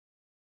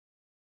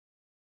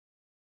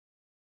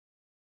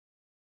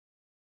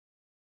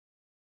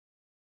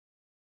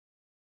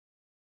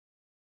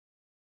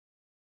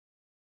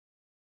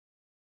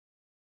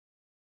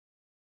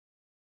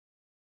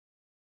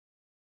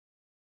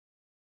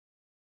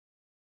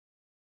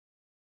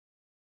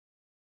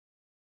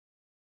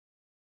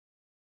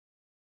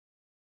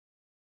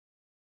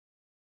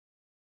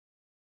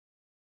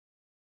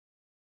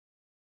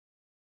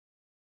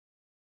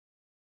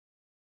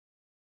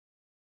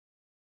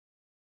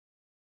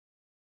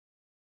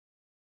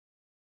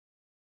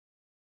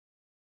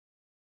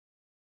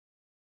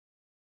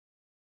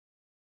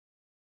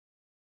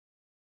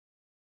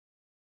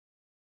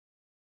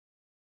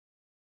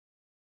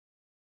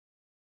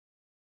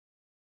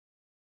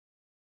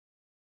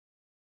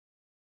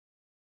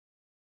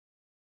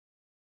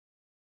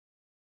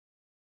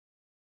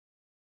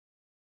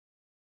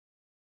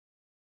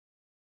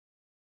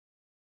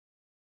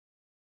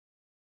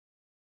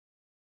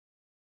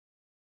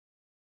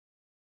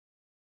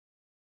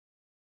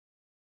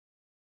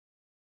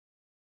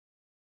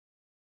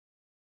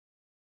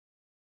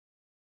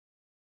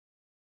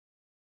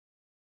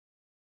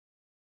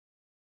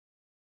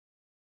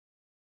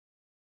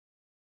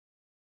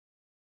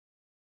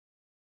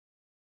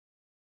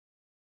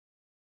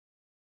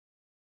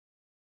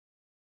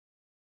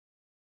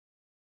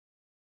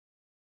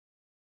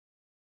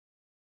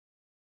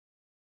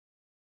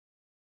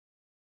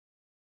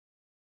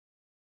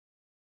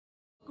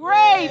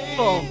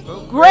Grateful,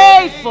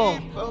 grateful,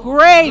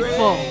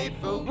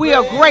 grateful. We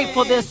are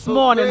grateful this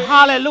morning.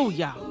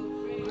 Hallelujah.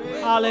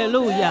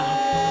 Hallelujah.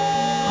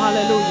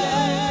 Hallelujah.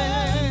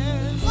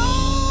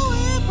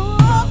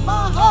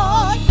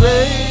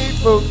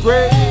 Grateful,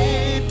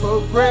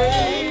 grateful,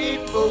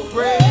 grateful,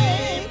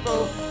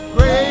 grateful,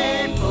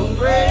 grateful,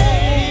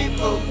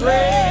 grateful,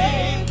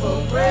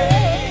 grateful,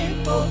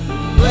 grateful,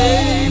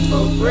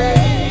 grateful,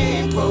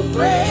 grateful,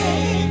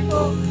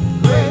 grateful,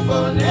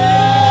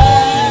 gratefulness.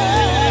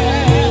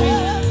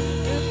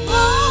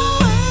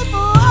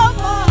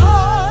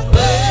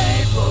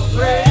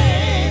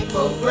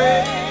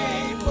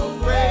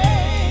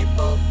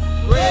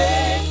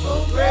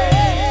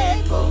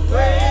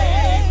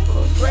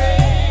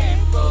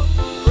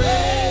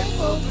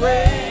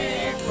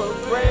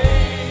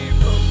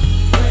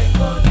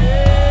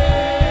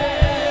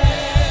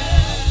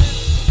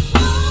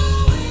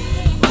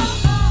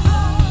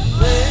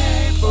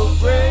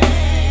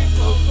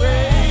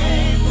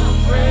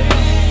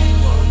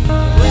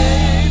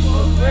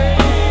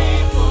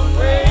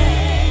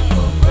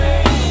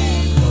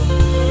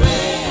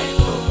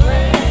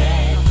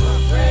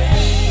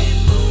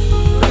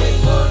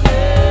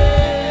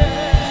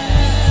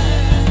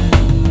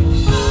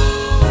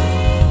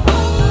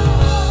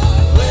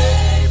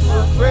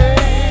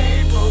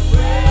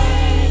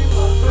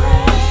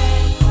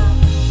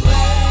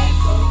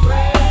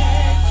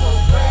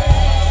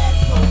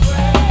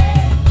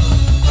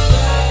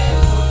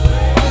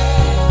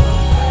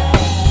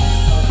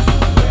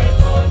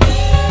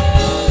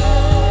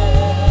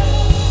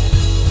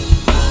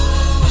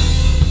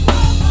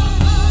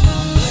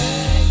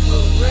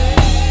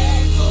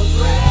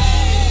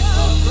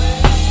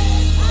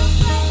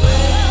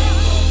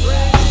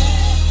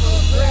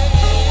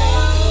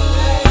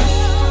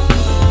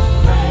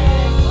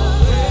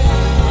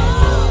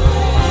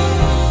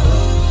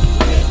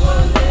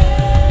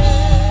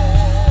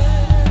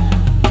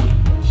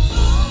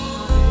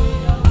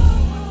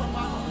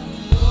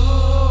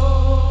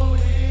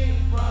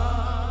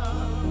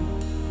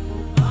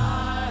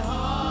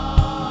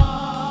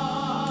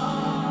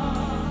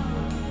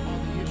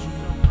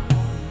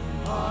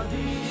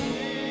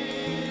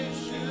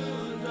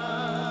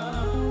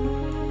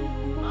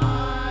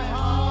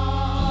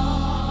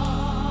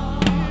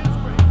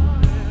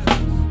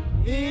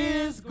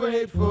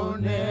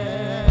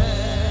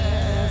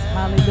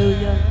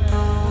 Hallelujah.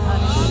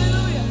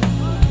 Hallelujah.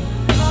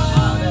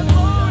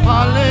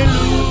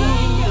 Hallelujah.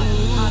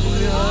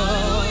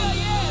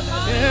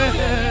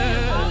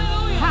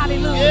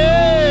 Hallelujah.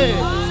 Yes.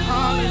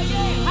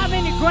 How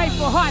many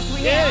grateful hearts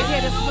we have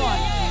here this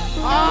morning?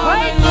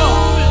 Hallelujah. Grateful.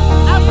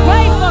 I'm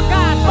grateful,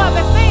 God, for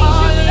the things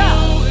you've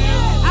done.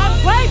 I'm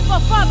grateful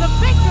for the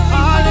victories you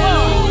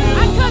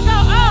won. I could go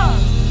on.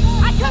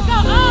 I could go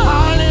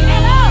on and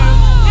on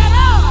and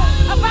on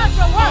about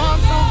your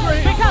work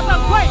because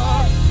I'm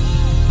grateful.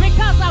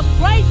 Because I'm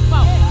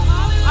grateful.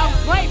 I'm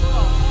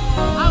grateful.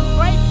 I'm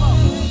grateful.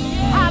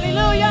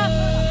 Hallelujah.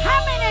 How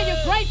many of you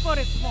grateful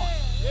this morning?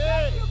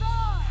 Yes.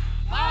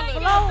 Flowing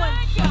from my heart.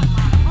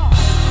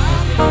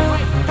 I'm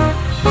grateful.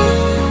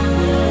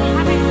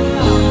 How many of you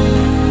know?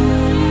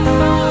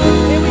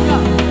 Here we go.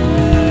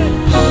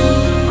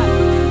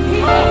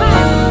 He's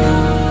alive.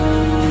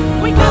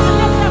 We come to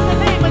lift up the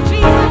name of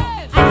Jesus.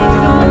 I need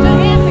you to hold your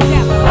hand.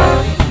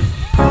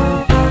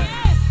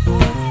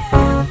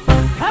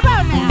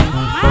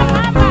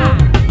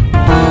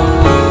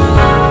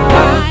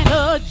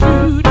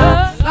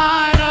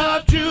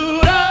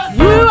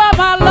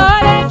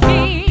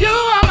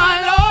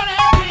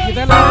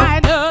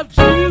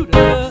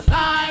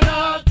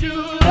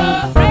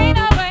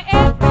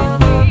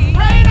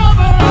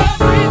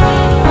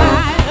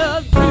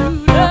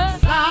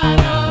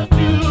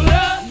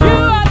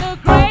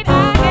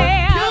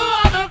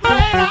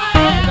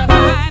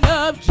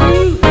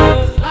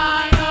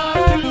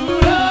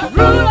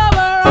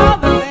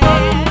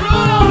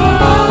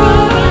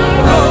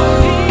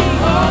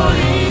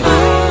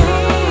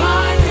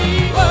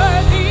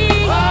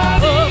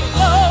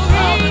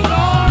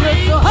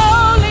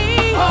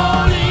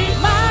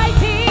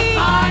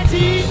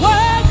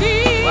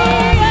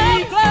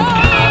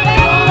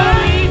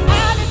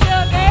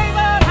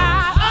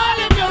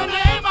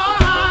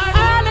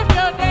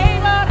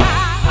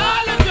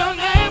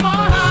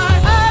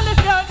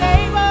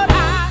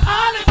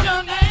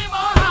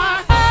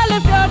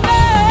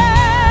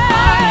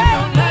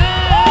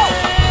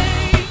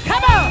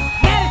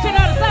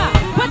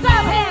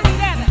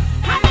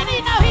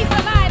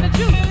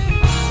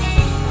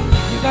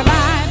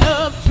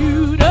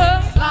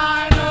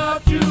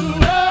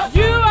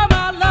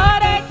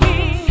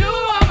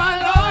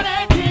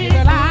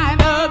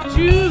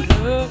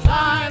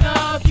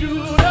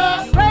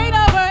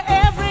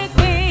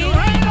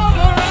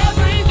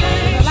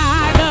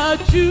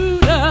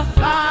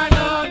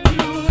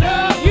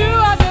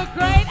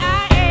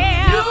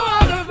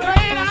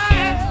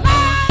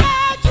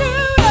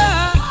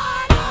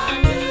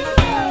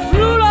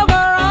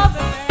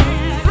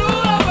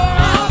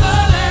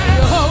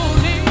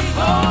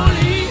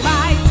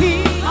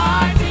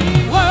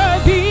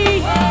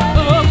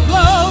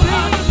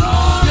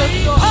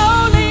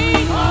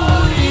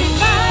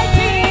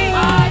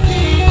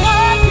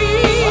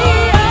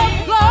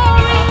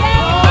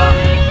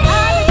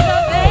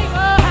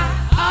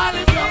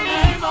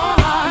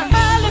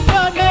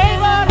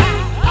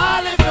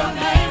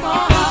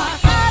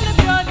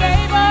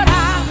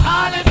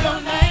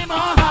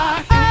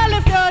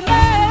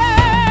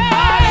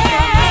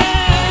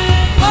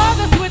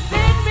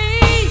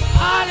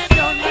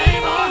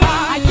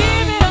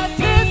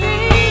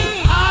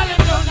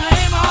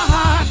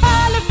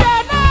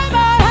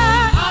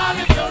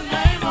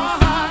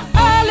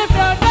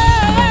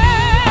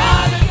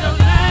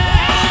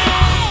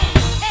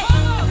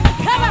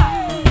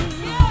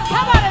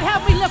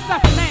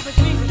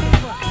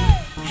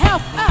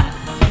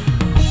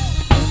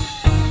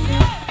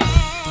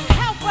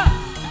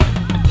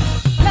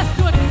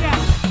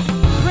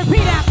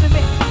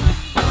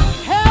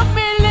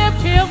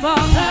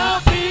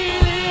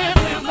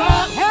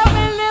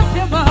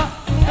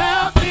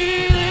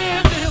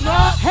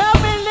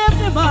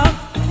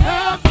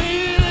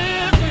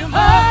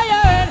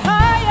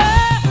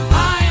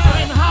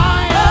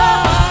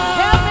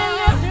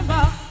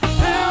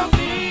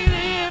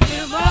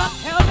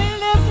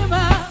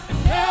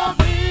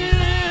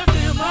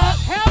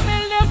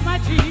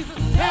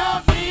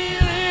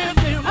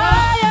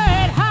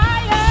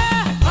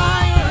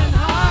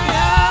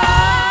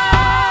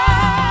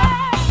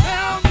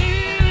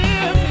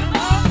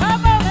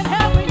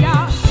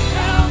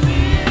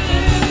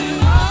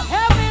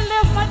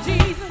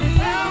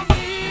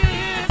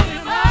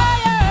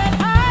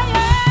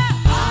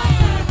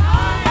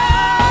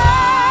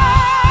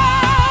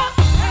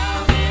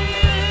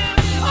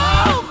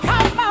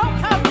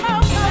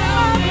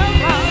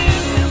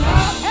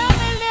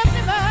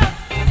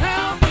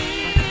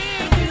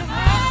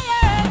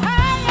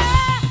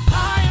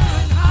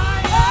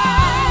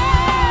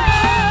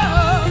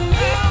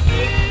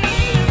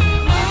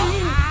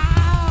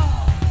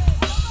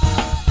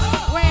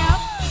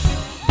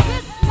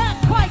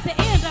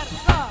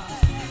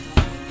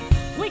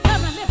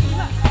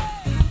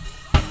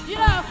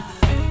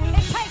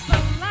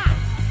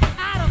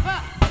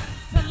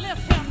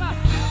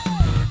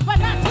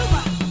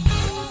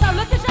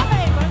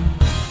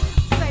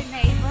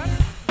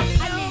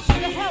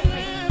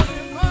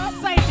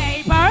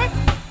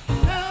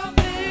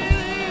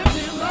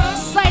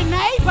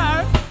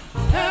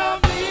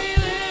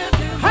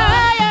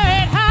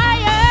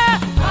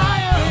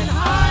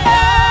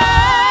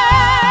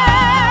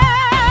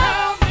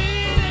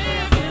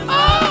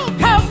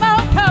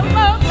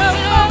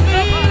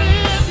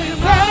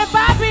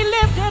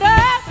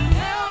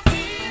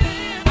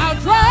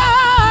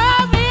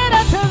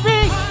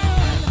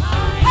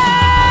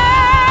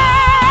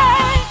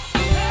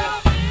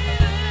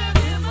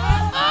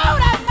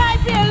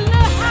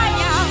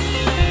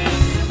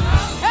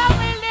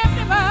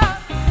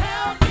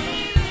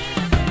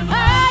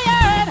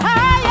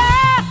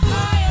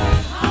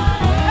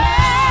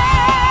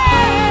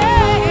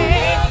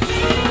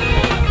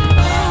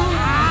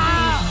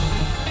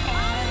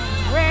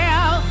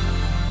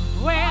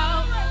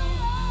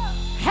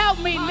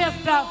 help me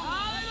lift up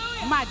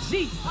my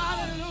Jesus.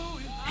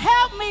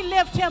 Help me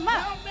lift him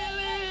up.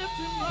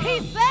 He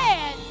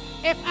said,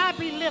 if I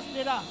be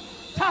lifted up,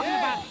 talking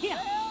about him,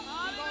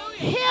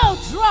 he'll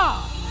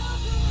draw.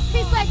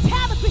 He said,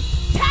 tell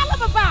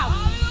him about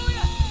me.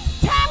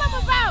 Tell him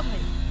about me.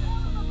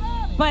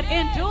 But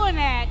in doing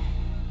that,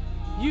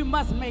 you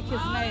must make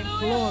his name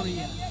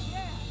glorious.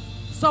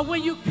 So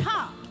when you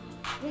come,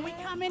 when we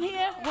come in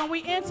here, when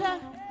we enter,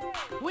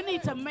 we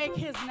need to make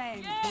his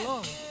name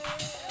glorious.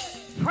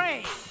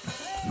 Praise.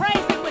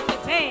 Praise him with the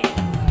dead.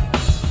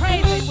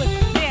 Praise him with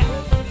the dead.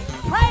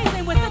 Praise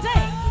him with the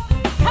dead.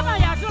 Come on,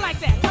 y'all, do like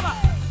that. Come on.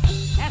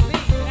 That's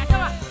easy. Now,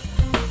 come on.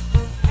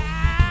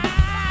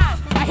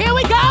 Now, here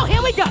we go.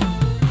 Here we go.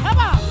 Come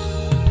on.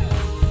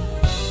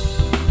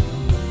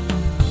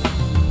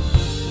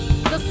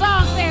 The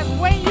song says,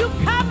 when you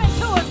come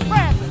into his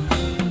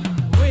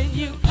presence, when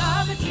you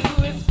come into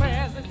his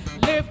presence,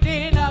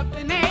 lifting up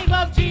the name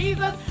of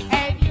Jesus,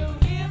 and you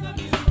hear the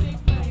music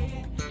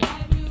playing,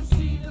 and you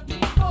see the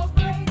people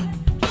praising,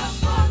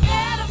 just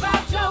forget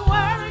about your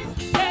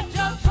worries, let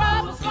your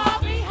troubles fall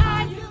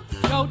behind you.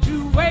 Don't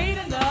you wait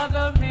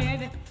another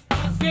minute,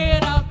 just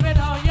get up and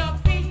on your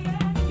feet,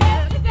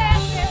 get to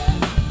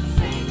dancing,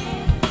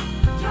 singing,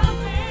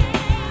 jumping,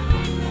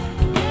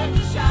 get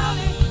to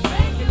shouting,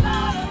 make it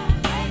louder,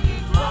 make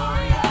it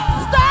glorious.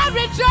 Start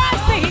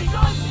rejoicing,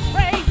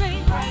 praising,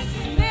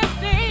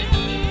 lifting,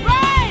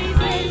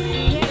 praising,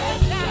 get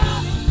to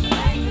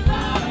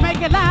shouting,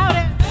 make it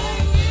louder.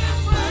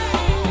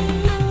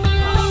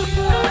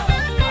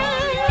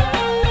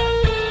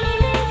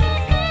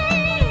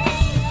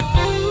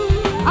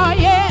 Oh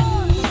yeah.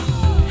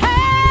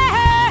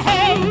 Hey,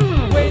 hey,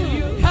 when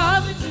you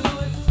come into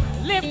it,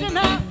 lifting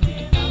up,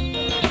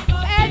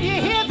 and you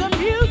hear the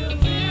music,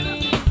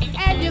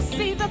 and you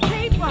see the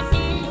people,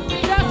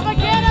 just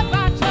forget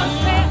about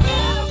yourself.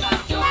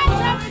 Let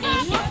your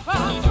troubles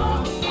fall.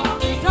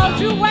 Don't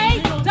you wait,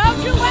 don't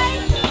you wait,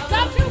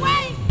 don't you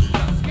wait.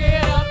 Just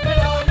get up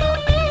and on your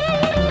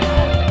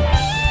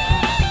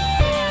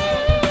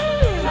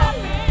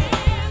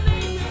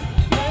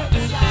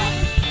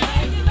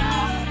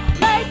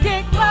make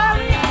it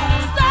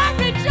glorious. Start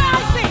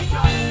rejoicing,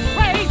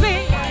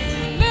 praising,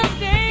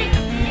 lifting,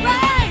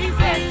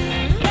 praising,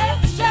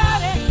 let's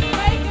shout it,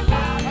 make it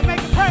loud, and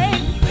make it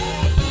praise.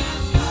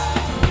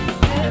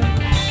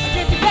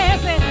 Get to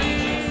dancing,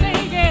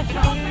 singing,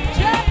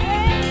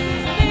 jumping,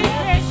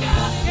 leaping,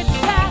 get to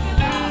shout,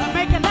 and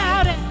make it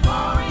loud and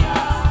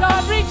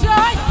start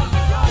rejoicing,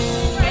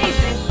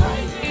 praising,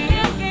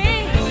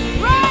 lifting,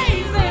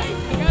 praising,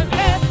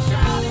 let's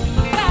shout it,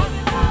 loud,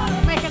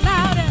 and make it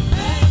loud and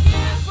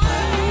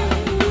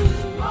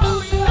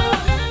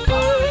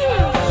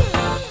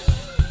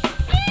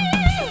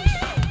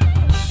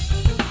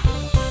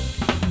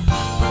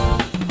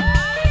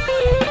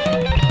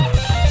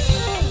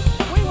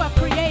we were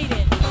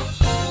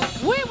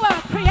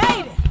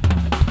created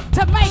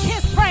to make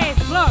his praise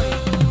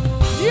glorious.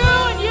 You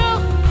and you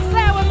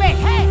say with me,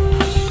 hey,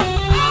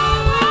 I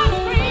was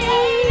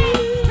created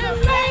to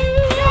make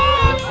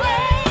your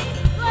praise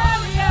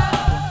glorious.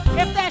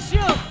 If that's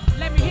you,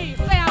 let me hear you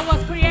say I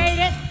was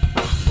created.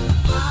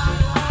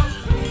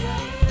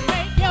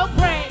 Make your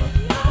praise.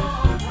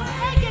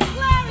 Make it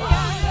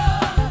glorious.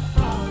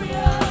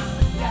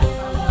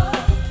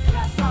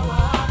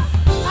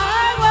 I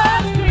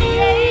was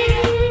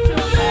created to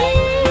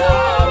make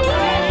your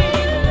praise.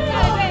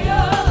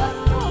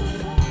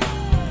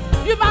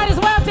 You might as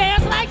well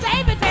dance like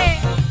David did.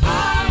 I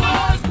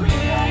was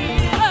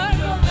created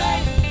to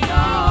make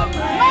your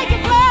praise. Make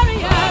it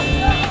glorious.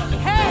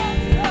 Hey.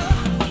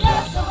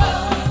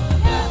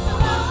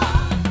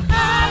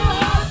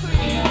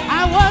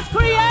 I was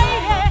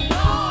created.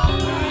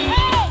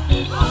 Hey.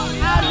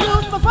 I'll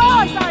use my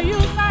voice. I'll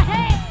use my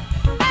hands.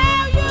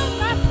 I'll use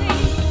my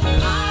feet.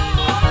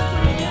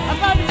 I'm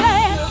gonna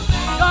dance.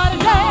 Gonna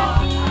dance.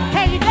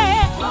 Can you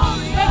dance?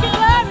 Make it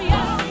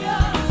glorious.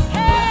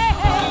 Hey,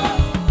 hey.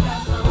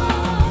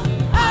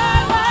 I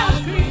was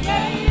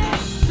created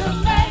to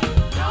make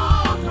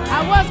your praise. I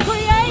was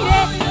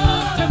created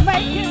to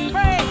make his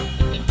praise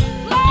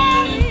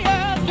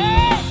glorious.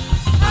 Hey.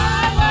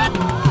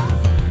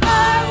 I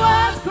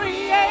was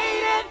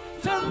created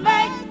to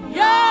make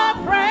your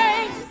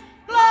praise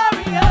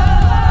glorious.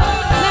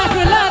 Now if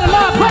you love the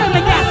Lord, put them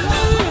together.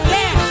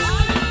 Yeah.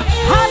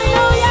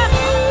 Hallelujah.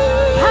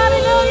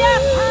 Hallelujah.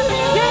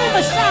 Give him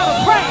a shout of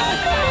praise.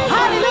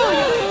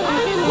 Hallelujah.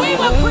 We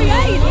were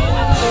created.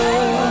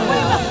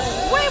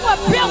 We were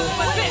built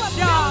for this,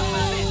 y'all.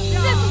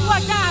 This is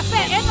what God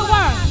said in the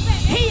word.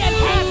 He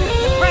inhabits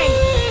the praise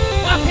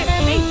of his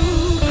people.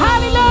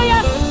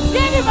 Hallelujah.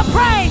 Give him a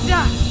praise,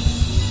 y'all.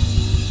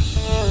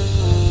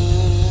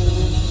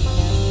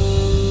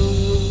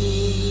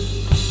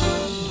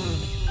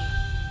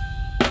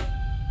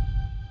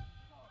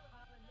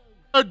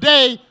 A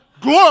day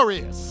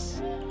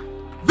glorious.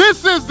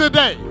 This is the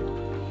day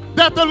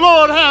that the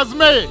Lord has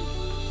made.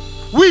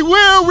 We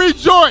will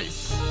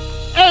rejoice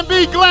and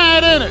be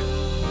glad in it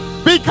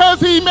because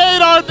he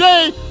made our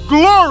day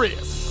glorious.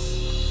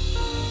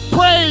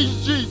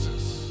 Praise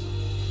Jesus.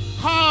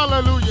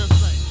 Hallelujah,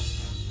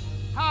 saints.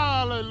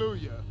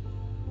 Hallelujah.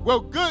 Well,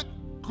 good,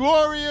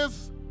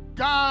 glorious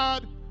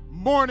God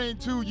morning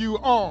to you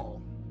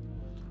all.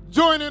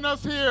 Joining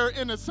us here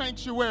in the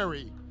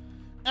sanctuary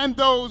and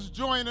those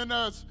joining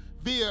us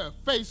via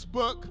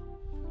Facebook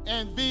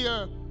and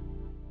via,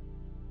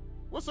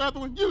 what's the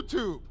other one?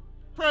 YouTube.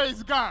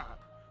 Praise God.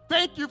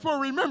 Thank you for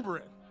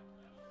remembering.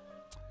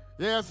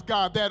 Yes,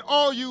 God, that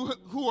all you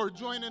who are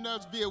joining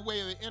us via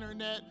way of the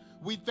internet,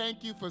 we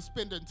thank you for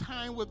spending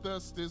time with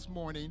us this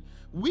morning.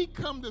 We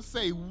come to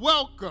say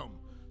welcome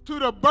to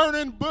the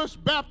Burning Bush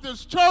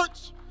Baptist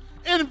Church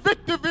in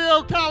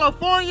Victorville,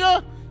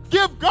 California.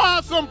 Give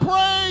God some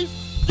praise.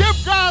 Give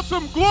God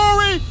some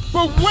glory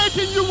for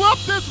waking you up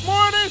this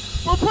morning,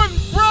 for putting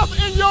breath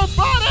in your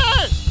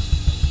body.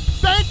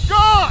 Thank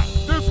God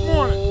this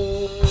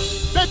morning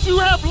that you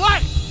have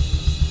life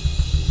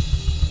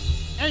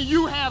and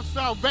you have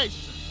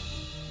salvation.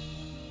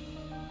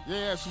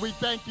 Yes, we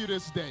thank you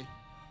this day.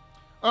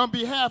 On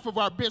behalf of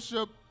our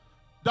Bishop,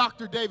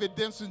 Dr. David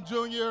Denson,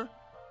 Jr.,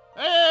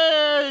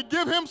 hey,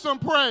 give him some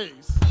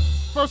praise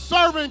for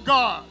serving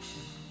God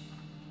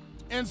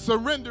and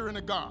surrendering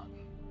to God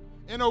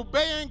and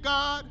obeying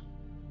God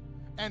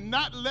and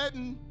not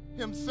letting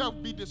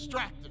himself be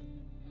distracted.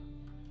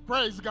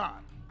 Praise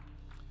God.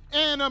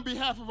 And on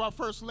behalf of our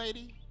First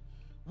Lady,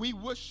 we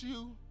wish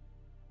you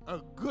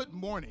a good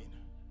morning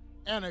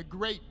and a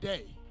great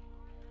day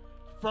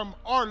from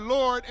our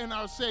Lord and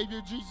our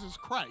Savior, Jesus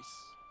Christ,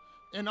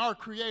 and our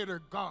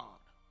Creator, God,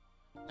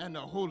 and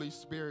the Holy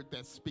Spirit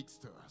that speaks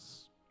to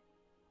us.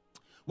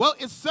 Well,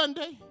 it's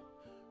Sunday,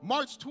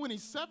 March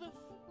 27th,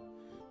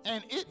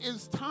 and it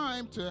is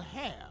time to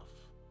have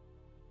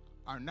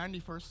our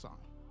 91st song.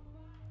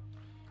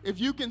 If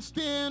you can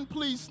stand,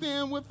 please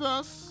stand with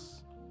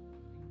us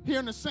here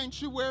in the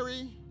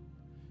sanctuary,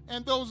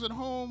 and those at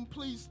home,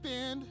 please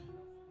stand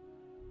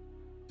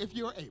if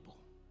you're able.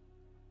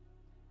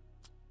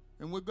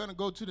 And we're going to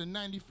go to the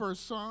 91st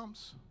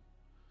Psalms.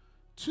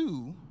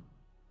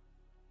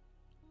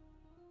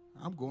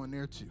 I'm going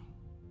there too.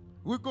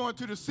 We're going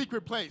to the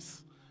secret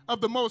place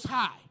of the Most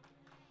High.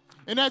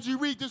 And as you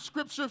read the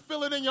scripture,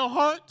 feel it in your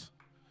heart.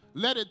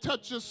 Let it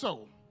touch your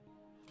soul.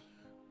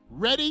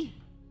 Ready?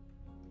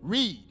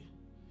 Read.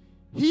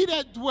 He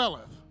that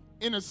dwelleth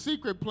in the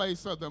secret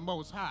place of the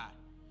Most High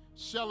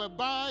shall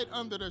abide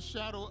under the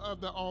shadow of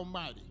the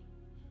Almighty.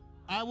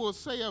 I will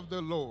say of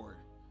the Lord,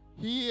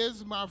 He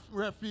is my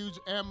refuge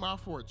and my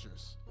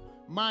fortress.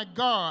 My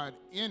God,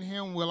 in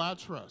him will I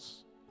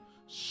trust.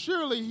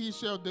 Surely he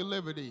shall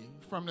deliver thee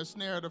from the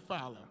snare of the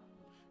fowler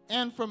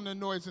and from the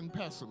noise and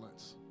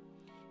pestilence.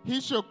 He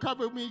shall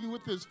cover me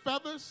with his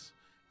feathers,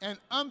 and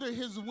under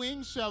his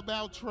wings shalt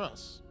thou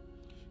trust.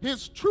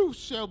 His truth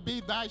shall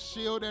be thy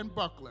shield and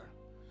buckler.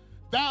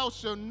 Thou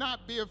shalt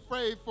not be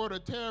afraid for the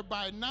terror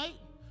by night,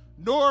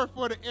 nor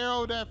for the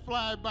arrow that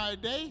flieth by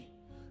day,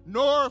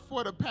 nor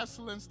for the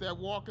pestilence that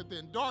walketh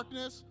in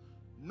darkness,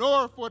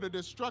 nor for the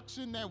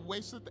destruction that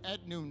wasteth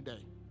at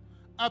noonday.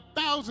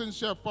 1,000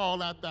 shall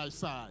fall at thy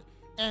side,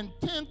 and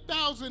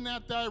 10,000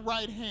 at thy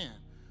right hand,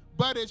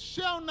 but it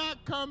shall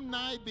not come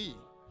nigh thee.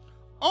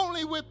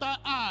 Only with thy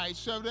eyes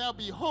shalt thou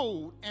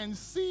behold and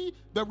see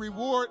the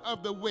reward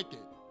of the wicked.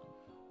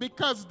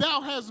 Because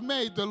thou hast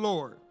made the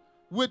Lord,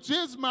 which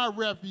is my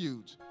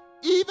refuge,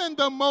 even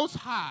the Most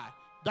High,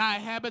 thy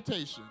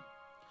habitation.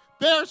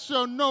 There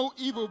shall no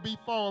evil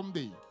befall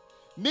thee,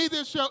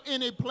 neither shall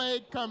any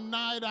plague come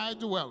nigh thy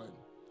dwelling.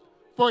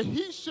 For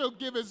he shall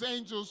give his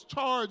angels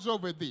charge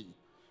over thee,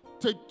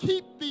 to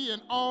keep thee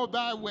in all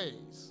thy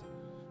ways.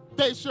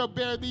 They shall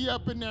bear thee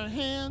up in their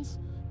hands,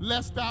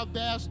 lest thou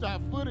dash thy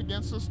foot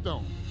against a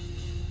stone.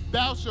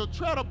 Thou shalt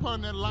tread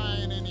upon the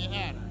lion and the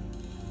adder.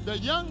 The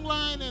young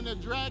lion and the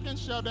dragon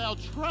shall thou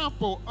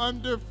trample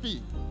under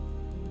feet.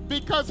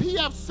 Because he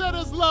hath set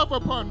his love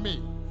upon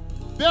me,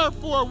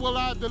 therefore will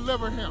I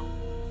deliver him.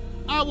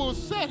 I will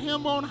set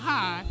him on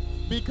high,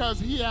 because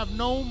he hath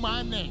known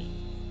my name.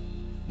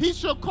 He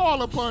shall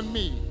call upon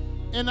me,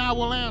 and I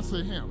will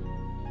answer him.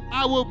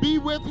 I will be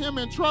with him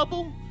in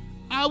trouble.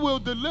 I will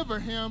deliver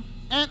him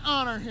and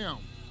honor him.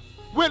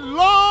 With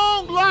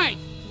long life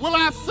will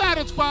I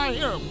satisfy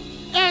him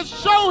and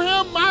show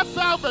him my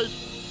salvation.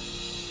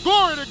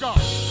 Glory to God.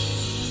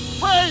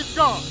 Praise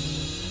God.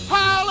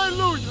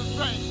 Hallelujah,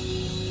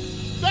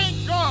 saints.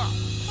 Thank God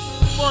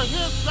for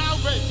his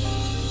salvation.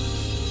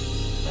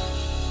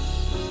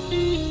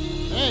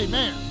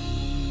 Amen.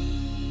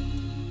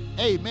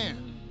 Amen.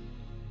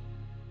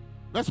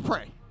 Let's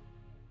pray.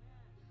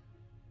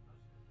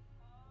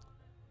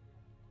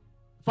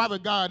 Father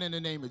God, in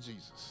the name of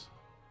Jesus.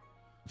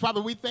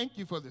 Father, we thank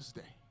you for this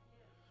day.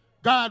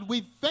 God,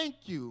 we thank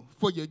you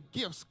for your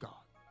gifts, God.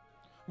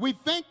 We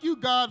thank you,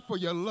 God, for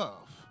your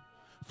love.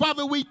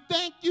 Father, we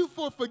thank you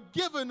for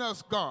forgiving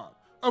us, God,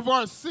 of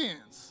our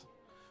sins.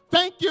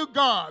 Thank you,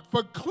 God,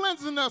 for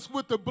cleansing us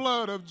with the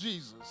blood of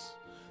Jesus.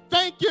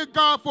 Thank you,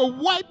 God, for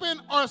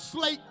wiping our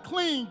slate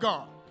clean,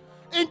 God,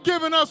 and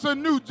giving us a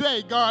new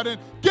day, God,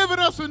 and giving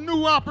us a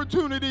new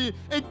opportunity,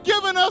 and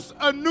giving us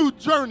a new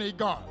journey,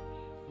 God.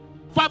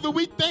 Father,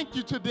 we thank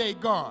you today,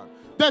 God,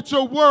 that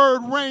your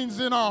word reigns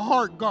in our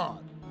heart, God.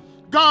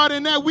 God,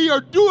 and that we are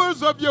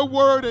doers of your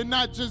word and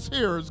not just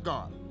hearers,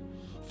 God.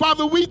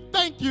 Father, we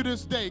thank you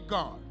this day,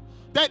 God,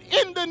 that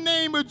in the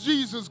name of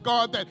Jesus,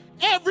 God, that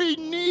every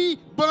knee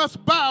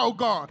must bow,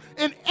 God,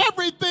 and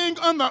everything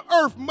on the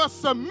earth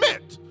must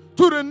submit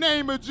to the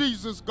name of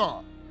Jesus,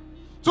 God.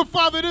 So,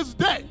 Father, this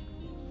day,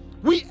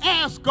 we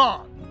ask,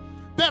 God,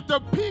 that the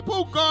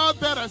people, God,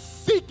 that are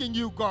seeking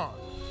you, God,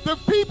 the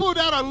people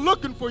that are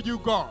looking for you,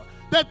 God,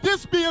 that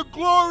this be a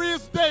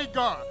glorious day,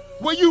 God,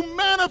 where you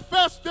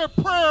manifest their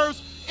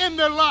prayers in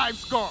their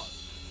lives, God.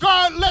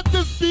 God, let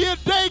this be a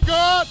day,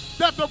 God,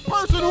 that the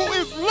person who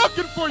is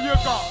looking for you,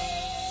 God,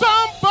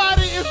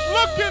 somebody is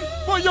looking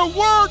for your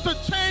word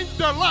to change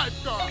their life,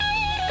 God.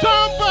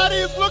 Somebody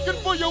is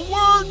looking for your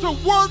word to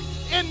work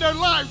in their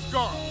lives,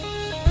 God.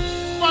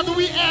 Father,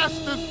 we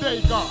ask this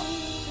day, God,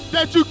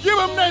 that you give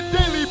them that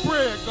daily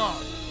bread,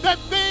 God, that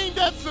thing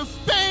that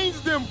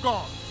sustains them,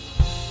 God.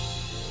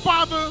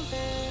 Father,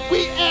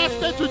 we ask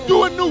that you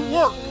do a new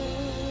work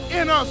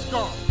in us,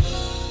 God,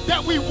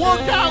 that we work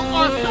out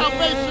our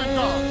salvation,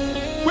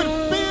 God, with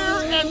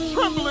fear and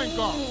trembling,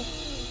 God,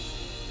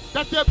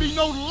 that there be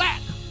no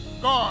lack,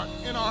 God,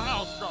 in our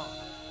house, God.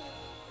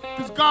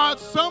 Because, God,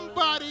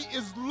 somebody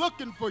is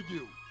looking for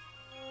you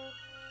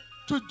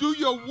to do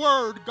your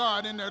word,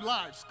 God, in their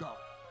lives, God.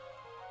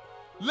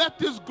 Let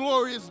this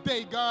glorious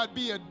day, God,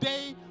 be a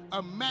day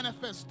of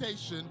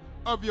manifestation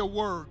of your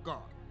word,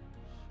 God.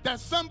 That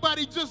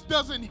somebody just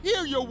doesn't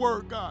hear your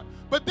word, God,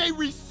 but they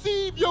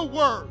receive your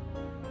word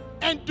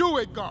and do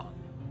it, God.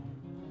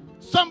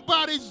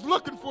 Somebody's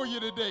looking for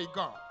you today,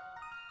 God.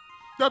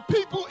 The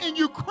people in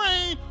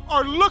Ukraine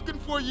are looking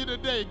for you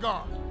today,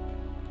 God.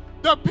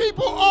 The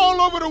people all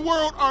over the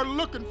world are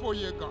looking for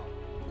you, God.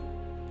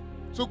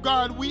 So,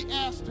 God, we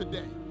ask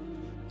today,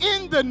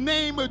 in the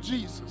name of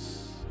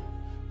Jesus,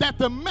 that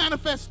the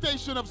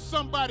manifestation of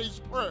somebody's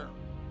prayer,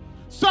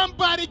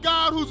 somebody,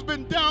 God, who's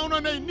been down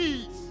on their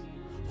knees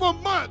for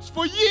months,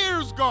 for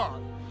years,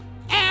 God,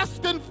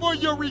 asking for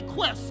your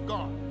request,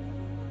 God.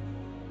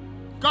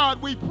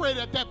 God, we pray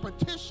that that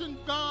petition,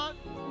 God,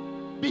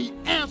 be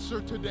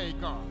answered today,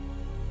 God,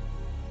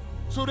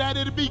 so that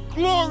it'll be a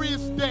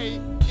glorious day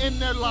in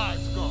their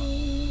lives, God.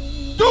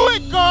 Do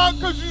it, God,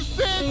 because you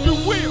said you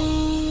will.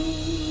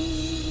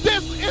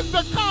 This is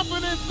the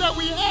confidence that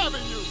we have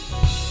in you,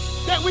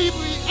 that we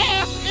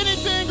ask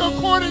anything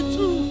according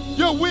to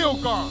your will,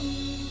 God.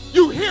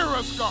 You hear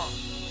us, God.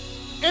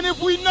 And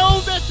if we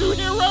know that you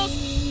hear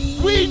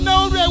us, we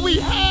know that we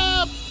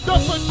have the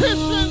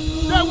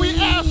petition that we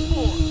ask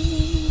for.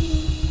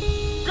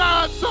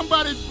 God,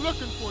 somebody's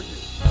looking for you.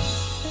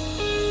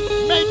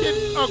 Make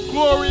it a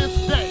glorious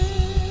day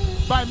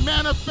by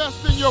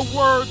manifesting your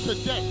word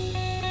today.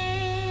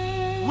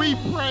 We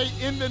pray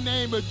in the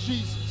name of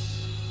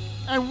Jesus,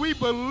 and we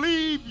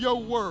believe your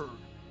word.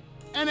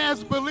 And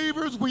as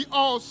believers, we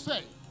all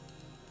say,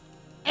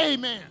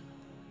 amen.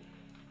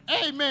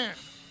 Amen.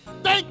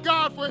 Thank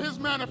God for his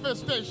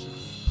manifestation.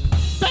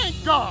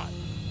 Thank God.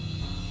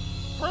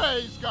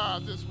 Praise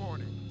God this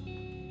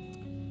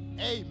morning.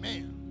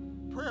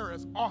 Amen. Prayer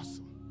is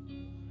awesome.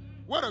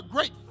 What a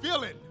great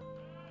feeling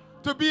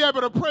to be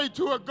able to pray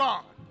to a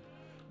God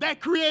that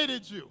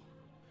created you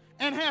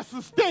and has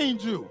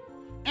sustained you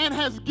and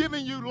has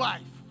given you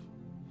life.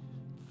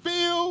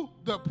 Feel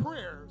the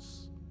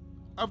prayers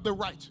of the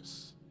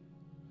righteous.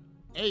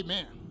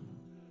 Amen.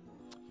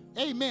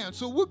 Amen.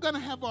 So we're going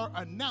to have our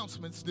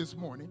announcements this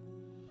morning.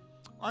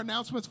 Our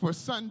announcements for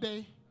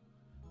Sunday,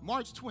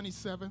 March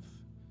 27th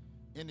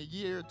in the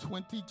year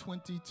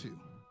 2022.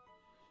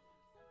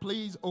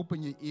 Please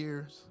open your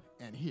ears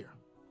and hear.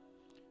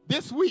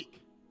 This week,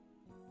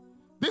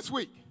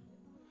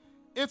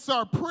 it's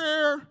our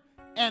prayer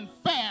and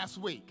fast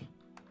week.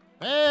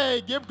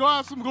 Hey, give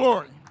God some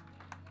glory.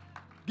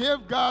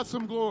 Give God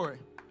some glory.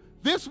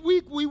 This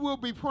week we will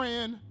be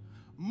praying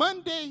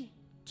Monday,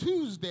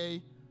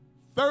 Tuesday,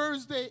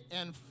 Thursday,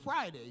 and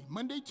Friday.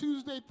 Monday,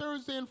 Tuesday,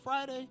 Thursday, and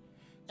Friday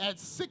at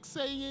 6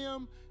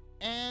 a.m.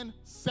 and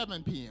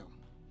 7 p.m.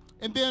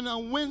 And then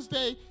on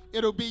Wednesday,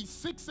 it'll be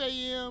 6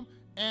 a.m.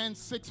 and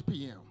 6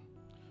 p.m.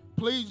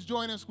 Please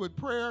join us with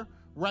prayer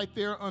right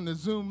there on the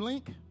Zoom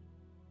link.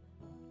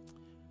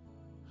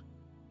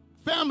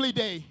 Family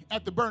Day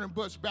at the Burning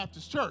Bush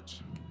Baptist Church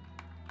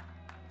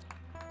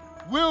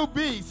will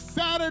be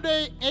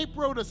Saturday,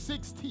 April the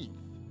 16th.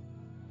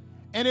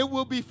 And it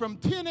will be from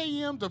 10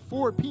 a.m. to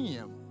 4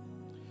 p.m.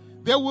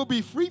 There will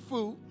be free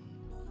food.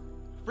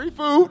 Free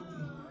food.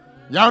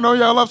 Y'all know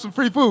y'all love some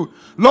free food.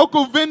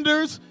 Local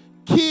vendors,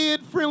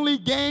 kid-friendly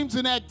games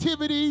and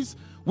activities.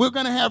 We're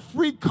going to have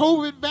free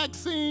COVID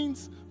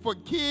vaccines for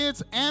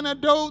kids and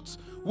adults.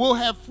 We'll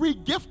have free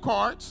gift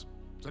cards.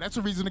 So that's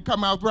a reason to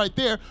come out right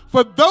there.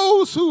 For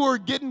those who are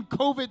getting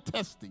COVID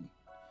testing,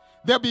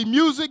 there'll be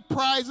music,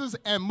 prizes,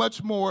 and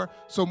much more.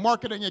 So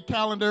mark it on your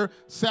calendar,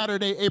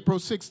 Saturday, April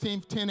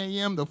 16th, 10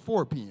 a.m. to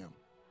 4 p.m.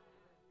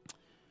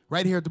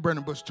 right here at the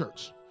Burning Bush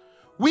Church.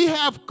 We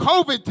have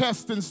COVID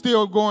testing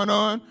still going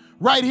on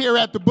right here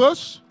at the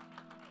Bush.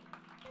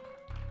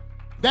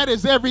 That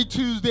is every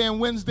Tuesday and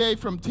Wednesday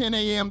from 10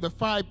 a.m. to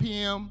 5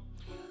 p.m.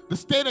 The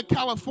state of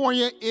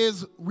California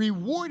is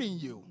rewarding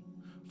you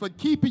for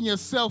keeping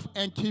yourself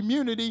and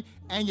community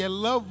and your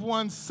loved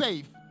ones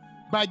safe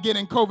by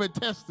getting COVID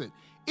tested.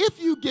 If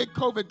you get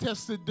COVID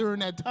tested during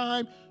that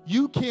time,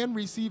 you can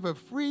receive a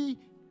free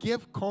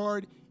gift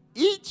card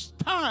each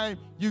time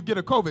you get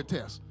a COVID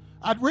test.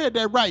 I read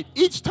that right.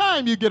 Each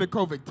time you get a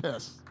COVID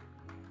test.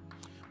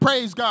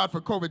 Praise God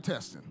for COVID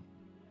testing.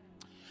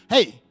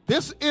 Hey,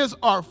 this is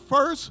our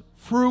first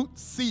fruit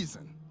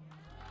season.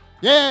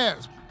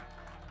 Yes.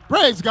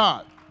 Praise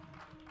God.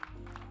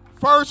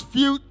 First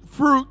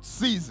fruit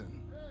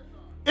season.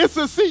 It's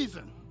a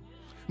season,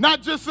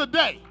 not just a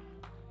day.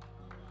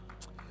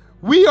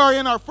 We are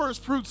in our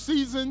first fruit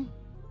season.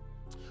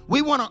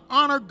 We want to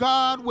honor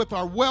God with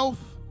our wealth,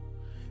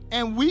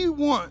 and we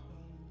want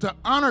to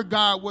honor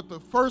God with the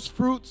first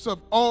fruits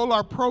of all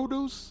our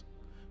produce,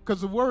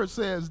 because the word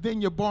says,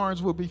 then your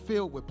barns will be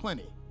filled with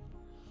plenty,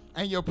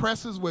 and your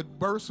presses would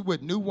burst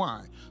with new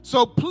wine.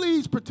 So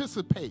please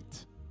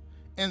participate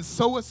and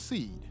sow a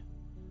seed,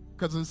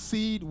 because a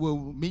seed will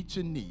meet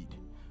your need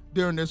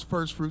during this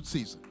first fruit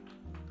season.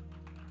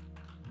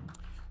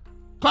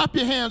 Clap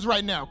your hands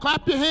right now.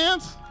 Clap your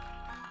hands.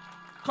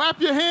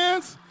 Clap your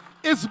hands.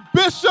 It's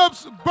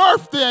Bishop's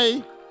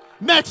birthday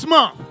next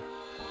month.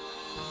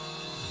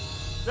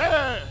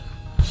 Yeah.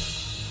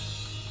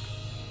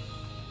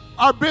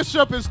 Our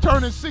bishop is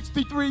turning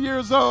 63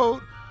 years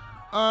old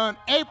on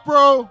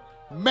April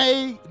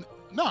the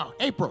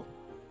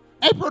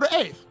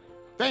 8th.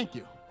 Thank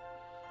you.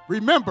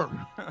 Remember,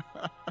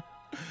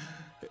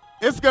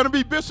 it's going to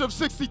be Bishop's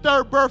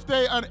 63rd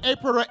birthday on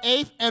April the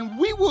 8th, and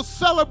we will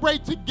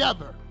celebrate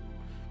together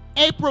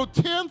April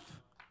 10th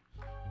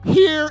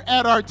here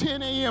at our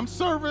 10 a.m.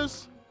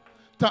 service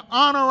to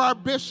honor our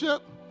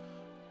bishop.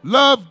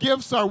 Love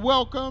gifts are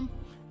welcome.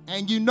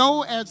 And you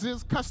know, as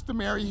is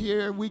customary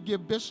here, we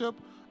give Bishop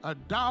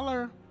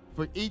 $1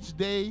 for each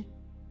day.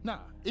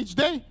 Each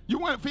day? You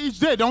want it for each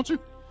day, don't you?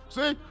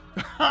 See?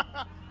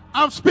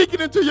 I'm speaking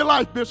into your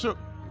life, Bishop.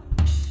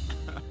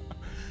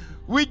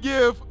 We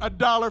give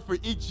 $1 for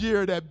each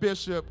year that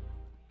Bishop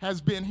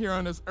has been here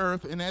on this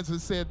earth. And as I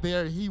said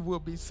there, he will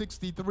be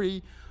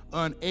 63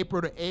 on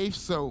April the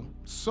 8th,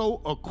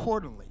 so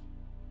accordingly.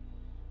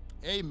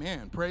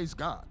 Amen. Praise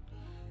God.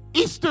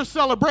 Easter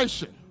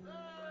celebration.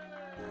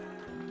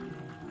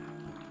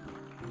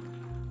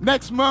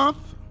 Next month,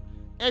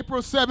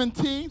 April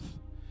 17th,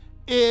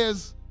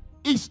 is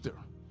Easter.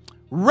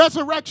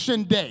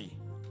 Resurrection Day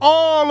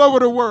all over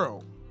the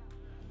world,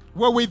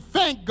 where we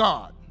thank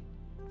God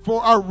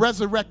for our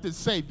resurrected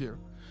Savior.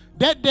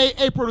 That day,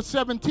 April the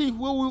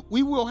 17th,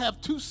 we will have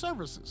two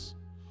services.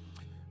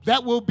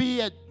 That will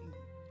be at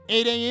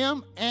 8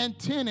 a.m. and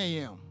 10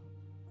 a.m.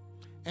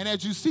 And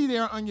as you see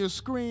there on your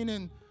screen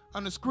and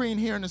on the screen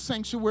here in the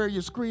sanctuary,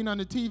 your screen on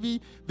the TV,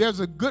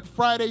 there's a Good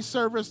Friday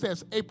service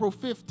that's April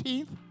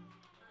 15th.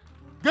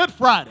 Good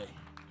Friday.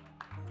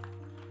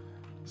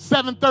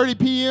 7:30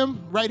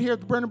 p.m. right here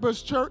at the Burning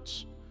Bush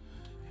Church.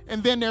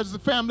 And then there's the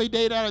Family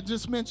Day that I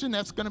just mentioned.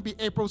 That's going to be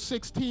April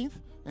 16th,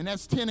 and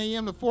that's 10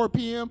 a.m. to 4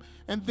 p.m.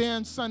 And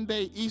then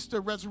Sunday, Easter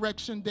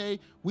Resurrection Day,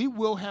 we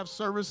will have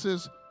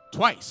services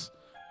twice,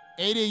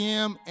 8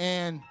 a.m.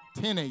 and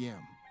 10 a.m.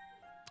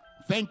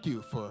 Thank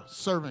you for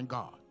serving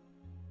God.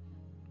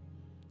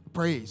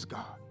 Praise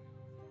God.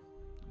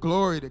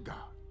 Glory to God.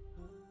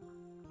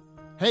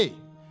 Hey,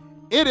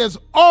 it is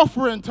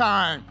offering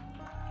time.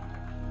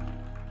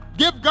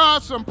 Give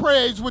God some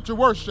praise with your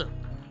worship.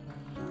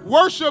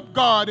 Worship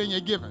God in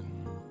your giving.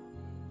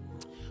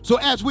 So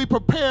as we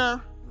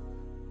prepare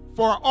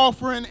for our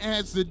offering,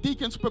 as the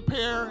deacons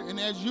prepare, and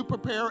as you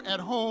prepare at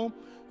home,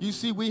 you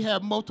see we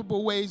have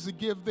multiple ways to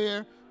give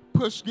there.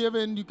 Push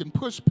giving, you can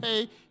push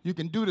pay, you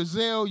can do the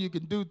Zelle, you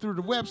can do through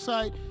the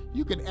website,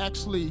 you can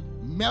actually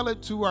mail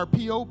it to our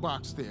P.O.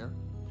 box there.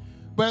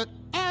 But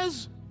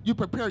as you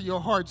prepare your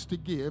hearts to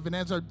give, and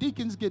as our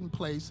deacons get in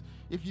place,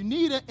 if you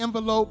need an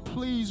envelope,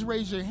 please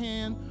raise your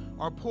hand.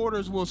 Our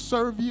porters will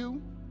serve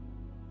you.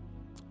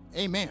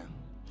 Amen.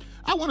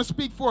 I want to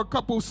speak for a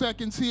couple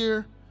seconds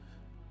here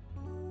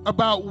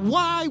about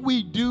why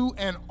we do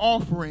an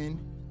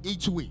offering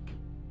each week.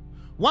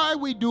 Why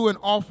we do an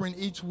offering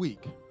each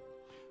week.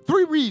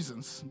 3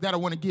 reasons that I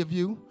want to give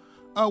you.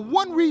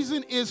 One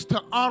reason is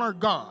to honor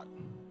God.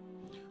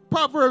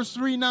 Proverbs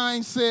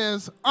 3:9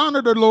 says,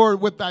 honor the Lord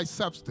with thy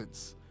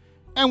substance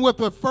and with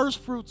the first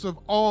fruits of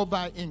all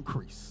thy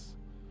increase.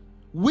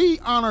 We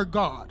honor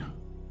God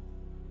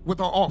with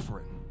our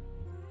offering.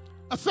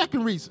 A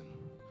second reason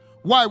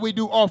why we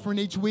do offering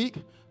each week,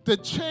 to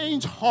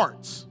change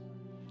hearts.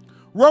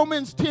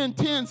 Romans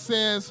 10:10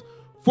 says,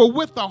 for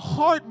with the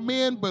heart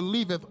man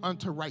believeth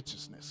unto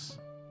righteousness.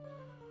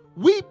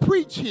 We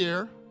preach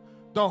here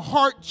the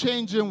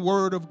heart-changing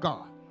word of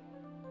God.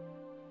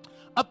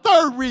 A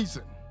third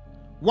reason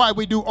why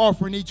we do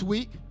offering each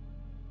week,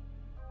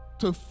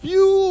 to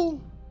fuel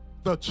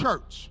the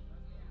church.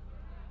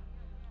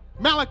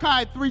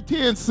 Malachi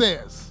 3:10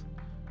 says,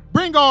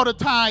 bring all the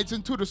tithes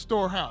into the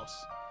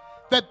storehouse,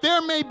 that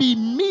there may be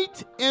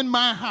meat in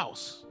my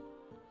house.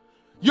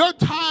 Your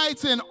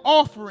tithes and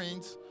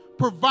offerings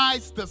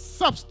provides the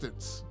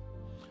substance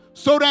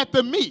so that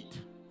the meat,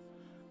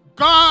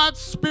 God's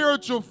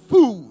spiritual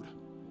food,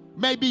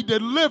 may be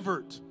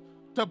delivered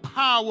to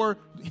power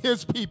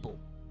his people.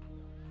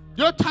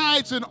 Your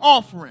tithes and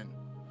offering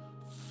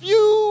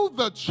fuel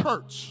the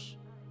church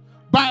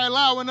by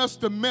allowing us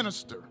to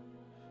minister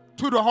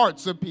to the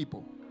hearts of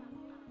people.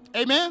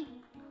 Amen?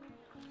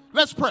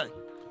 Let's pray.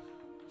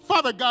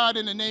 Father God,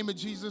 in the name of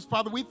Jesus,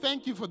 Father, we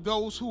thank you for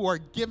those who are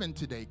giving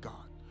today, God.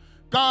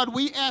 God,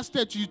 we ask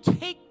that you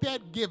take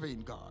that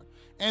giving, God,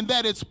 and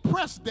that it's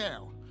pressed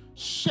down,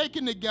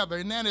 shaken together,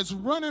 and that it's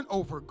running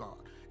over, God,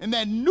 and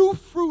that new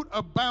fruit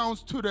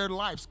abounds to their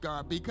lives,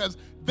 God, because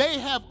they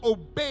have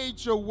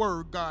obeyed your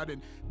word, God,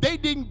 and they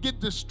didn't get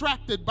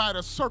distracted by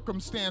the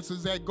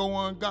circumstances that go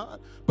on, God,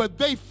 but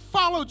they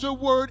followed your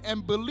word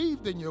and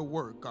believed in your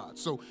word, God.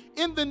 So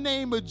in the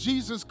name of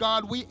Jesus,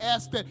 God, we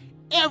ask that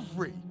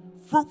every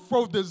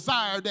fruitful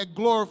desire that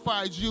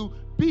glorifies you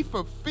be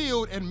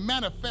fulfilled and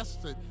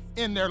manifested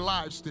in their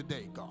lives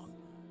today, God,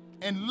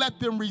 and let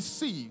them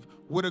receive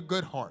with a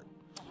good heart.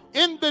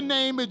 In the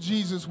name of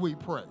Jesus, we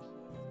pray.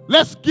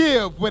 Let's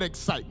give with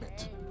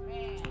excitement.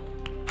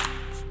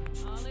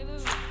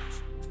 Hallelujah.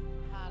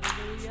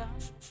 Hallelujah.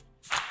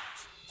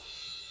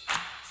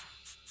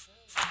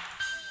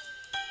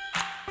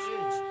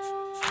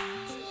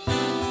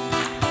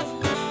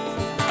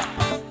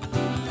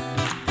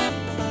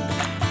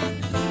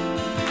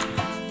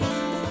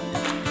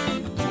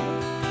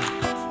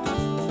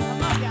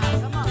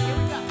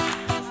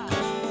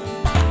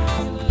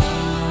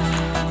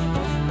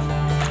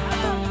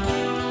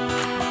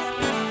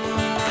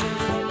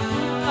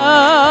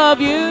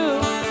 Love you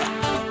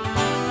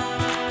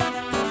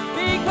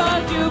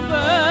because you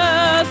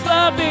first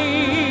loved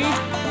me.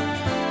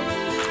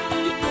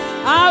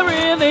 I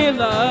really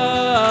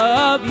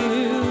love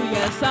you,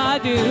 yes I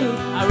do.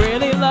 I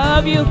really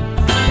love you.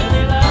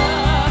 Really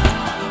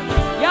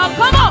love. Y'all,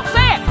 come on,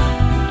 say it.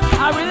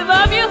 I really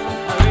love you.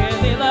 I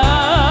really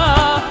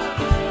love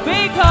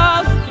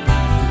because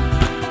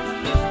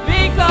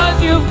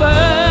you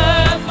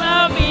first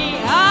loved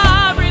me.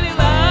 I really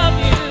love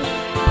you.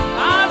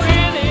 I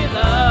really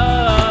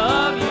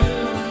love you.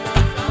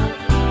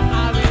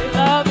 I really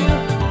love you.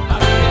 I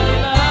really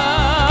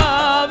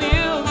love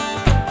you.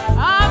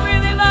 I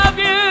really love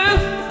you.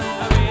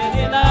 I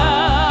really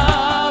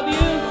love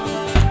you.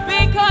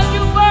 Because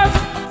you first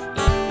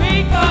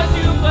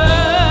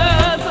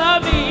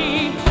loved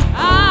me.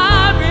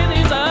 I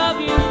really love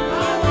you.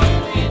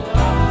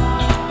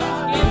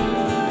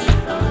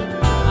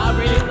 I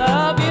really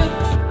love you.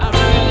 I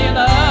really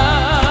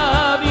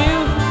love you.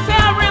 Say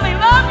I really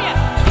love you.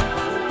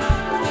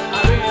 I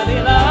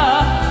really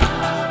love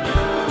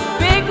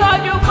because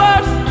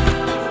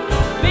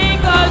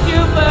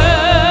you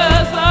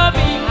first love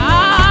me.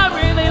 I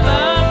really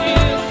love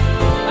you.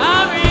 I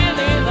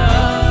really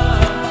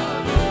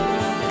love you.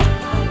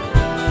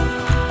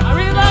 I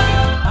really love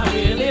you. I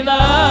really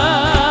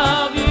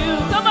love you.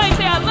 Somebody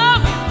say I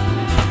love you.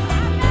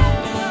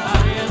 I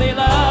really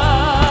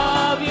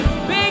love you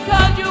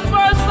because you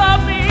first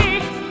loved me.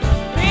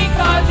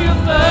 Because you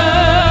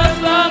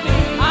first loved me.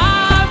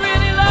 I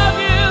really love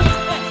you.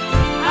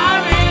 I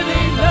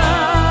really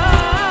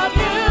love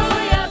you.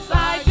 Yes,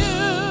 I do.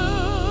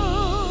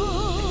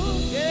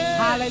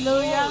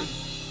 Hallelujah.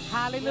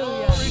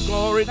 Hallelujah.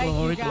 Glory, Thank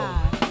glory, you, glory.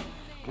 God.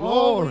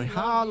 Glory,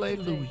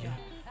 hallelujah.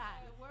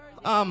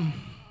 I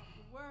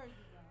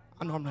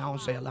normally I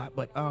don't say a lot,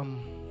 but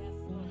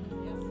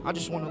I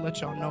just want to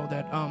let y'all know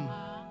that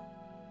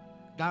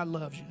God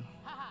loves you,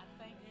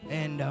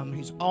 and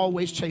He's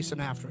always chasing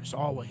after us,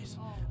 always.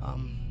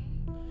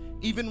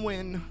 Even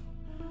when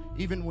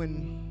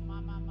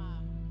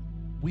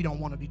we don't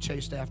want to be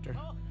chased after,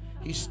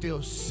 He's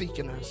still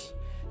seeking us.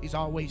 He's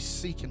always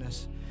seeking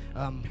us.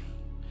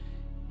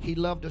 He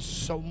loved us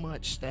so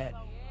much that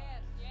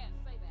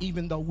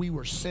even though we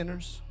were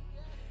sinners,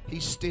 He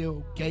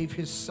still gave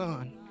His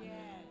Son,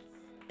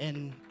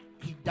 and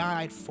He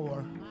died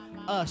for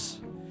us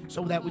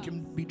so that we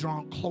can be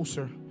drawn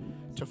closer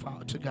to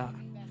God.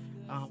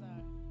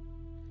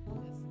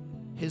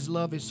 His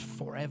love is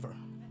forever.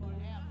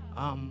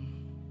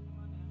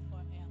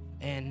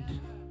 And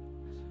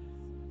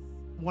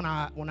when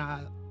I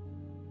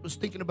was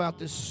thinking about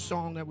this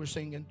song that we're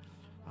singing,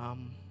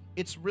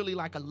 it's really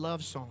like a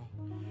love song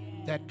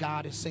that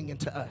God is singing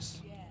to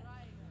us.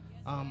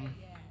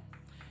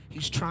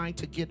 He's trying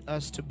to get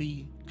us to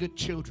be good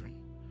children,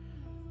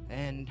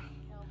 and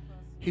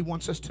He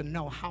wants us to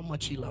know how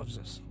much He loves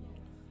us.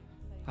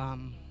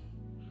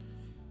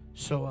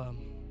 So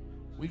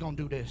we're gonna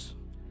do this.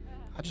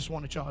 I just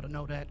wanted y'all to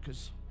know that,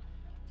 because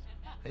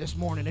this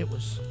morning it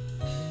was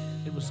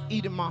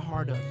eating my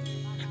heart up,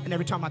 and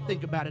every time I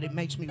think about it, it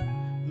makes me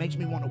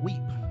want to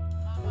weep.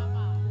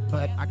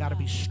 But I gotta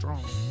be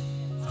strong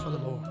for the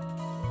Lord.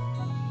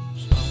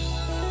 So,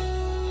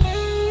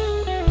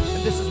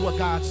 and this is what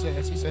God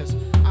says. He says,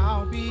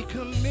 I'll be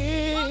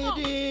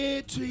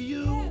committed to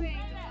you.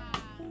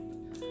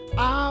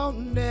 I'll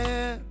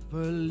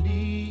never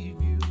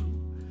leave you.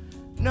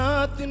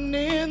 Nothing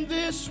in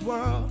this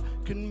world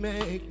can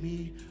make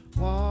me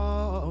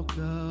walk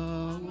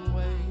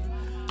away.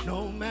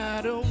 No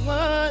matter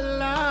what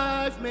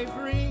life may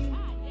bring,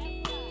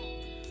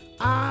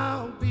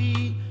 I'll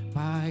be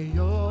by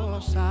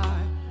your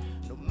side.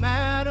 No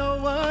matter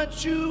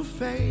what you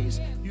face,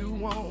 you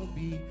won't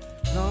be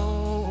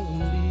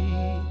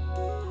lonely.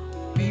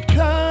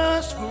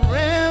 Because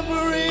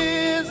forever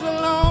is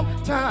a long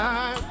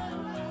time.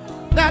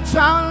 That's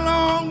how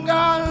long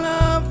I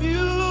love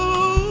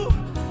you.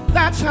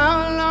 That's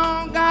how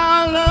long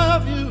I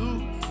love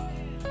you.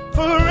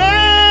 Forever.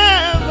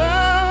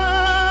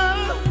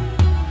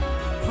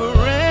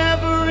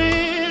 Forever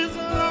is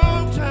a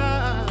long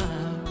time.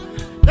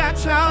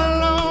 That's how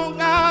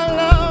long I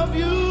love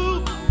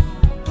you.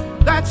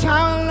 That's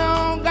how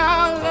long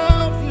I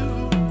love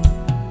you.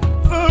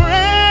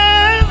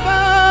 Forever.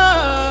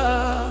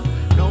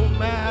 No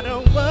matter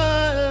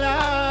what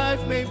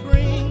life may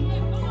bring,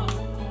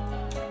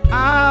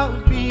 I'll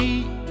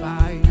be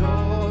by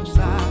your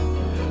side.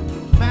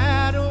 No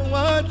matter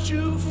what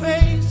you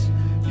face,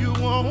 you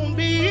won't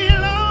be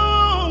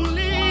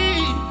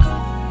lonely.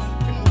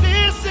 And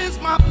this is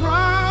my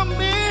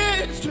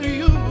promise to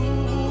you.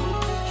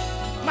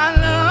 My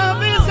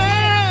love is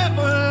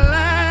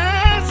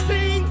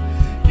everlasting.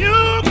 You,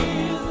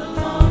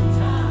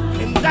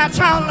 and that's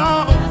how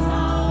long.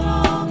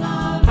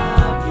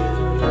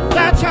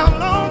 That's how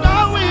long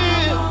I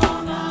will.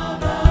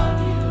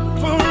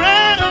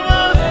 Forever.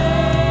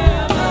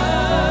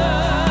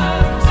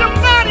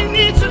 Somebody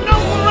needs to know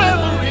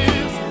forever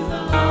is.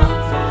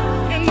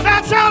 And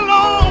that's how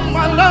long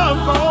my love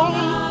goes.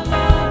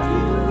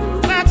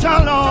 That's how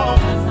long.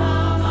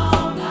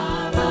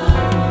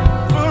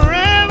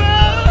 Forever.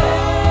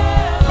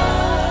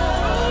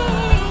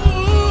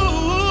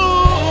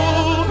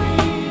 Ooh.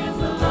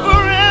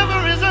 Forever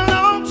is a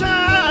long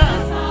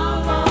time.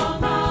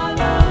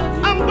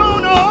 I'm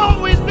gonna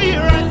always be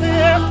right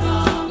there.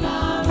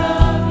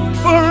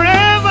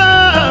 Forever.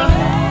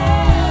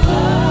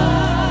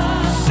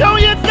 So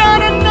you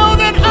gotta know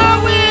that I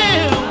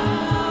will.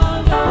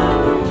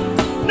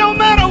 No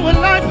matter what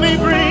life may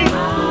bring,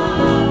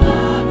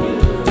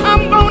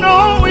 I'm gonna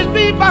always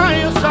be by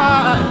your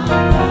side.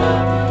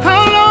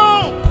 How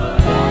long?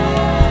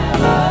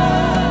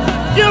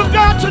 You've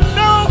got to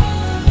know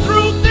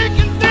through thick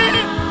and thin,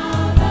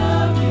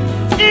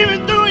 even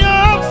through your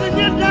ups and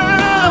your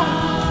downs,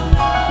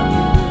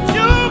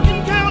 you can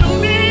count on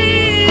me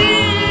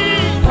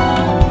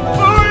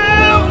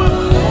forever.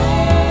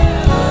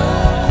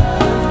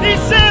 He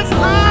says,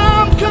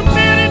 I'm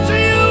committed to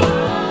you,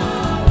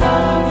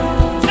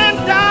 and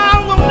I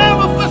will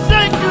never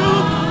forsake you.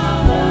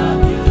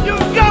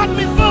 You've got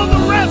me for the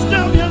rest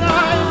of your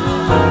life,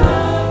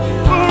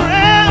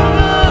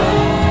 forever.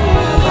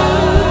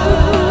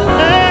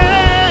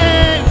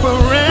 Hey,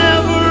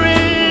 forever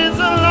is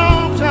a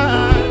long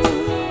time.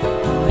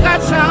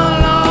 That's how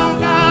long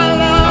I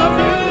love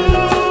you.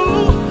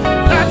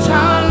 That's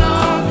how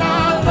long I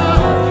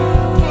love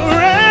you.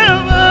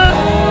 Forever.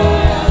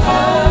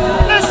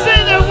 Let's say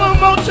that one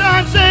more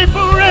time. Say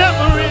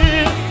forever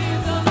is.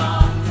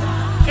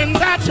 And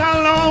that's how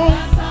long.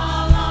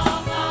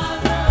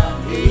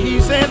 He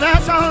said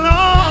that's how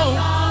long.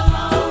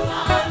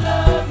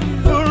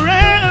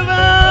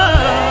 Forever.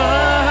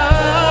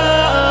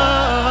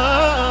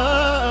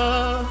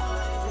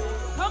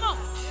 Come on.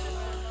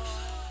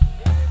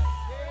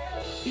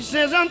 He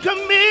says I'm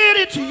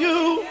committed to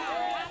you.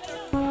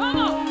 Come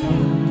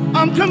on.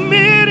 I'm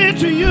committed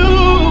to you.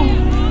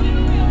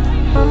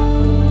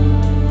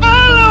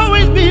 I'll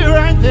always be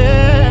right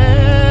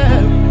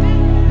there.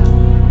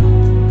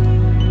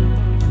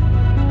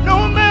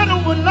 No matter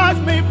what life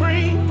may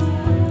bring,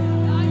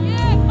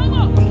 Yeah, come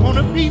on. I'm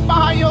gonna be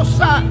by your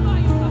side.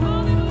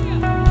 Hallelujah.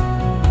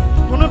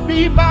 Gonna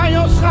be by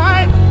your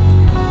side.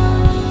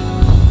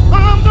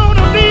 I'm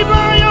gonna be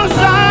by your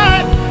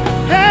side.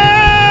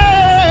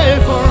 Hey,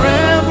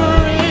 forever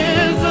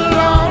is a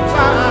long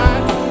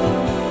time.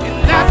 And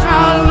that's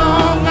how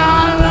long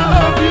I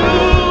love you.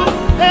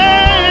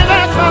 Hey,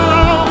 that's how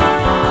long.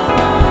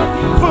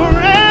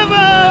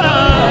 Forever.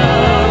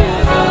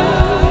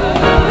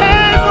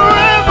 Hey,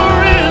 forever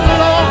is a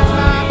long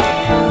time.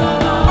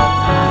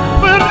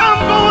 But I'm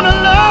gonna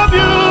love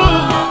you.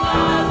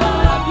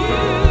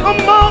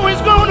 I'm always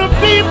gonna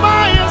be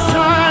by your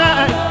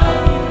side.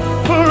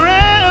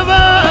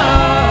 Forever.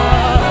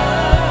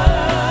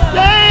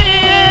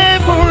 Yeah,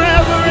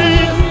 forever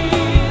is.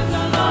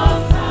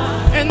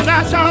 And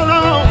that's how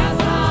long.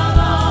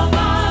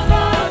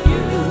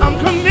 I'm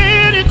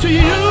committed to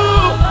you.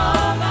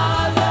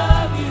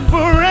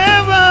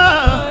 Forever.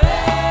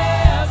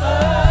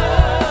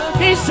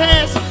 He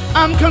says,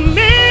 I'm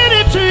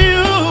committed to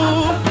you.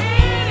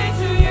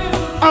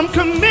 I'm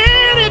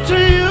committed to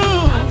you.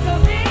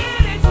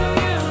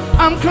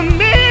 I'm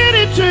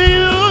committed to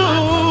you.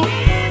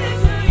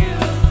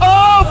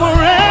 Oh,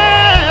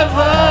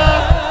 forever.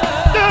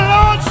 The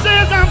Lord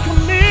says I'm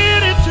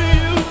committed to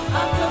you.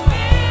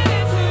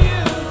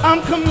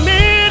 I'm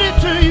committed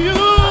to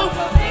you.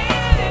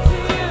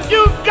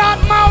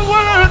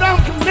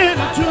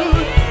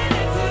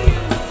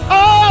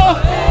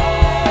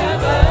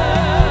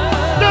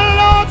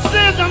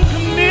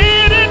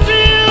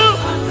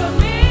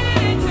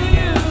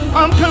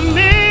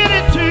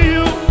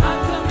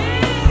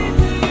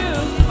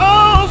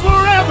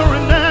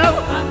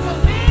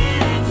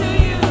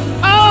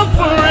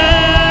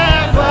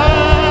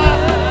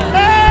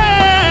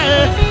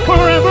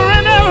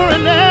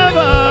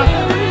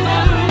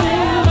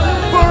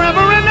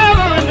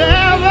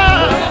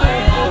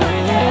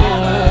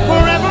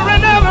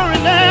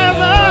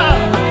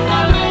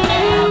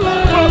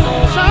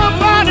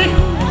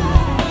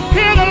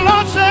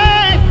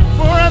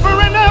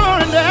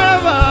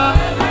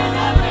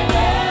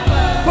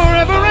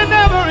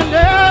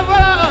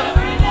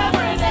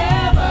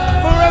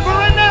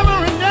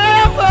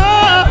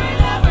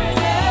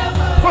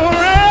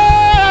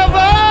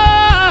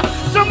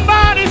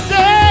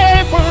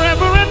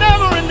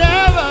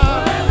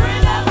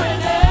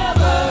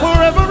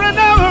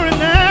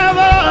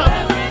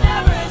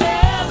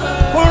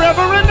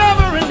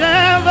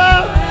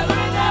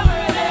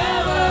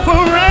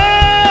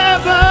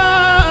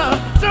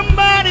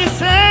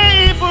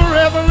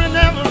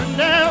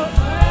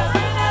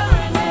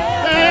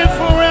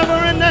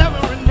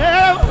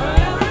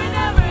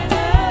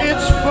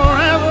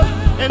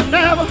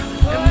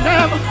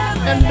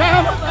 and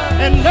never,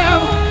 and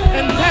never,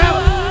 and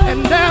never,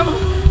 and never,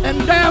 and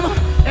never,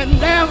 and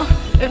never,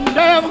 and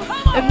never,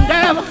 and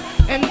never,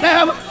 and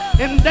never,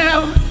 and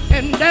never,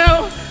 and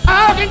never.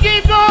 I can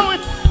keep going.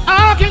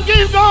 I can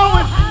keep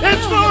going.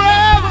 It's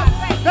forever.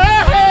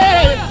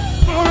 Hey,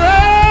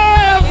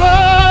 forever.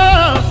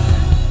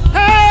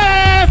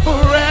 Hey,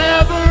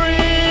 forever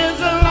is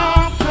a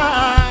long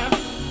time,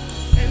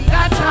 and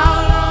that's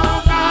how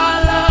long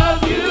I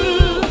love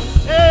you.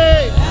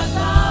 Hey, that's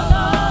how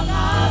long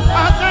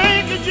I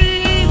thank you,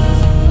 Jesus,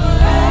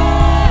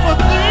 for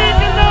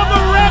thinking of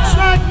a wretch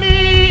like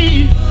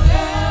me.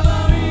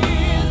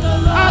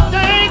 I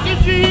thank you,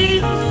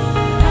 Jesus.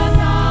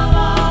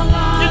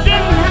 You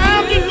didn't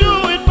have to do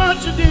it, but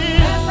you did.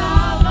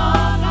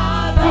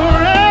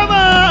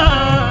 Forever.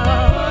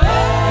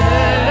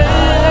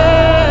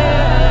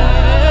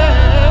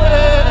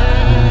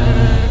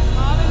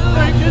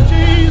 Thank you,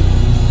 Jesus.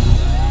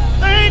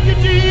 Thank you,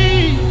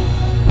 Jesus.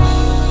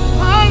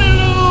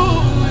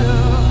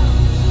 Hallelujah.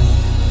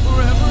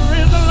 Forever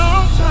is a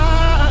long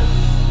time,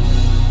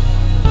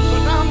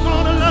 but I'm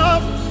gonna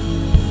love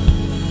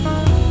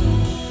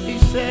you. He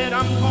said,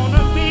 I'm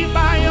gonna be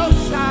by your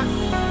side.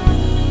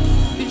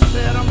 He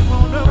said, I'm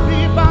gonna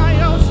be by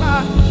your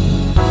side.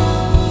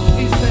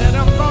 He said,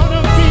 I'm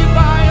gonna be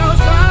by your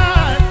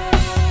side.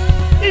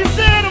 He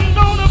said, I'm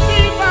gonna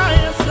be by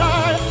your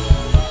side.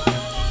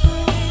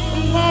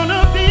 I'm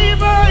gonna be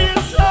by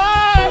your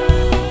side.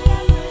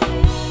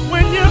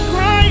 When you're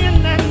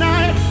crying that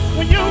night,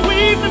 when you're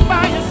weeping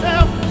by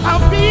yourself,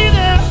 I'll be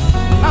there.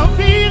 I'll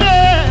be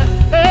there.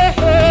 Hey,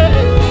 hey.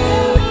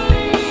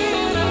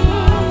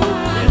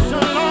 It's a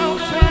long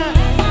time.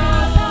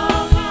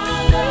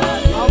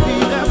 I'll be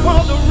there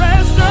for the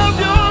rest of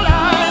your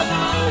life.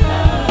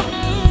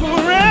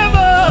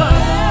 Forever.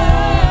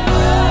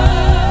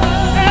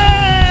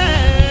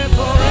 Hey,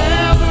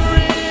 forever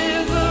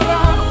is a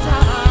long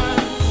time.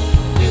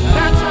 And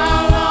that's how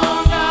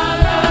long I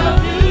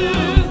love you.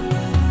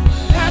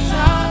 That's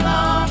how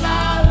long I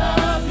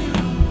love you.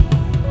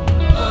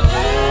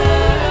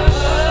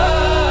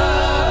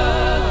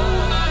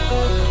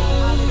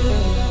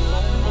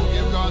 Oh,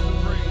 give God some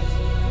praise.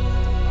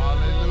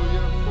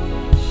 Hallelujah.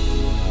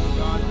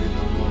 God be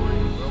the glory.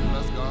 Well,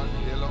 bless God.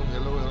 Hello,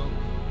 hello, hello.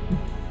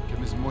 Give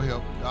me some more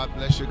help. God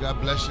bless you. God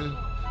bless you.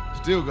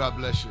 Still God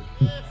bless you.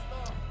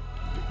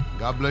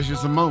 God bless you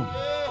some more.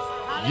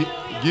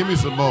 Give me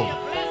some more.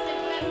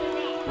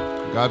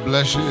 God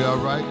bless you. All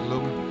right. A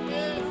little.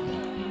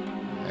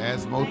 Add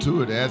some more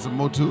to it. Add some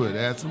more to it.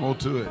 Add some more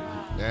to it.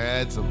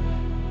 Add some.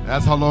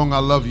 That's how long I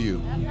love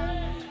you.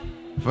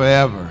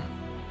 Forever.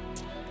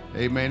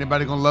 Amen.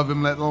 Anybody gonna love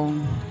him that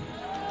long?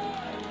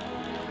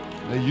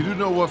 Now, you do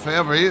know what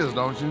forever is,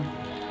 don't you?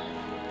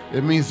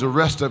 It means the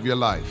rest of your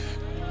life.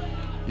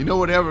 You know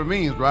what ever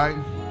means, right?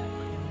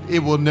 It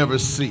will never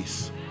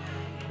cease.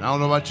 I don't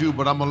know about you,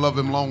 but I'm gonna love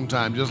him long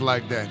time, just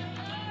like that.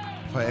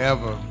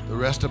 Forever, the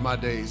rest of my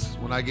days.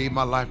 When I gave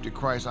my life to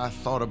Christ, I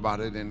thought about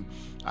it, and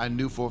I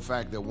knew for a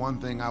fact that one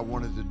thing I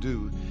wanted to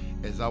do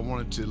is I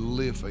wanted to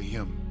live for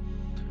him.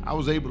 I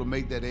was able to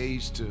make that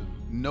age to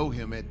know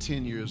him at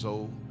 10 years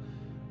old,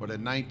 but at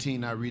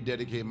 19, I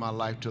rededicated my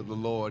life to the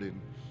Lord, and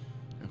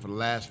for the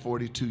last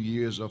 42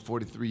 years or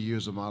 43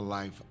 years of my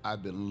life,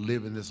 I've been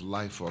living this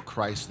life for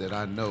Christ that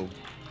I know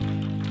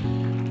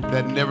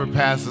that never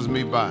passes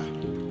me by.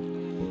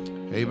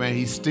 Amen.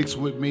 He sticks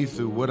with me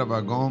through what have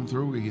I gone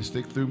through. He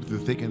sticks through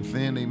thick and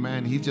thin.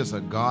 Amen. He's just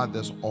a God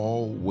that's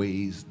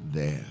always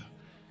there.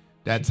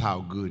 That's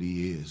how good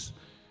he is,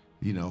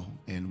 you know,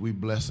 and we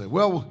bless it.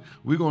 Well,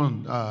 we're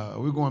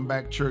going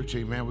back church,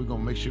 amen. We're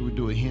going to make sure we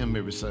do a hymn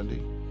every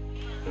Sunday.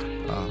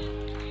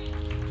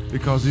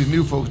 Because these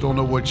new folks don't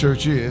know what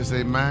church is,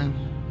 amen.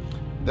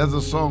 There's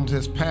a song that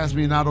says, pass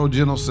me not, O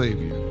gentle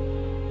Savior.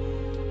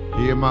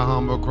 Hear my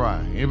humble cry.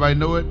 Anybody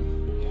know it?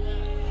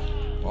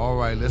 All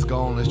right, let's go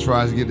on. Let's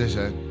try to get this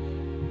shot.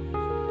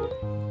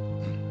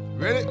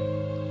 Ready?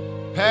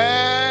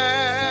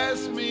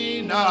 Pass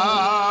me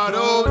not,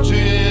 O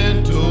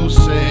gentle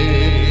Savior.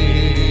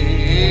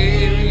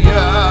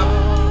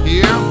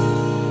 Hear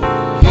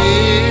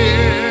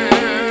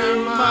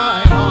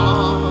my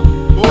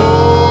humble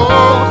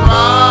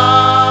cry.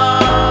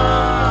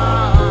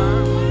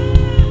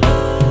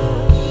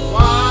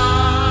 While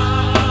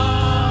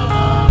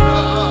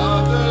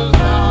others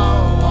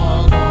now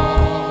are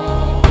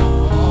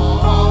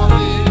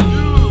calling,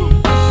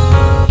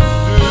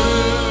 do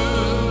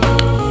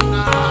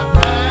not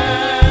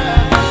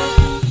pass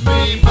me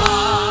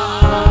by.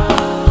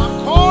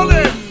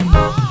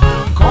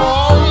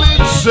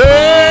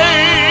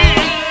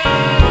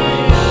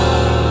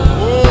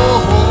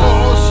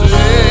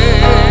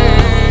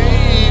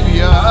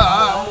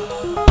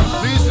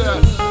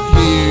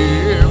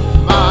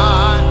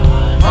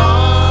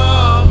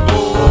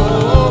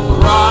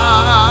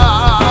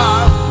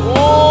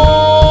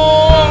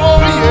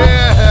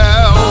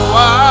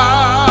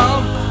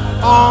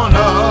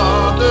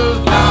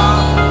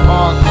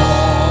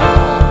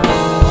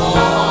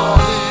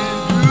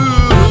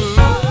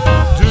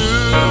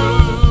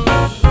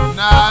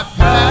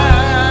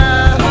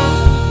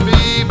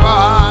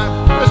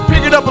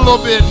 a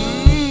little bit.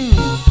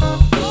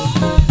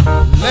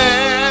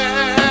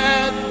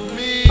 Let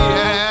me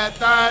at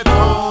thy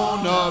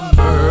throne of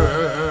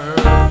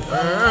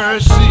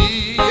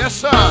mercy. Yes,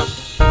 sir.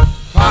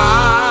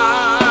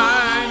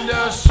 Find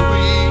a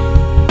sweet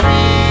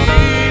relief.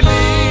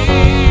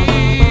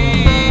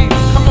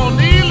 Come on,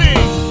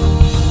 kneeling.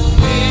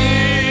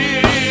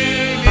 Kneeling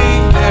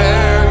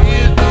there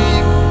is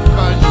deep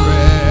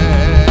contrition.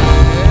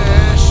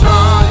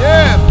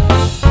 Yeah.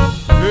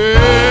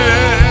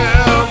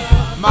 Fill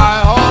my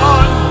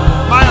heart,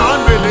 my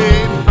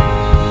unbelief.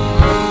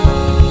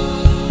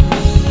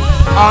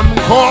 I'm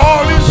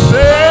calling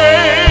Savior,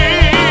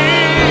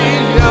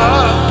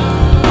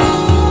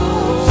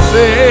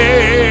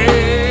 Savior,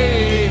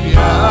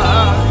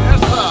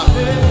 yes sir.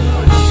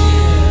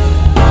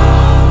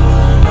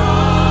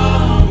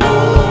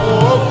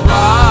 Oh,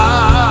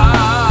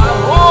 cry,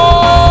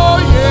 oh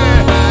yeah,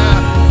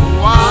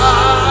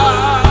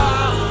 why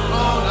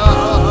on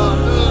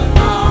others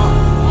now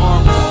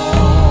are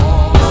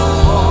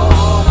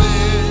calling,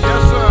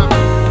 yes sir,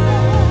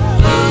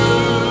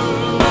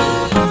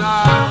 do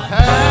not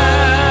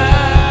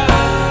pass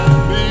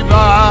me by.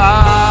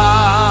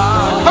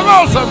 Come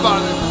on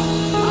somebody.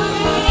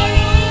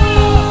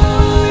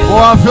 Boy,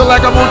 I feel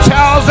like I'm on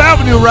Charles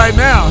Avenue right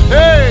now.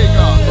 Hey,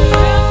 God.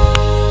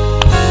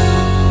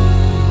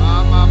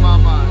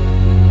 My.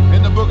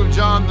 In the book of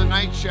John, the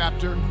 9th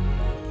chapter,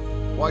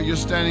 while you're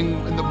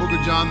standing in the book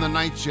of John, the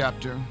 9th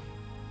chapter,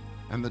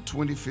 and the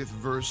 25th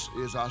verse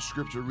is our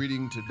scripture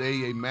reading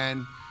today.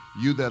 Amen.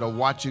 You that are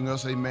watching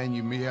us, amen,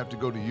 you may have to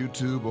go to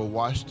YouTube or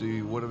watch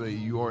the whatever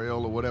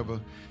URL or whatever.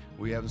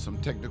 We're having some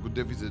technical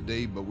difficulties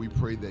today, but we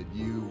pray that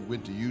you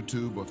went to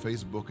YouTube or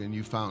Facebook and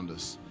you found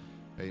us.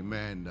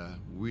 Amen.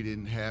 We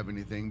didn't have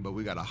anything, but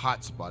we got a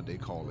hot spot, they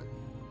call it.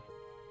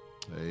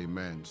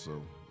 Amen. So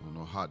I don't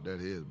know how hot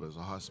that is, but it's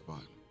a hot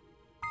spot.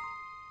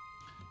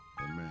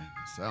 Amen.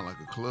 It sounds like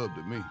a club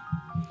to me.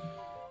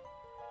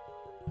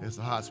 It's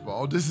a hot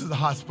spot. Oh, this is a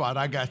hot spot.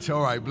 I got you.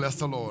 All right. Bless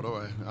the Lord. All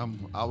right.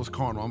 I was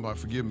carnal. I'm about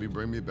to forgive me.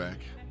 Bring me back.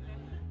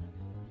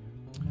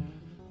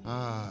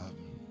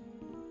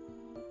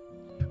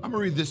 I'm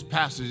going to read this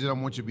passage. I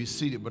don't want you to be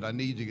seated, but I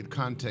need you to get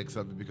context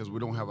of it because we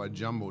don't have our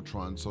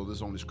Jumbotron, so this is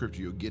the only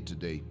scripture you'll get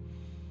today.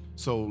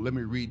 So let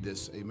me read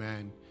this.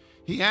 Amen.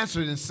 He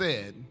answered and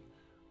said,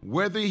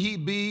 whether he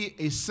be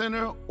a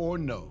sinner or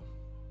no,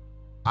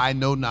 I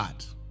know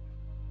not.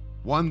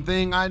 One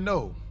thing I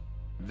know,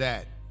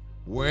 that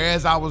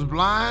whereas I was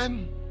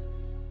blind,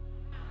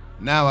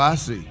 now I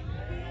see.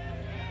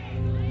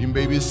 You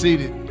may be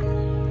seated.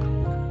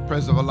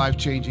 Presence of a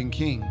life-changing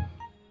King.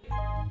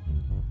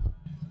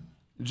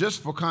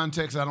 Just for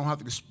context, I don't have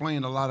to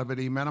explain a lot of it,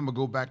 amen. I'm going to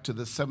go back to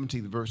the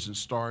 17th verse and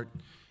start,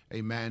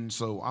 amen.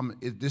 So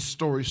this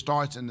story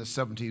starts in the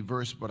 17th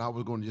verse, but I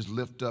was going to just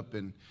lift up,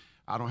 and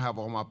I don't have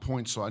all my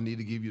points, so I need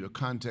to give you the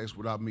context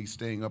without me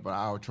staying up an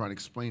hour trying to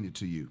explain it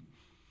to you.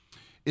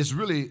 It's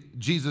really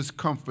Jesus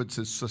comforts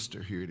his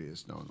sister. Here it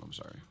is. No, I'm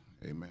sorry.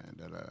 Amen.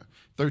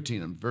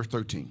 Verse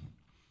 13.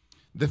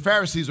 The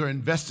Pharisees are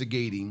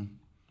investigating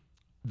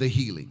the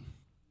healing.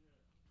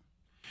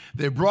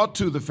 They brought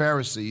to the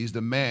Pharisees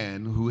the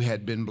man who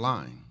had been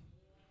blind.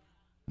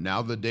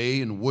 Now the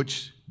day in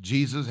which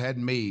Jesus had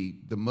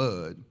made the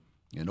mud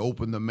and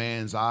opened the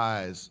man's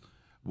eyes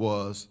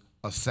was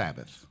a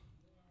Sabbath.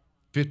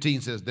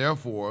 15 says,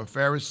 therefore,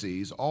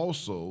 Pharisees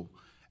also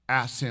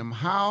asked him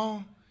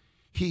how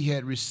he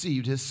had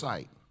received his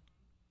sight.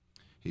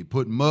 He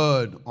put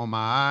mud on my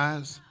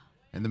eyes,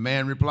 and the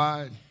man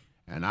replied,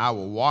 and I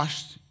was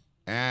washed,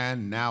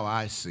 and now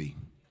I see.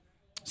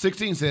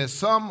 16 says,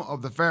 some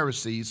of the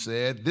Pharisees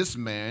said, this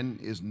man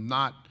is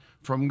not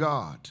from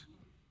God,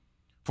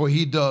 for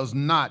he does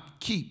not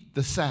keep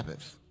the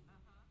Sabbath.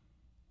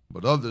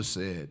 But others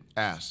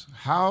asked,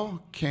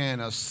 how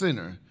can a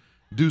sinner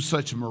do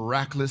such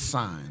miraculous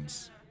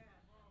signs?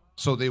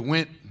 So they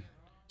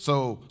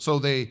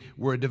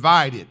were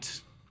divided.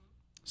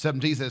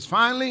 17 says,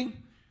 finally,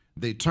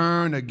 they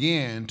turned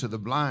again to the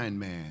blind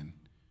man.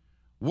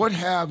 What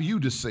have you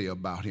to say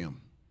about him?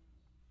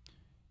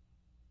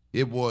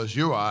 It was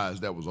your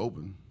eyes that was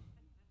open.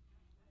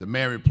 The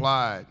man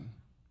replied,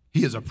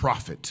 he is a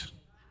prophet.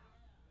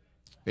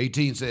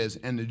 18 says,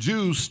 and the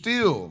Jews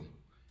still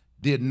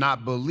did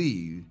not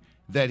believe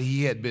that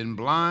he had been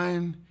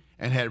blind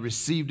and had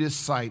received his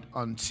sight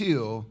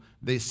until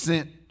they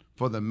sent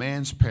for the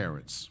man's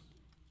parents.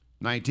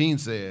 19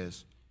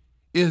 says,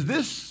 is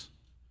this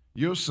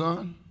your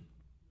son?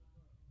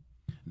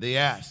 They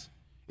asked,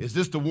 is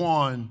this the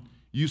one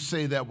you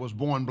say that was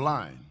born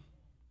blind?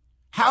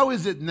 How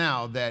is it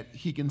now that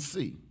he can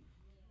see?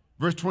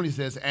 Verse 20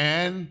 says,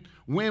 and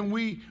when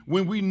we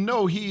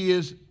know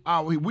he's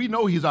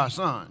our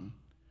son,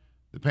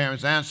 the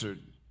parents answered,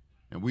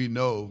 and we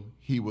know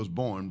he was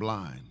born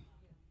blind.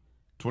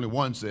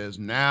 21 says,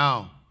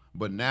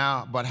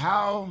 but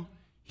how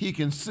he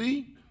can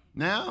see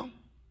now,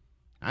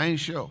 I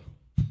ain't sure.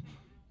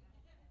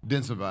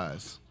 Denson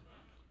eyes.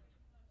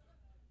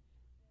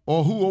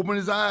 Or who opened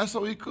his eyes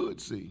so he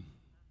could see?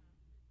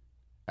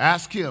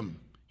 Ask him.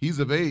 He's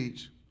of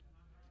age.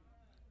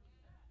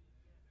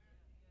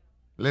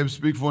 Let him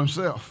speak for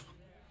himself.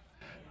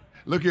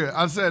 Look here,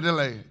 I said, they're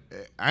like,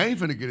 I ain't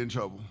finna get in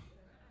trouble.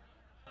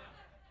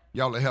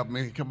 Y'all help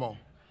me, come on.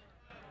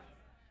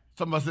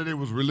 Somebody said it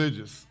was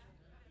religious.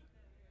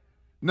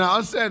 Now,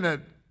 I'm saying that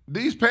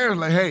these parents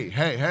like,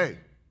 hey,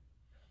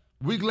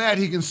 we glad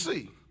he can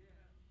see.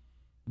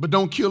 But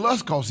don't kill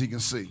us because he can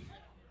see.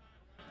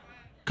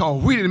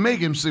 Because we didn't make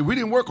him see. We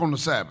didn't work on the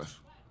Sabbath.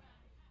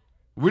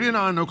 We didn't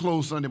iron no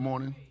clothes Sunday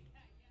morning.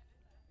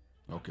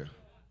 Okay.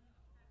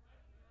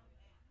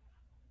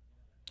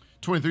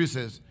 23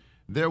 says,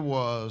 there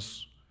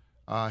was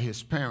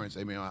his parents,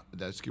 amen,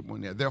 let's skip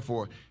one there.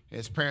 Therefore,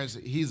 his parents,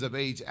 he's of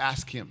age,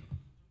 ask him.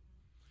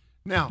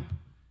 Now,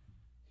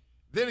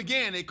 then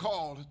again, they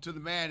called to the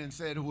man and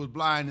said, who was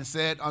blind, and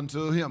said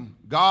unto him,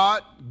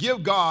 God,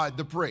 give God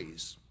the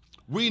praise.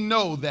 We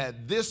know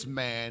that this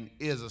man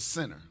is a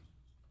sinner.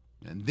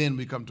 And then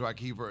we come to our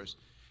key verse.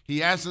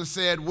 He answered and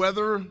said,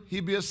 whether he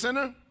be a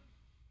sinner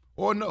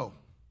or no,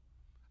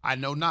 I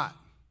know not.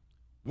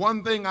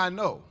 One thing I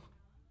know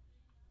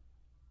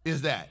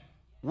is that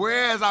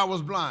whereas I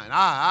was blind,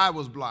 I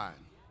was blind.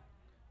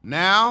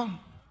 Now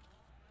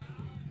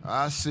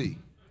I see.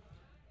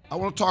 I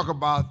want to talk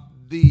about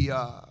the,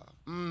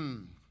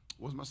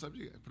 what's my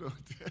subject?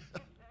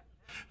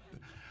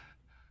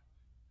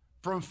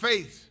 From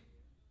faith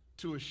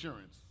to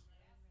assurance.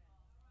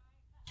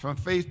 From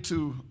faith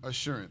to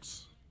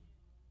assurance.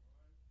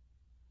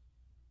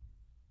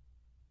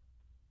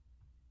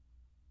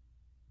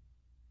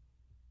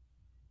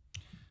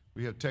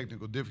 We have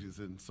technical difficulties,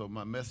 and so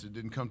my message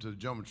didn't come to the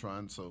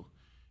Jumbotron, so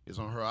it's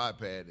on her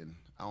iPad, and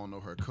I don't know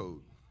her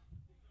code.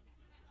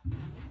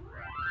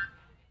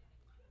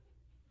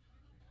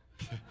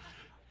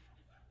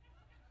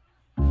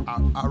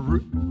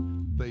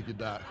 Thank you,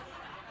 Doc.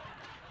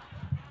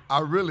 I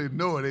really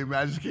know it, amen.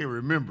 I just can't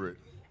remember it.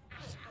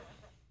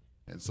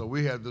 And so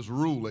we have this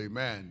rule,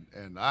 amen,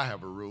 and I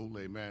have a rule,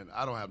 amen.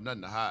 I don't have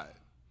nothing to hide.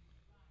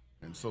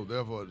 And so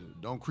therefore,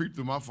 don't creep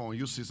through my phone.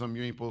 You'll see something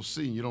you ain't supposed to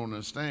see and you don't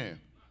understand.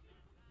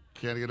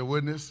 Can I get a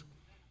witness?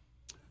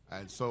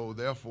 And so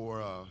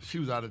therefore, she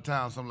was out of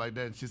town, something like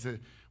that, and she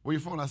said, where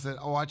your phone? I said,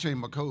 oh, I changed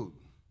my code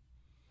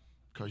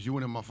because you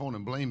went in my phone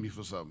and blamed me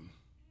for something.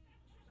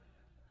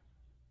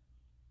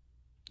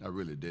 I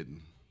really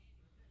didn't.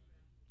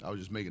 I was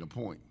just making a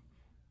point.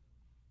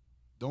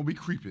 Don't be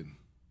creeping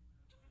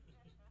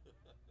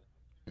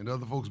in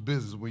other folks'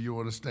 business when you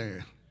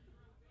understand.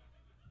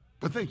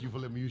 But thank you for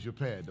letting me use your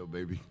pad, though,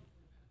 baby.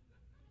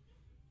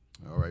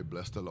 All right,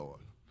 bless the Lord.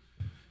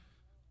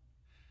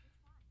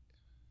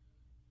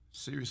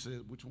 Siri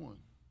said, which one?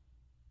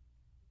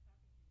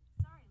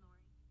 Sorry, Lori.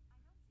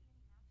 I don't see any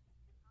matches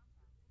in your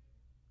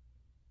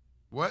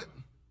contacts. What?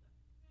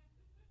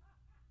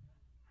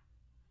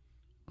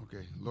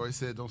 Okay, Lori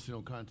said don't see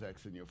no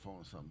contacts in your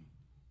phone or something.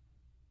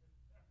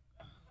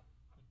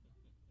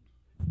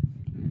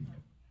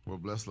 Well,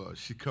 bless the Lord.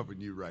 She covered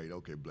you right.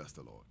 Okay, bless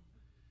the Lord.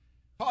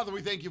 Father,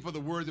 we thank you for the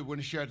word that we're going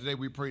to share today.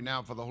 We pray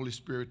now for the Holy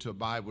Spirit to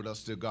abide with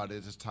us, dear God,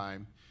 at this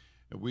time.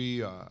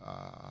 We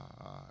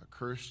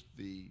curse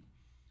the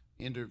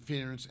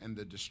interference and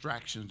the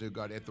distractions, dear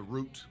God, at the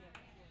root.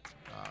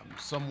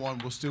 Someone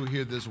will still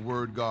hear this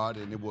word, God,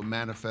 and it will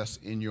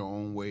manifest in your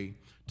own way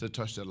to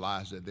touch their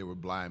lives, that they were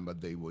blind,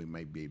 but they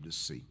might be able to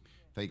see.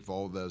 Thank you for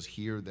all those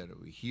here that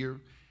are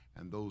here,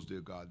 and those,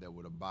 dear God, that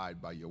would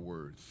abide by your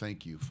word.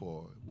 Thank you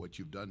for what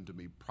you've done to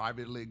me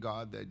privately,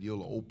 God, that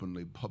you'll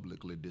openly,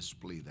 publicly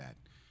display that.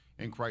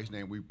 In Christ's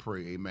name we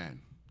pray,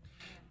 amen.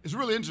 It's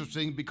really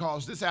interesting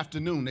because this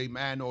afternoon,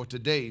 amen, or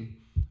today,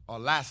 or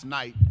last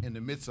night in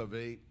the midst of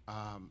it,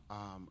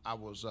 I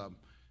was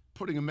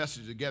putting a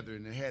message together,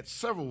 and it had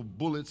several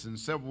bullets and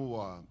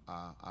several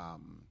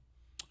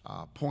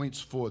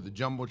points for the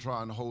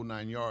Jumbotron, the whole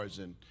 9 yards.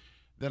 And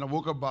then I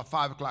woke up about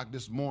 5 o'clock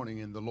this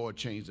morning, and the Lord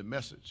changed the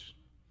message.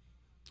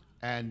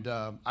 And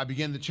I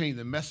began to change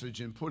the message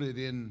and put it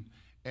in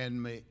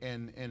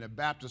a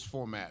Baptist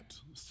format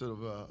instead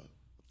of a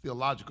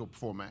theological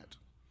format.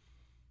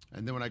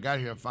 And then when I got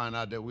here, I found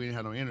out that we didn't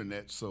have no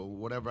internet, so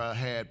whatever I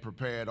had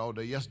prepared all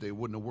day yesterday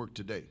wouldn't have worked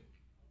today.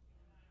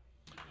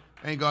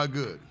 Ain't God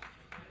good?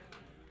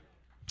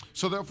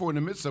 So therefore, in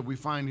the midst of we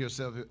find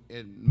ourselves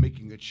in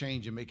making a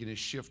change and making a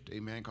shift,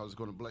 amen, because it's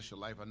going to bless your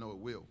life. I know it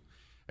will.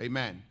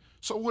 Amen.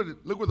 So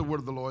look what the word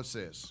of the Lord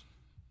says.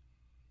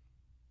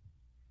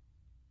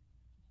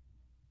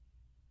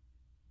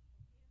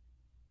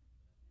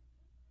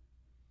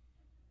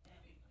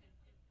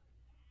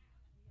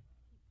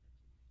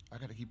 I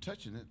got to keep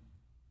touching it.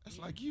 That's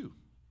like you.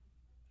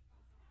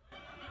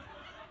 Keep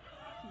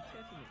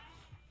touching it.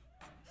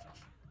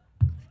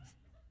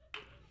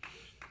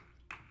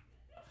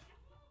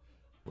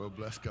 Well,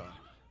 bless God.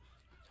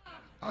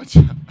 Aren't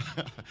you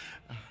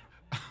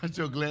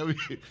glad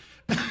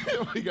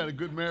we got a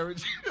good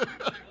marriage?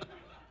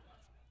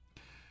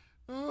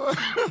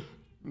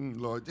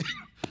 Lord.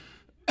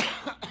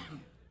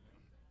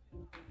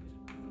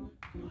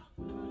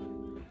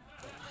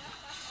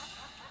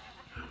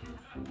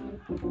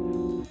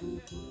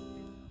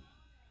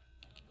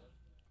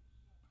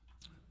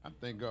 I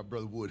thank God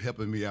Brother Wood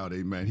helping me out,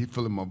 amen. He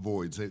filling my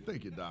void. Say,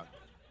 thank you, Doc.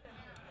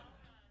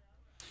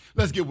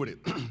 Let's get with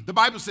it. The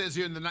Bible says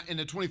here in the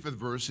 25th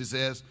verse, it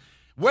says,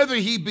 whether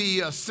he be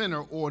a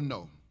sinner or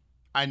no,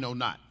 I know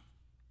not.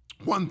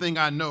 One thing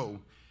I know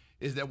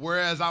is that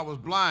whereas I was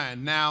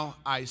blind, now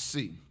I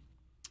see.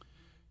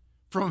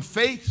 From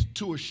faith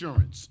to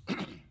assurance.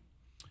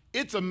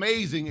 It's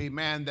amazing,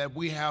 amen, that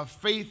we have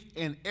faith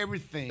in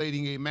everything,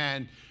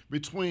 amen,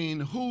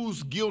 between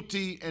who's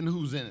guilty and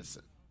who's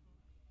innocent.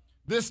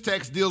 This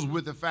text deals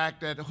with the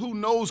fact that who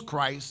knows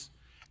Christ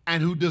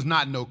and who does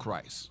not know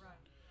Christ.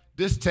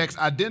 This text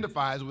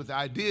identifies with the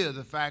idea,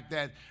 the fact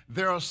that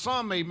there are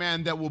some,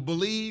 amen, that will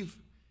believe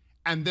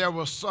and there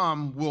are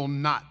some will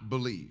not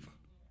believe.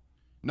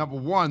 Number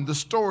one, the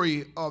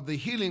story of the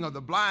healing of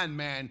the blind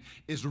man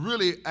is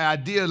really an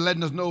idea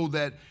letting us know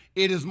that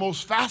it is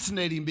most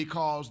fascinating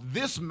because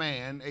this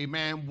man,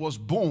 amen, was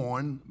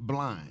born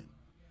blind.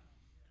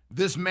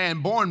 This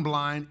man born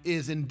blind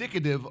is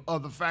indicative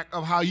of the fact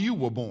of how you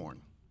were born.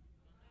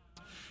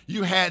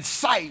 You had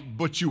sight,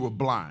 but you were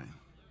blind.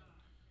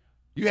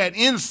 You had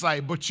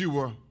insight, but you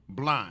were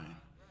blind.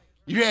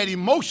 You had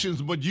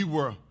emotions, but you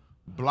were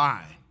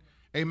blind.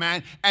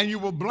 Amen. And you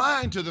were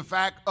blind to the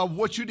fact of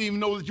what you didn't even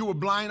know that you were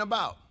blind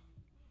about.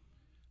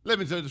 Let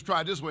me just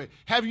try it this way.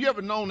 Have you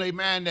ever known,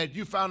 amen, that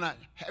you found out,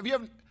 have you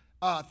ever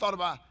thought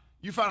about,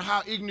 you found out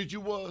how ignorant you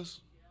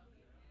was?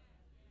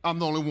 I'm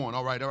the only one.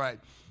 All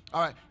right.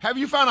 Have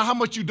you found out how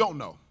much you don't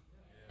know?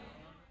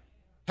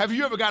 Have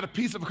you ever got a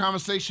piece of a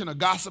conversation, a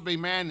gossip,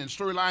 amen, and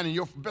storyline, and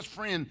your best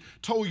friend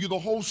told you the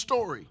whole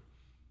story?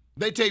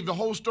 They tell you the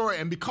whole story,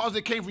 and because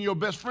it came from your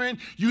best friend,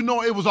 you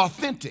know it was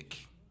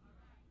authentic.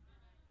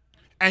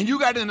 And you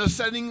got in a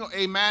setting,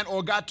 amen,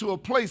 or got to a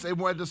place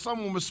where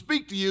someone would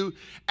speak to you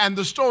and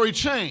the story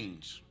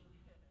changed.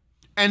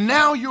 And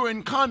now you're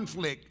in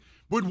conflict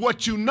with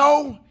what you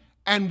know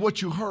and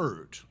what you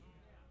heard.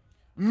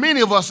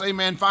 Many of us,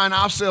 amen, find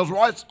ourselves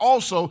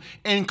also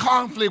in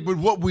conflict with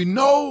what we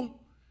know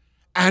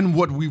and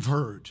what we've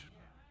heard.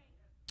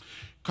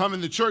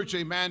 Coming to church,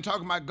 amen,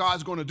 talking about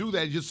God's going to do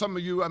that. Just some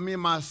of you, me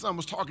and my son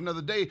was talking the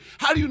other day.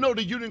 How do you know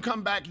that you didn't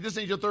come back? This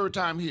ain't your third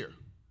time here.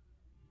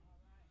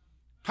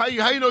 How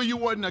you know you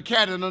wasn't a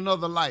cat in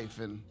another life,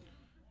 and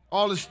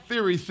all this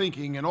theory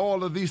thinking and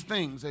all of these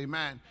things,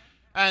 amen.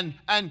 And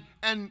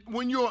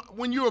when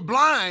you're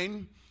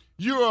blind,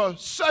 you're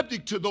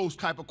subject to those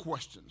type of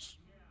questions.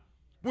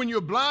 When you're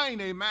blind,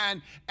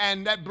 amen,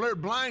 and that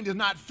blind is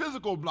not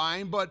physical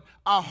blind, but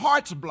our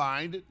heart's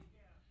blind,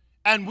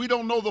 and we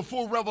don't know the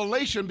full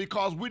revelation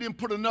because we didn't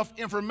put enough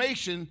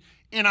information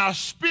in our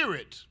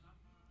spirit.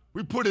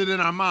 We put it in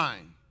our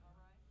mind.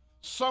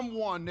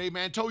 Someone,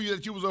 amen, told you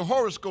that you was a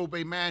horoscope,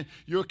 amen.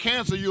 You're a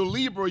Cancer, you're a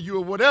Libra, you're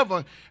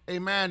whatever,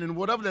 amen, and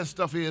whatever that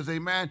stuff is,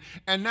 amen.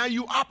 And now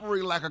you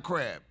operate like a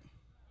crab.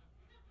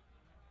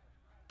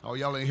 Oh,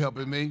 y'all ain't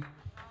helping me.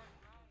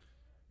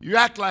 You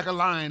act like a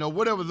lion or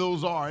whatever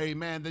those are,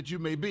 amen, that you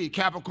may be,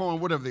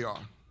 Capricorn, whatever they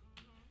are.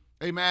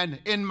 Amen.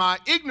 In my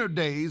ignorant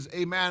days,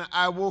 amen,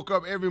 I woke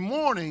up every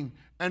morning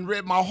and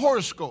read my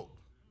horoscope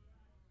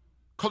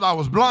because I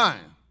was blind.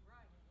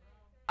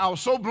 I was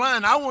so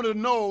blind, I wanted to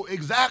know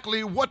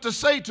exactly what to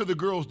say to the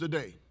girls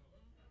today.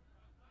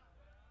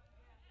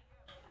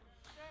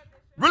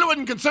 Really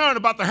wasn't concerned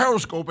about the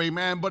horoscope,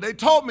 amen, but they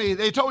told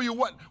you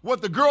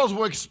what the girls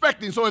were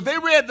expecting. So if they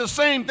read the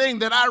same thing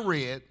that I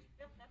read,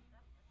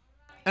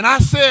 and I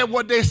said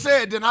what they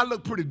said, then I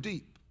looked pretty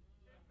deep.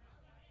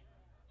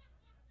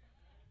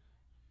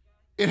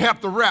 It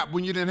helped the rap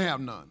when you didn't have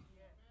none.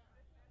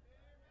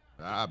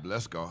 Ah,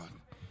 bless God.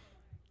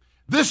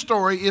 This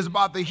story is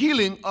about the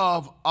healing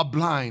of a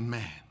blind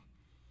man.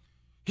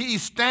 He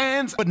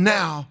stands, but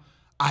now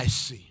I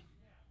see.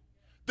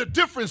 The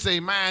difference,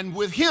 amen,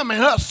 with him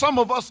and us, some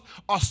of us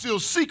are still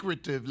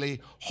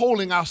secretively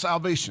holding our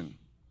salvation.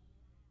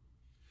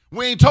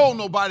 We ain't told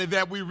nobody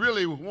that we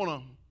really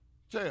want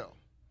to tell.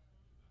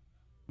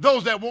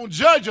 Those that won't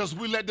judge us,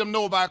 we let them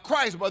know about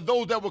Christ, but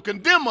those that will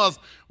condemn us,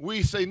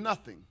 we say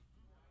nothing.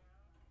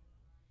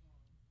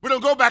 We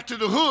don't go back to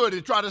the hood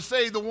and try to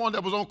save the one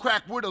that was on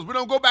crack with us. We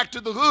don't go back to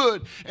the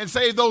hood and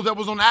save those that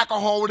was on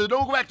alcohol with us.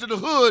 Don't go back to the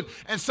hood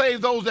and save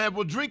those that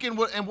were drinking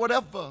and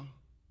whatever.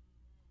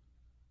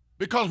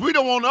 Because we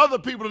don't want other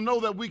people to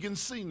know that we can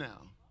see now.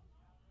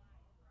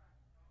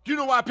 You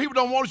know why people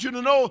don't want you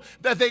to know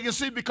that they can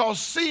see? Because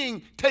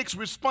seeing takes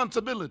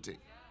responsibility.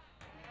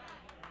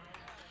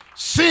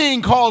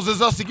 Seeing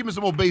causes us to, give me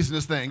some more bass in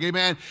this thing,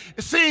 amen.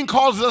 Seeing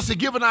causes us to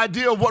give an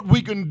idea of what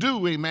we can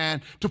do,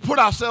 amen, to put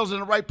ourselves in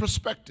the right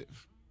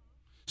perspective.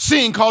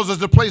 Seeing causes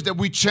the place that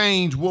we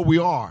change what we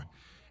are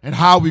and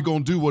how we're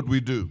going to do what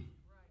we do.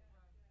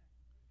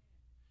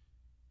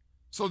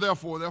 So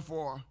therefore,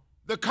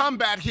 the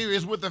combat here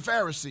is with the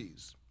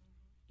Pharisees.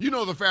 You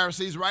know the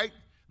Pharisees, right?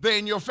 They're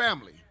in your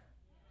family.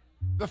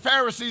 The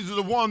Pharisees are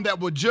the one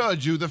that will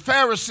judge you. The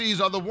Pharisees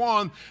are the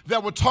one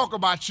that will talk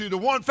about you.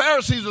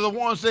 Pharisees are the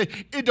ones that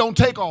say, it don't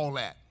take all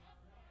that.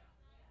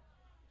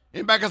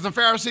 Anybody got some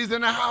Pharisees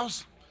in the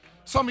house?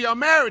 Some of y'all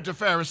married to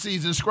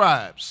Pharisees and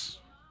scribes.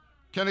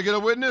 Can I get a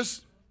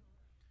witness?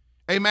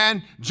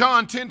 Amen.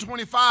 John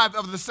 10:25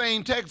 of the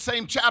same text,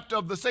 same chapter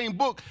of the same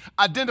book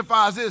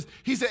identifies this.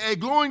 He said, a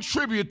glowing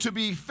tribute to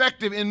be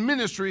effective in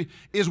ministry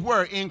is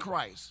where? In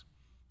Christ.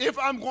 If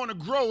I'm going to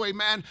grow,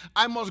 amen,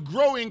 I must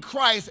grow in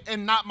Christ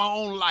and not my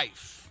own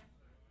life.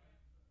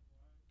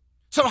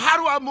 So how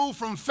do I move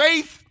from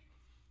faith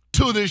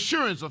to the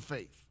assurance of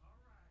faith?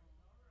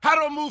 How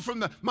do I move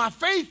from my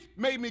faith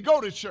made me go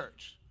to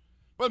church.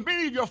 But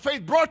many of your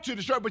faith brought you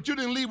to church, but you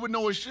didn't leave with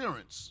no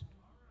assurance.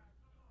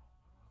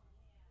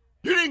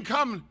 You didn't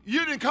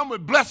come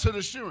with blessed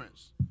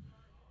assurance.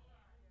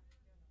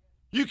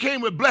 You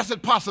came with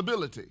blessed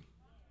possibility.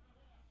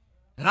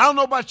 And I don't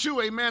know about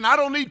you, amen. I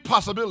don't need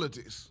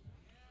possibilities.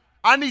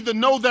 I need to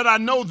know that I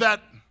know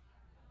that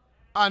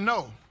I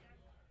know.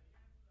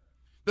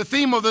 The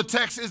theme of the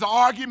text is an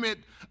argument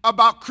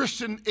about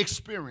Christian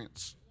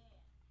experience.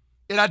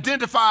 It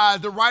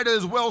identifies, the writer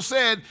as well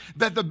said,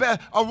 that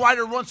a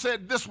writer once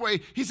said this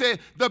way, he said,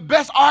 the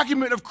best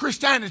argument of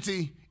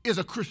Christianity is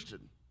a Christian.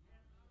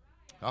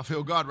 I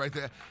feel God right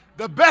there.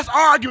 The best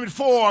argument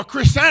for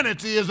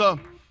Christianity is a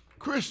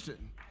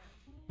Christian.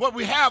 But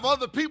we have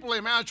other people,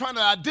 amen, trying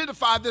to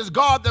identify this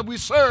God that we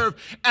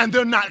serve, and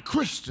they're not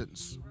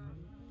Christians.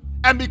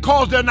 And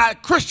because they're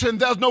not Christian,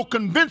 there's no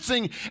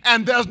convincing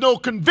and there's no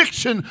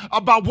conviction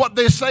about what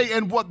they say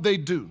and what they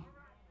do.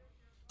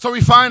 So we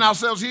find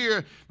ourselves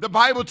here. The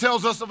Bible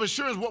tells us of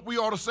assurance what we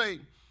ought to say.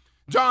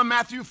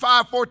 Matthew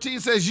 5:14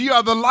 says, ye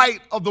are the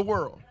light of the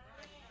world.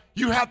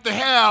 You have to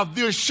have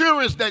the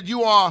assurance that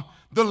you are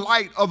the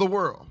light of the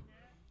world.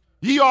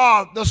 Ye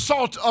are the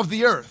salt of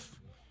the earth.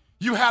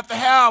 You have to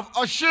have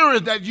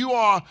assurance that you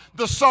are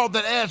the salt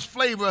that adds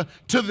flavor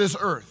to this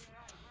earth.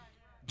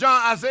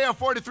 Isaiah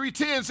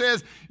 43:10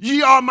 says,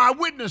 ye are my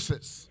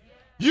witnesses.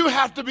 You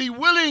have to be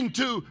willing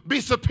to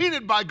be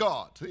subpoenaed by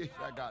God.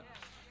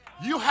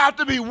 You have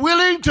to be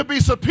willing to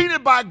be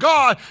subpoenaed by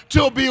God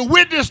to be a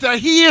witness that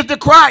he is the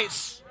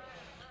Christ.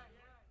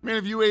 Many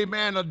of you,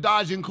 amen, are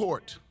dodging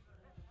court.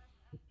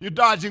 You're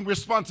dodging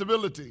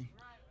responsibility.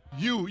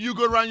 You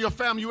go around your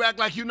family, you act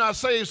like you're not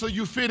saved so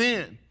you fit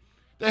in.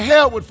 The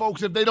hell with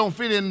folks if they don't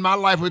fit in my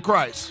life with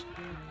Christ.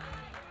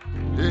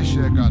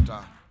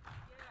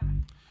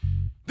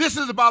 This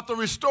is about the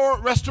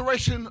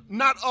restoration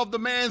not of the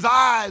man's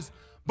eyes,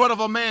 but of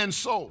a man's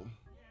soul.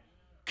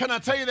 Can I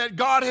tell you that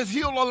God has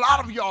healed a lot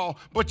of y'all,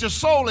 but your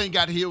soul ain't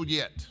got healed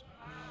yet.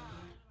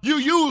 You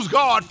use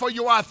God for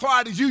your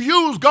arthritis. You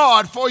use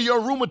God for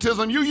your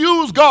rheumatism. You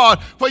use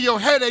God for your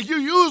headache. You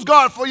use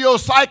God for your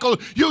cycle.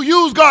 You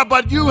use God,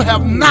 but you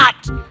have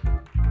not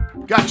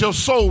got your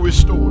soul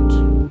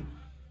restored.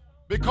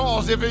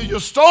 Because if your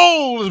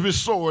soul is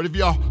restored, if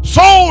your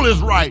soul is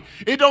right,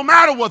 it don't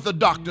matter what the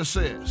doctor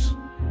says.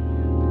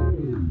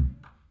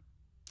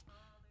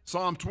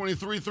 Psalm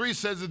 23:3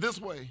 says it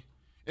this way.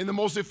 And the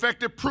most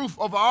effective proof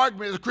of our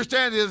argument of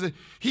Christianity is that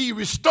he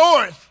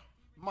restoreth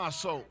my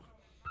soul.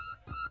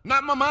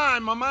 Not my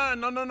mind,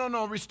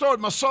 no, restored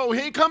my soul.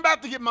 He ain't come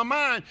back to get my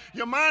mind.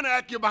 Your mind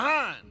act you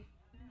behind.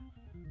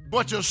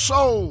 But your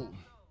soul.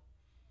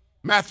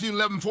 Matthew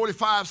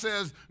 11:45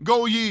 says,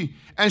 go ye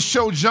and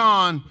show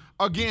John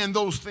again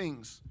those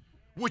things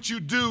which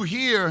you do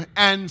hear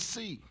and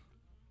see.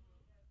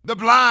 The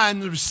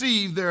blind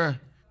receive their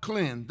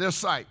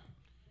sight.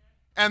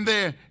 And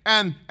the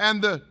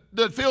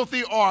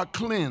filthy are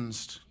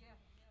cleansed.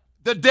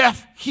 The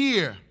deaf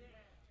hear,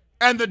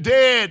 and the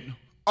dead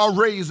are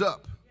raised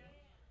up.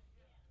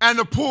 And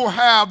the poor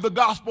have the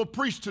gospel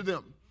preached to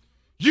them.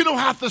 You don't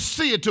have to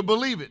see it to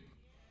believe it.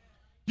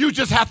 You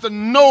just have to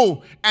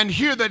know and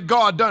hear that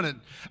God done it.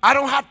 I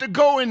don't have to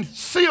go and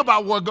see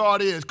about what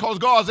God is, because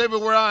God's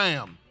everywhere I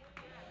am.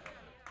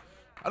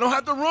 I don't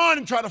have to run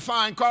and try to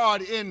find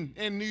God in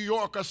New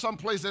York or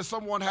someplace that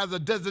someone has a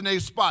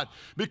designated spot,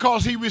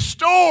 because he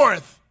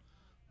restoreth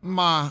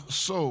my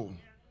soul.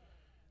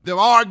 The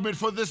argument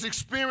for this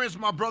experience,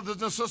 my brothers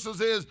and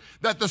sisters, is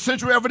that the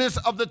central evidence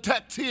of the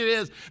text here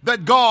is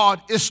that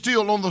God is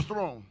still on the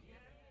throne.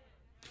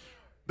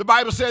 The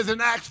Bible says in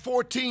Acts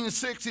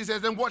 14:6, he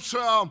says, and what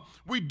shall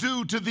we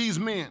do to these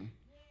men?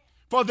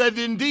 For they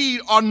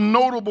indeed are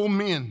notable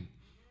men.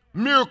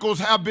 Miracles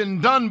have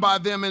been done by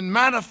them and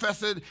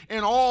manifested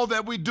in all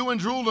that we do in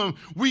Jerusalem.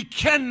 We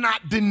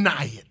cannot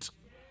deny it.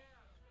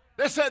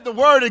 They said the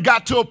word had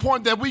got to a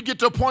point that we get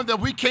to a point that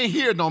we can't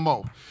hear no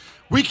more.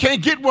 We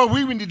can't get where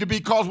we need to be,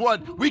 because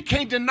what? We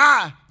can't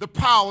deny the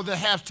power that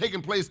has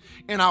taken place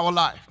in our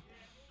life.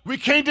 We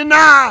can't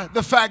deny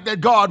the fact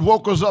that God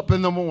woke us up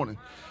in the morning.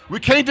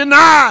 We can't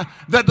deny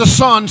that the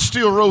sun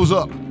still rose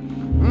up.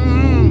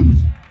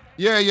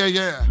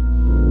 Yeah.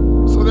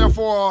 So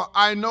therefore,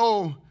 I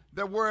know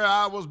that where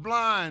I was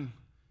blind,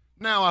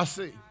 now I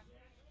see.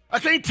 I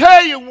can't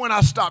tell you when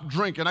I stopped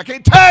drinking. I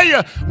can't tell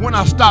you when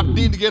I stopped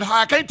needing to get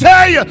high. I can't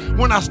tell you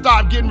when I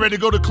stopped getting ready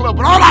to go to the club.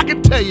 But all I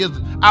can tell you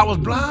is I was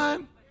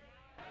blind,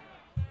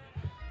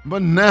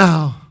 but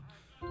now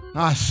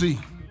I see.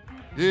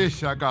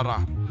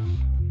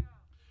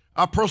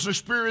 Our personal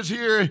experience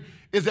here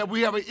is that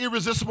we have an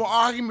irresistible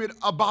argument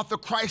about the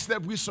Christ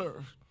that we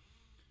serve.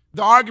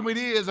 The argument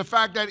is the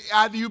fact that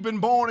either you've been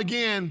born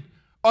again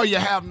or you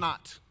have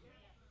not.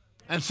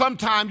 And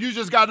sometimes you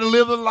just got to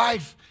live the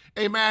life,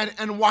 amen,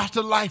 and watch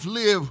the life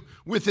live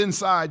within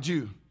inside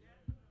you.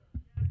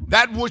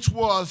 That which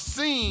was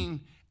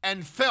seen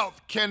and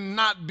felt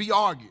cannot be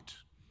argued.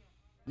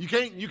 You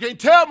can't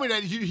tell me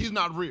that he's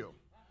not real.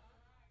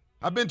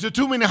 I've been to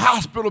too many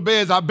hospital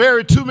beds. I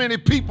buried too many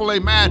people,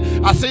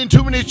 amen. I've seen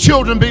too many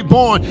children be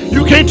born.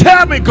 You can't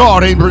tell me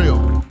God ain't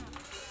real.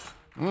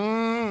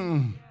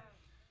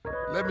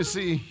 Let me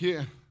see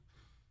here.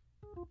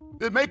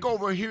 The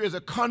makeover here is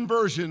a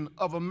conversion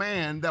of a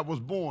man that was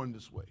born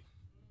this way.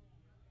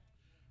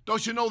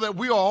 Don't you know that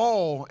we are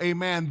all,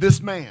 amen,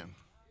 this man?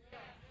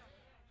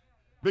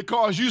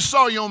 Because you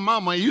saw your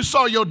mama, you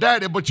saw your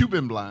daddy, but you've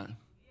been blind.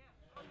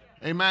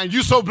 Amen.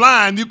 You so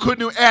blind, you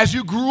couldn't, as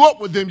you grew up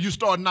with them, you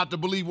started not to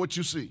believe what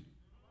you see.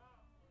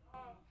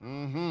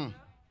 The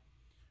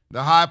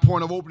high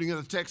point of opening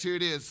of the text, here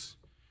it is.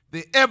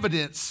 The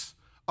evidence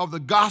of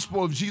the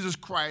gospel of Jesus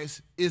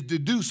Christ is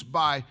deduced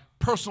by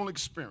personal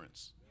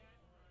experience.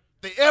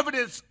 The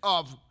evidence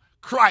of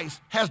Christ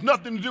has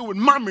nothing to do with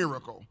my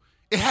miracle.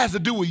 It has to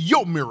do with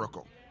your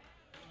miracle.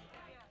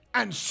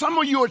 And some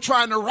of you are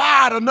trying to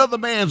ride another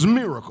man's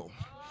miracle.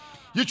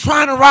 You're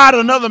trying to ride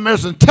another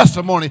man's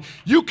testimony.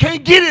 You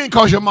can't get in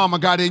because your mama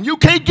got in. You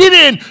can't get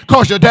in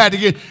because your daddy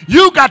get in.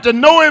 You got to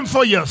know him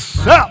for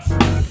yourself.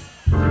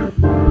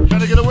 Can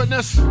I get a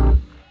witness?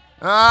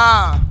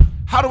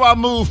 How do I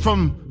move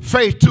from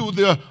faith to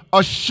the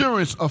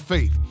assurance of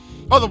faith?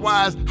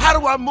 Otherwise, how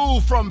do I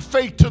move from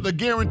faith to the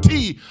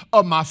guarantee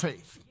of my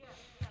faith?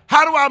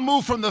 How do I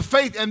move from the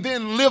faith and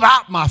then live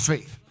out my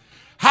faith?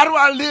 How do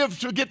I live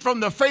to get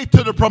from the faith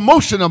to the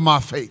promotion of my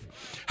faith?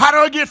 How do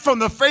I get from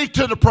the faith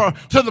to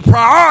the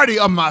priority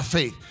of my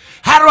faith?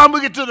 How do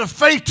I get to the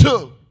faith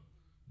to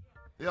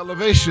the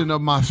elevation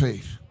of my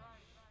faith?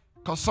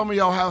 Because some of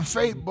y'all have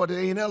faith, but it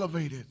ain't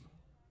elevated.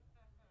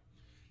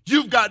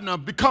 You've gotten to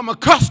become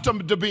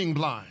accustomed to being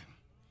blind.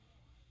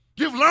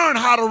 You've learned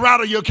how to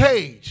rattle your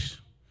cage.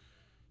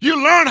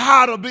 You learn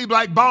how to be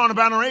like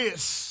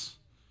Barnabas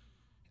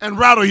and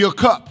rattle your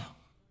cup.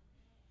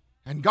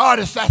 And God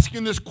is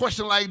asking this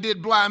question like he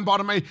did blind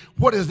Bartimaeus.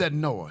 What is that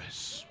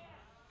noise?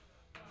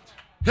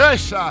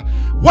 Yes,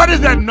 what is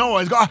that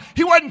noise? God,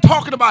 he wasn't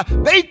talking about,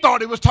 they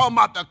thought he was talking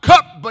about the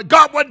cup, but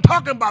God wasn't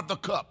talking about the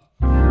cup.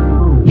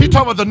 He's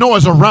talking about the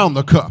noise around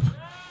the cup.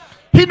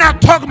 He's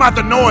not talking about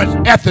the noise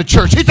at the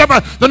church. He's talking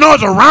about the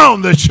noise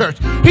around the church.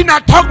 He's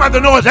not talking about the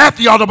noise at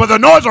the altar, but the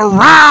noise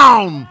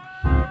around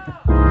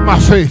my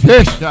faith.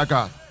 Yes,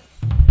 God.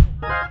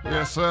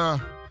 Yes, sir.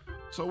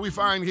 So we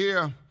find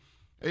here,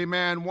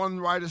 amen, one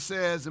writer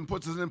says and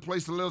puts us in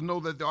place to let us know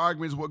that the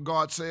argument is what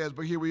God says.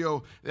 But here we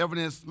go. The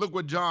evidence, look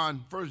what 1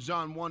 John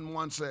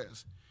 1:1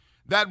 says.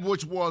 That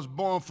which was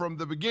born from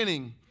the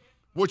beginning,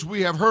 which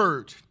we have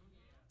heard,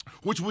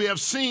 which we have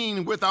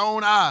seen with our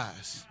own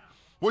eyes,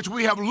 which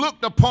we have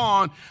looked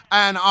upon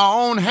in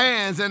our own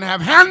hands and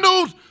have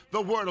handled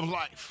the word of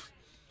life.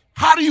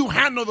 How do you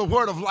handle the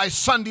word of life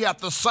Sunday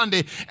after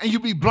Sunday and you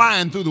be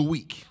blind through the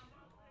week?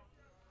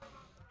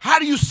 How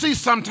do you see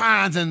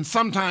sometimes and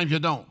sometimes you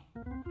don't?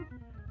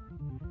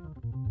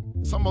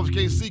 Some of us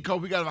can't see because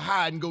we got to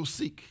hide and go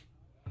seek.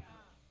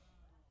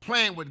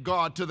 Playing with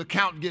God till the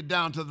count get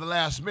down to the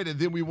last minute,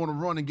 then we want to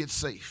run and get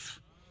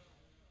safe.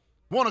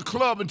 Want a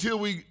club until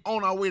we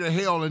on our way to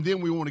hell, and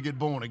then we want to get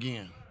born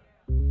again.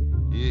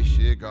 Yes,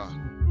 yeah, God.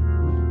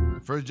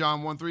 1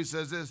 John 1:3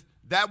 says this,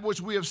 that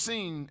which we have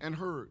seen and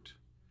heard,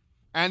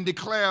 and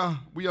declare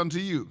we unto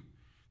you,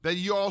 that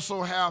you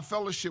also have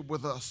fellowship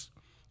with us,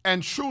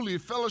 and truly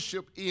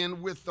fellowship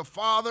in with the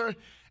Father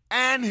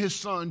and his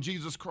Son,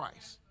 Jesus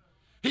Christ.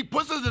 He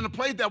puts us in a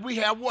place that we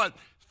have what?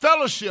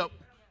 Fellowship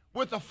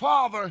with the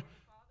Father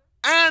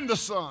and the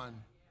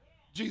Son,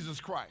 Jesus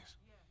Christ.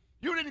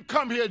 You didn't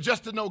come here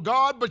just to know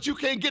God, but you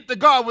can't get to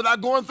God without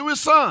going through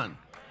his Son.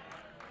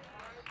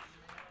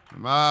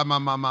 My.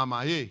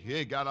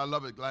 Hey, God, I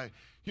love it. Like,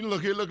 you know,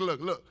 look here,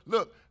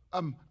 look.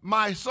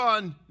 My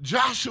son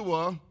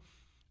Joshua,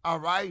 all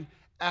right,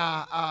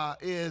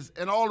 is,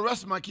 and all the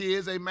rest of my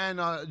kids, amen,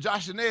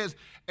 Josh and Nez,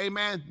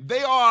 amen,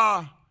 they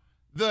are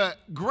the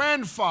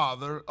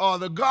grandfather or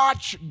the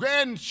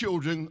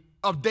grandchildren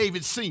of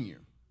David Sr.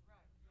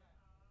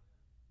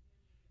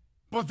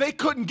 But they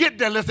couldn't get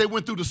there unless they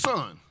went through the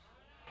Son.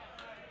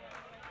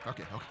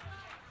 Okay.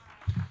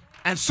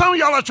 And some of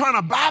y'all are trying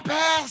to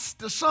bypass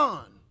the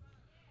Son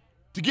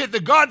to get the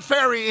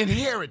God-fearing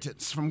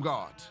inheritance from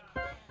God.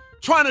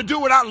 Trying to do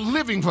without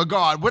living for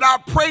God,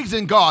 without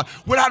praising God,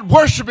 without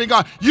worshiping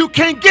God. You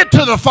can't get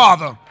to the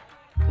Father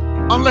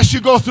unless you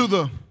go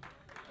through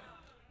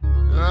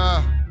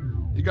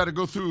you got to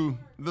go through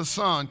the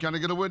Son. Can I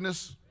get a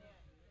witness?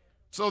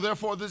 So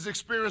therefore, this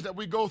experience that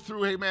we go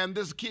through, amen,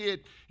 this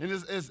kid and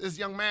this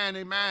young man,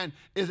 amen,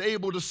 is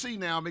able to see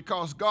now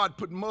because God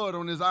put mud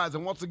on his eyes.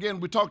 And once again,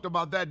 we talked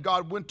about that.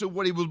 God went to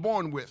what he was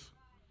born with.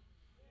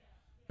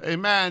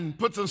 Amen.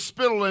 Put some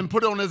spittle and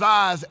put it on his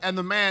eyes, and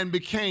the man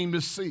became to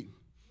see.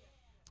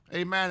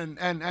 Amen.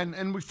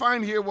 And we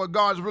find here what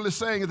God's really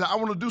saying is that I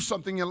want to do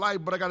something in life,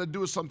 but I got to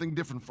do something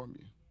different from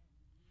you.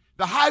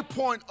 The high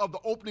point of the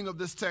opening of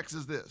this text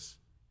is this,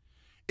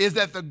 is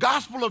that the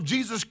gospel of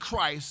Jesus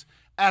Christ,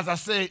 as I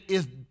said,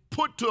 is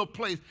put to a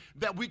place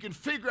that we can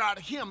figure out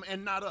him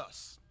and not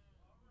us.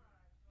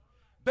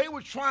 They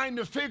were trying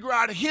to figure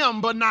out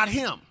him, but not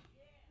him.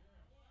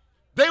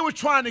 They were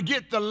trying to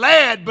get the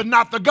lad, but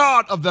not the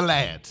God of the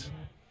lad.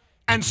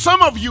 And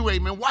some of you,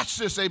 amen, watch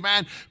this,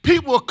 amen.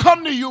 People will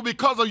come to you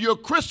because of you're a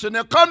Christian.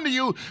 They'll come to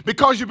you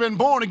because you've been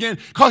born again,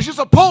 because you're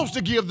supposed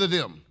to give to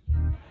them.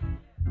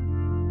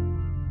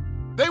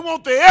 They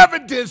want the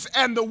evidence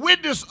and the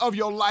witness of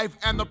your life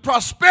and the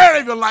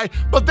prosperity of your life,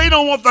 but they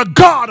don't want the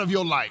God of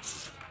your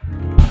life.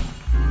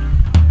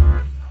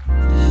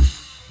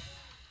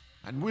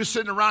 And we're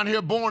sitting around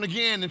here born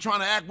again and trying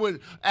to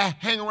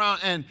hang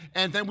around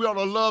and think we ought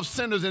to love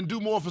sinners and do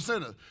more for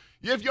sinners.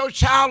 If your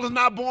child is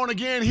not born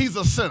again, he's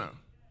a sinner.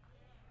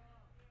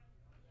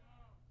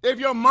 If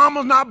your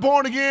mama's not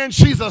born again,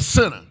 she's a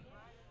sinner.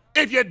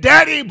 If your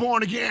daddy ain't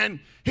born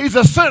again, he's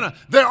a sinner.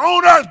 They're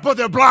on earth, but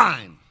they're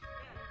blind.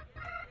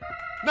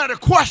 Now the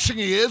question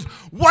is,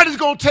 what is it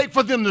going to take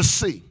for them to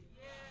see?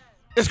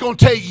 It's going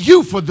to take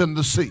you for them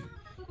to see.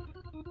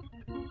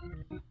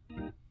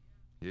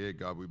 Yeah,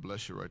 God, we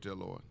bless you right there,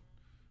 Lord.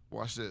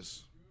 Watch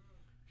this.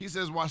 He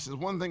says, watch this.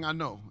 One thing I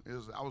know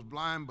is I was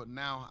blind, but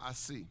now I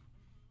see.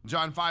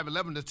 John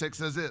 5:11, the text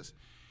says this.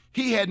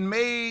 He had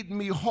made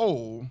me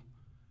whole,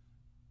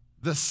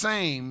 the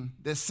same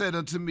that said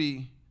unto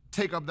me,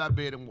 take up thy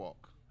bed and walk.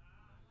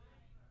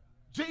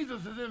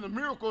 Jesus is in the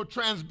miracle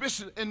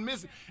transmission and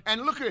missing.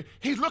 And look at,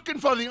 he's looking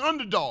for the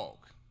underdog.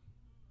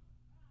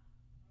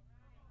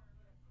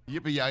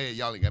 Yippee,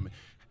 y'all ain't got me.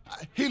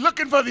 He's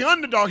looking for the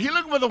underdog. He's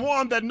looking for the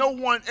one that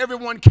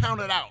everyone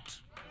counted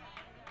out.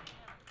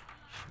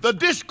 The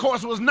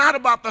discourse was not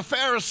about the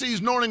Pharisees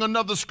knowing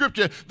another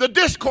scripture. The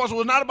discourse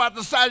was not about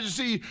the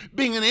Sadducees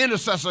being an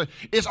intercessor.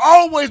 It's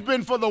always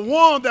been for the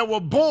one that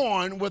were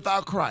born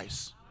without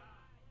Christ.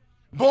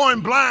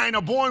 Born blind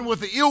or born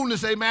with the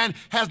illness, amen,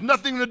 has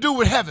nothing to do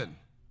with heaven.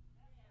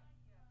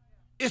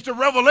 It's the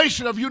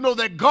revelation of you know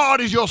that God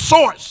is your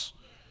source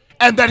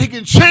and that he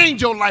can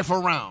change your life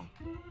around.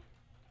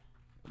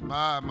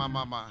 My.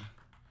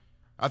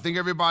 I think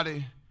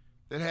everybody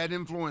that had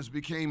influence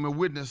became a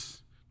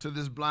witness to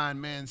this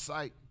blind man's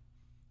sight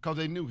because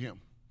they knew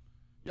him.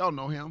 Y'all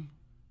know him.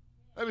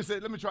 Let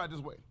me try it this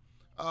way.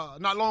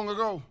 Not long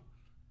ago,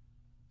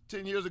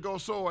 10 years ago or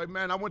so,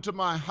 man, I went to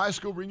my high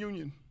school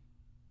reunion.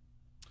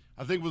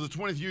 I think it was a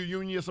 20th year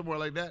union or somewhere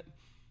like that.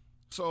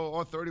 So,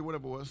 or 30,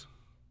 whatever it was.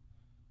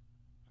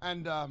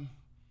 And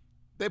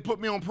they put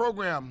me on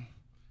program.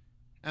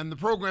 And the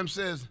program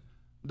says,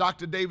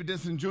 Dr. David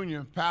Denson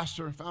Jr.,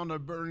 pastor, founder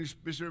of Bernice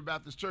Missionary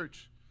Baptist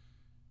Church.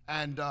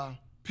 And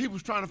people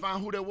was trying to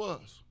find who that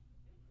was.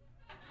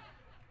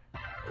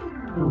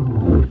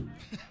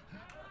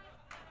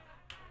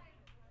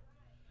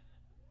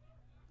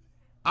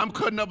 I'm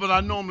cutting up as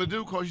I normally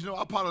do because, you know,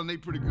 I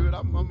pollinate pretty good.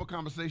 I'm a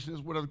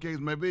conversationalist, whatever the case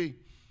may be.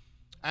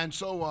 And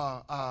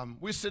so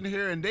we're sitting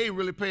here and they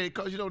really paid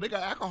because, you know, they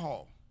got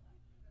alcohol.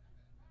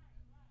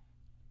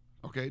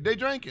 Okay, they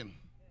drinking.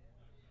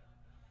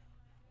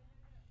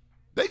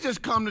 They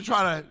just come to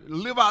try to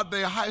live out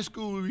their high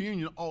school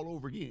reunion all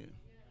over again.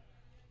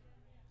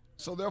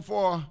 So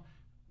therefore,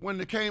 when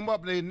they came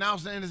up, they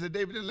announced their name and said,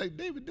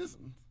 David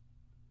Denson.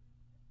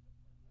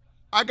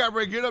 I got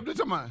ready to get up there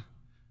to my,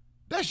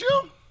 that's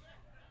you?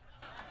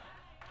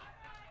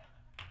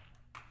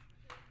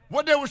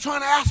 What they were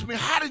trying to ask me,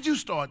 how did you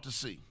start to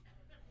see?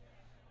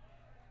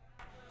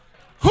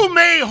 Who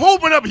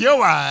opened up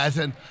your eyes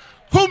and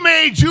who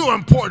made you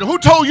important? Who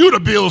told you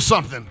to build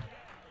something?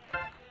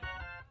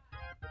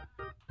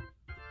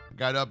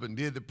 Got up and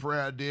did the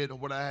prayer I did,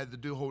 what I had to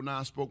do, whole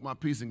nine, spoke my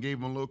piece and gave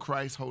them a little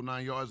Christ, whole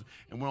 9 yards,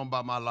 and went on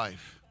about my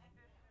life.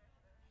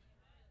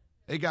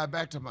 They got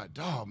back to my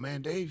dog,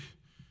 man, Dave,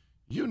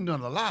 you done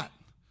a lot.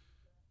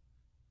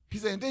 He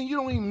said, then you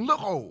don't even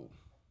look old.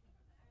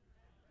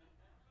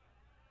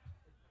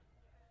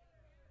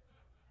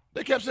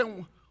 They kept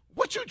saying,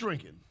 what you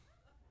drinking?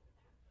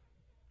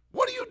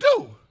 What do you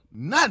do?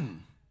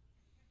 Nothing.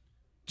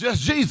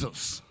 Just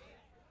Jesus.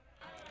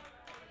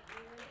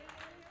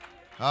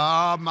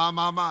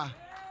 My.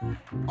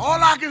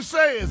 All I can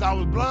say is I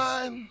was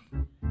blind.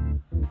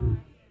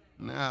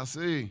 Now,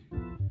 see,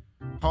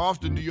 how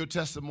often do your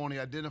testimony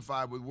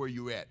identify with where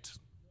you at?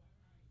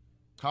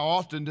 How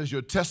often does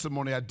your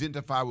testimony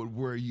identify with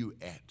where you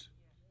at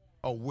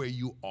or where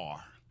you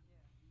are?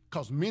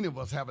 Because many of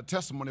us have a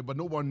testimony, but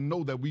no one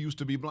knows that we used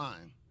to be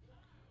blind.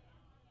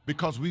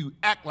 Because we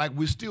act like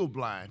we're still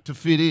blind to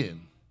fit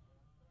in.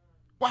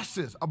 Watch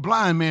this, a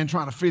blind man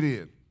trying to fit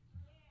in.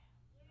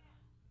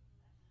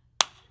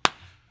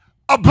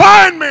 A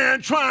blind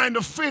man trying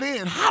to fit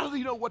in. How does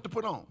he know what to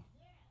put on?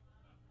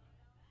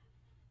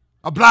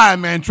 A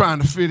blind man trying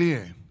to fit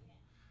in.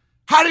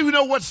 How do you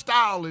know what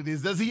style it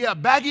is? Does he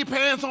have baggy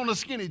pants on or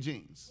skinny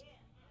jeans?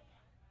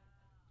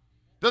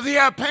 Does he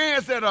have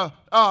pants that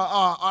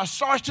are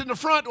starched in the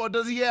front, or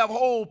does he have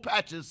whole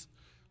patches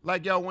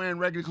like y'all wearing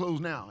regular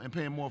clothes now and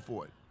paying more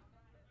for it?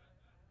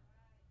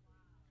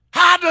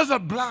 How does a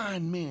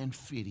blind man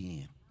fit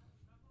in?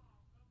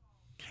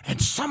 And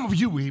some of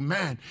you,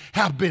 amen,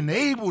 have been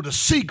able to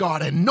see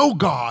God and know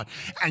God,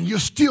 and you're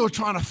still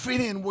trying to fit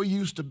in where you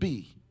used to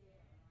be.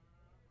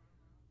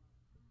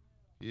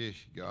 Yes,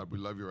 God, we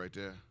love you right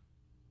there.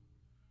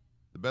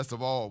 The best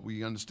of all,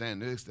 we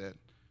understand this, that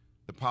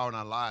the power in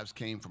our lives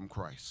came from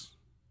Christ.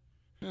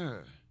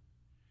 Here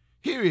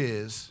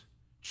is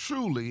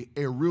truly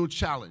a real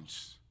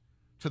challenge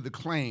to the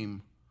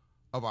claim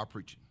of our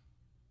preaching.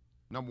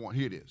 Number one,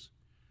 here it is.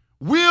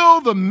 Will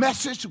the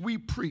message we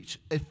preach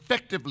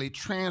effectively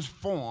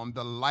transform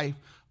the life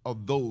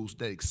of those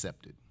that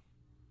accept it?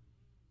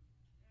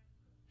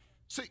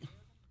 See,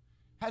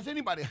 has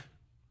anybody,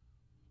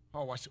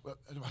 watch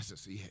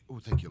this. Yeah. Oh,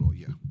 thank you, Lord,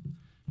 yeah.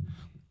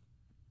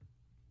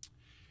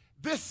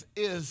 This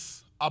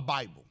is a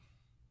Bible.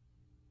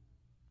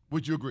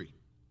 Would you agree?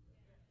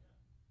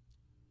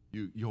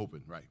 You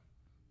hoping, right?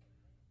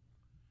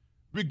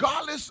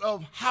 Regardless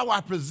of how I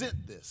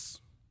present this,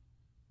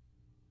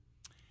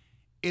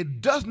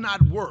 it does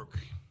not work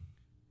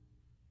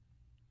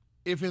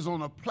if it's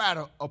on a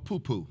platter of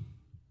poo-poo.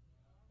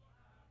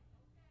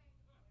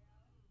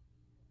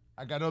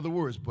 I got other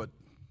words, but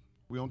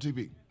we're on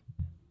TV.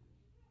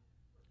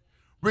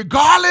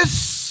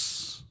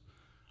 Regardless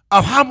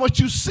of how much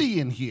you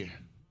see in here,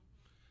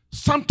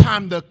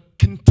 sometimes the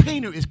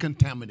container is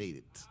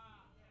contaminated.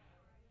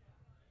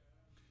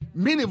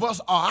 Many of us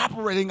are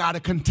operating out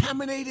of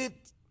contaminated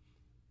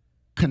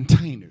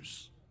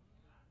containers.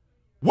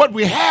 What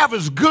we have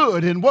is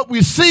good, and what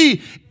we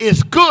see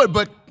is good,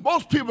 but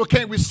most people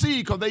can't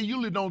receive because they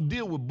usually don't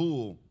deal with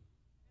bull.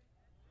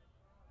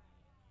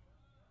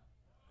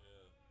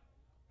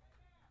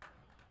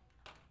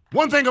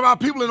 One thing about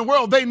people in the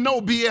world, they know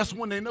BS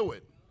when they know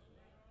it.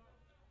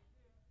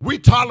 We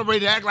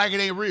tolerate it, act like it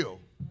ain't real.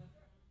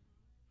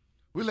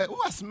 We're like,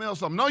 oh, I smell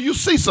something. No, you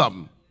see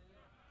something.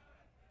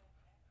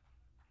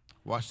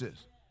 Watch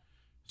this.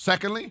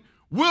 Secondly,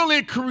 will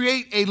it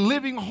create a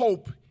living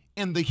hope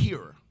in the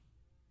hearer?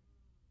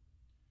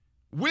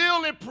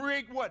 Will it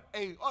create what?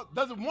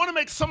 Does it want to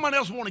make someone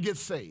else want to get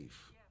saved?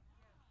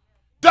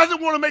 Does it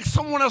want to make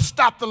someone else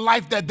stop the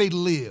life that they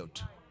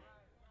lived?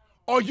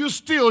 Or are you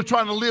still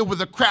trying to live with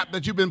the crap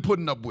that you've been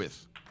putting up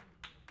with?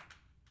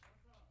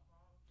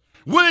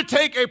 Will it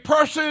take a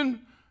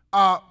person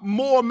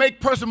make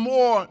person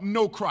more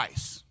know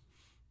Christ?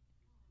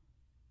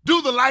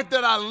 Do the life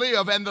that I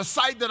live and the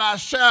sight that I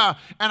share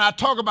and I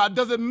talk about,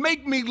 does it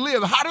make me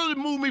live? How does it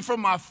move me from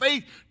my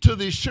faith to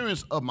the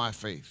assurance of my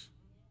faith?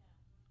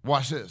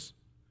 Watch this.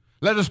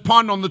 Let us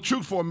ponder on the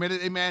truth for a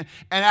minute, amen,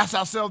 and ask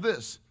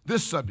ourselves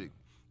this subject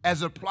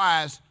as it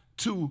applies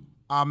to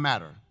our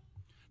matter.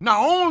 Not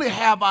only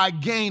have I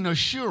gained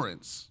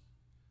assurance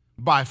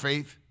by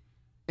faith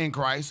in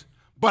Christ,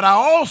 but I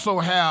also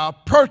have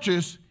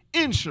purchased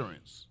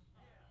insurance.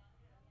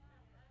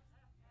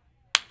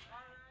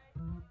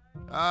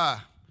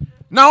 Not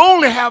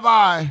only have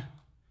I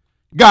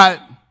got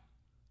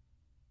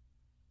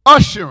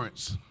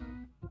assurance,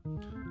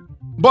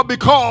 but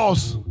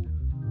because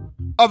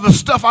of the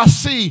stuff I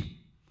see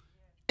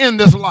in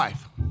this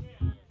life.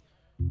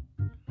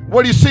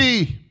 What do you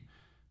see,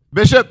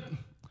 Bishop?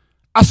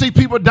 I see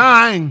people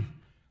dying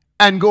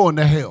and going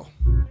to hell.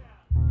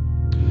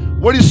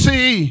 What do you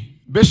see,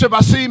 Bishop? I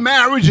see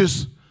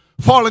marriages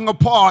falling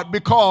apart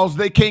because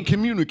they can't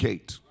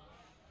communicate.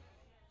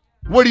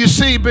 What do you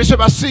see, Bishop?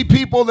 I see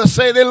people that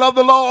say they love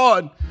the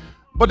Lord,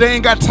 but they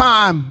ain't got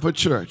time for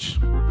church.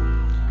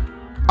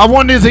 I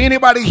wonder, is there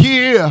anybody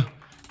here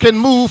can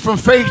move from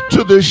faith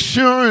to the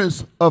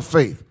assurance of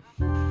faith?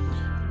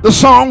 The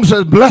song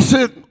says,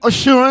 blessed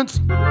assurance,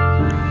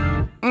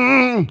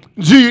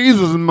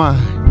 Jesus is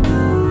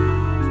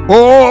mine.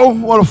 Oh,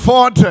 what a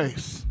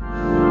foretaste.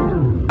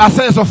 I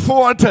say it's a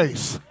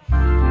foretaste.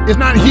 It's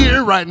not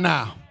here right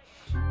now.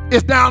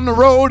 It's down the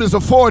road. It's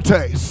a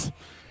foretaste.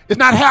 It's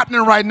not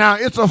happening right now.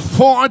 It's a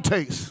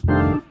foretaste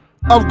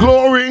of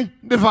glory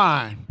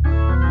divine.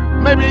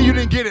 Maybe you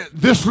didn't get it.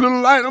 This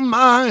little light of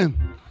mine,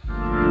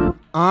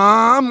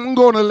 I'm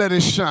going to let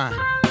it shine.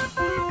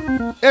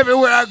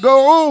 Everywhere I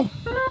go,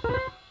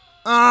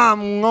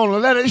 I'm going to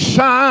let it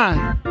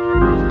shine.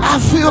 I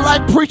feel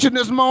like preaching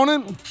this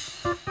morning.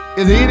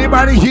 Is there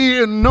anybody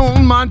here knows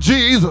my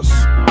Jesus? Is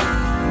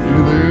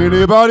there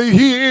anybody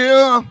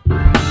here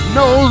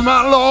knows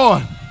my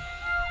Lord?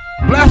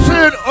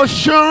 Blessed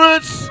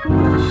assurance,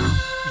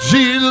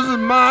 Jesus is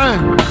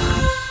mine.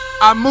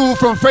 I move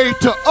from faith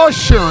to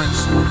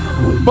assurance,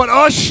 but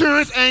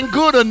assurance ain't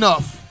good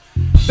enough.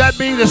 That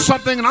means there's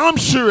something I'm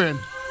sure in,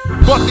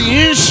 but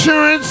the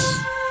insurance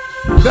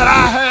that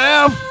I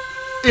have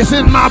is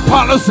in my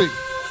policy.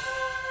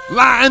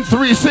 Line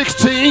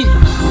 316,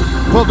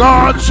 for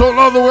God so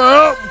loved the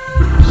world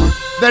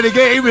that he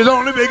gave his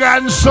only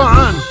begotten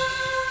Son,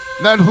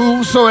 that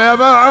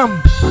whosoever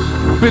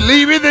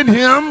believeth in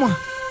him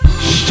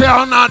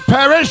shall not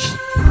perish,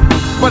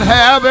 but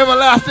have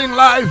everlasting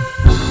life.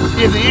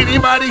 Is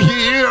anybody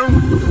here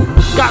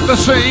got the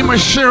same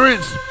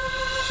assurance?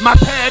 My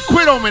pad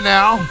quit on me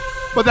now,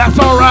 but that's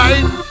all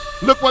right.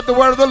 Look what the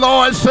word of the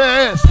Lord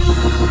says.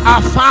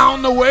 I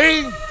found a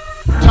way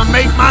to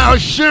make my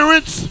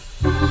assurance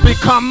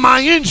become my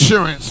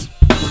insurance.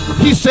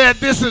 He said,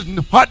 this is,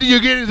 what do you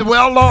get? He said,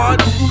 well, Lord,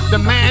 the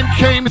man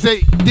came and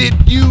said,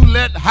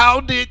 how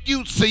did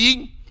you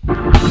see?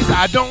 He said,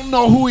 I don't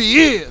know who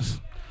he is.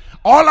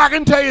 All I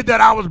can tell you is that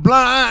I was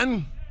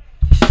blind,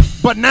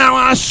 but now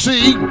I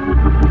see.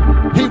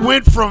 He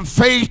went from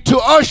faith to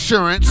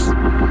assurance,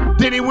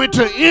 then he went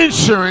to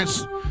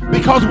insurance,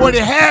 because what he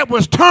had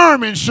was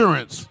term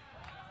insurance.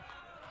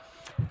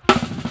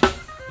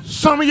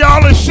 Some of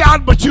y'all are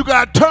shouting, but you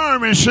got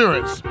term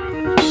insurance.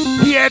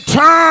 He had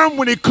term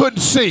when he couldn't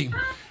see.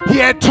 He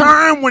had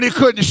term when he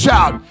couldn't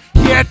shout.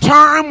 He had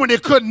term when he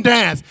couldn't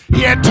dance.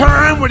 He had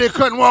term when he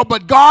couldn't walk.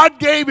 But God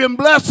gave him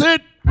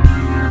blessed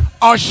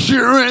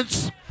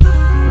assurance.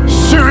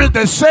 Assurance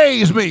that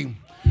saves me.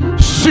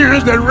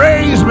 Assurance that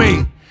raised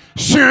me.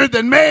 Assurance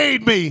that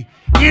made me.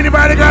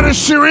 Anybody got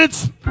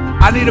assurance?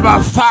 I need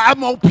about 5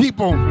 more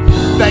people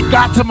that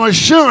got some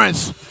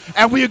assurance,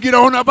 and we'll get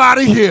on up out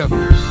of here.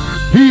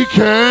 He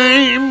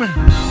came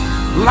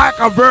like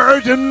a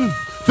virgin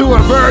through a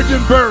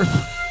virgin birth.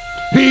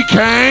 He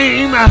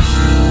came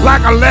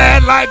like a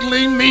lad like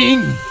me.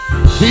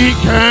 He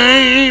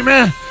came,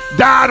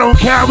 died on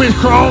Calvary's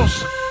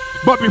cross.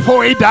 But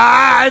before he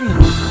died,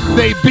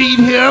 they beat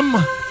him,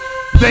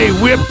 they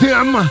whipped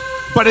him,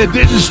 but it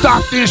didn't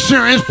stop the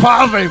insurance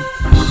policy.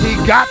 He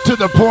got to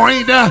the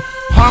point,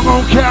 hung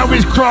on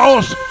Calvary's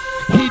cross.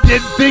 He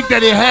didn't think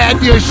that he had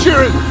the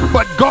assurance,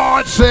 but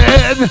God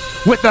said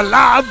with a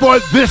loud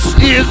voice, this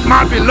is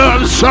my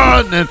beloved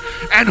son,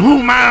 and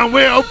whom I am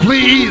well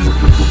pleased.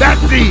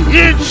 That's the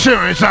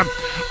insurance.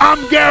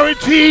 I'm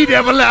guaranteed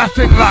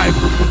everlasting life.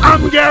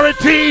 I'm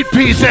guaranteed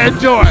peace and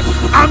joy.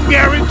 I'm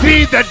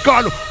guaranteed that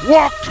God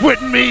walks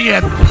with me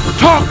and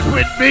talks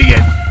with me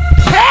and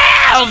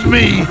tells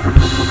me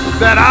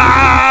that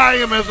I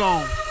am his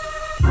own.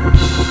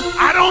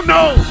 I don't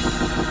know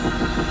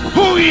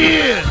who he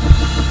is.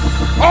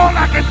 All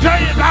I can tell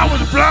you is I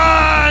was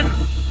blind,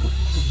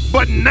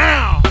 but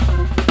now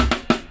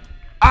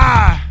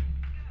I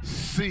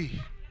see.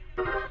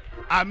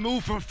 I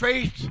moved from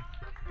faith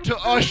to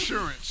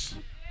assurance.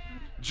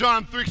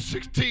 John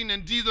 3:16,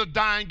 and Jesus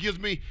dying gives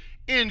me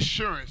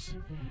insurance,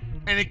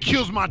 and it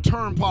kills my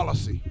term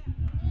policy.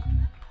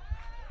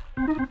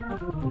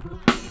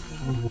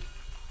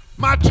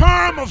 My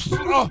term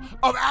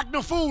of acting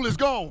a fool is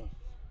gone.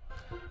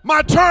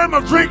 My term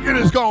of drinking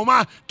is gone.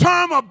 My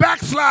term of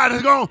backslide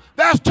is gone.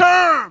 That's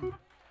term.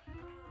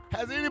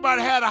 Has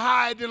anybody had a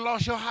high and then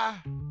lost your high?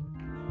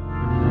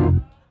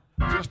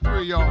 Just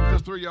 3 of y'all.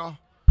 Just 3 of y'all.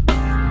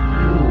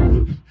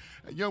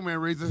 A young man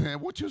raised his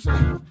hand. What you say?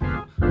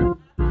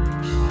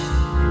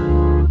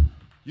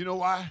 You know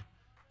why?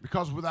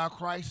 Because without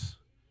Christ,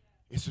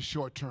 it's a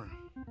short term.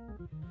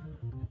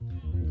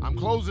 I'm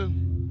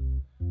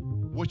closing.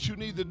 What you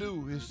need to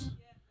do is,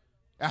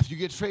 after you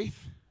get faith,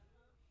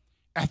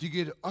 after you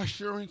get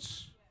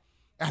assurance,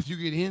 after you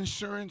get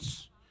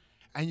insurance,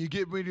 and you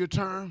get ready to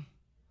turn,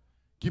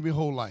 give me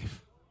whole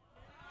life.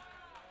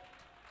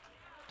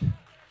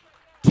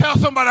 Tell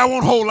somebody I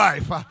want whole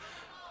life.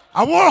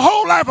 I want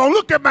whole life. I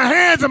look at my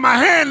hands and my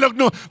hand look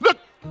new. Look,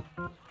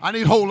 I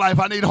need whole life.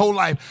 I need whole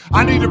life.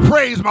 I need to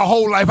praise my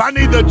whole life. I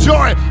need to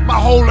joy my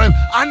whole life.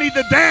 I need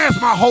to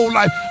dance my whole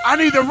life. I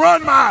need to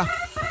run my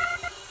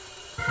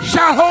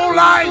shout whole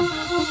life.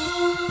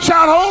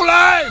 Shout whole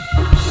life.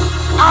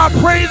 I'll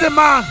praise him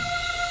my,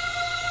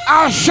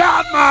 I'll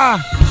shout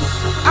my,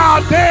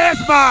 I'll dance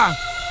my,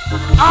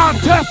 I'll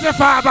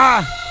testify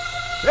my,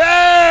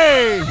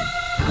 hey,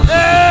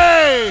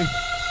 hey,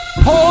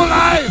 whole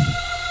life.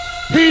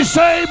 He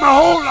saved my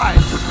whole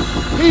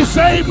life. He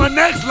saved my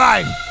next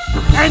life.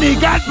 And he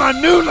got my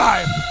new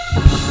life.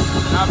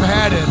 And I've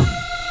had it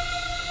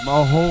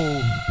my whole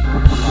life.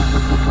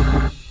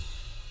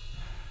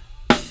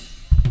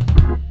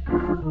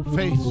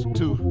 Faith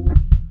to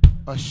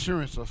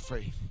assurance of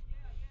faith.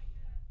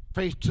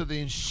 Faith to the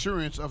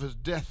insurance of his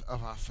death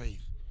of our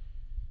faith.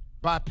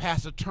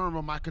 Bypass the term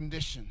of my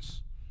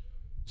conditions.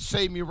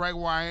 Saved me right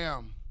where I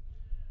am.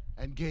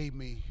 And gave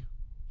me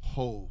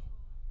whole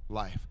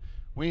life.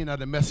 We ain't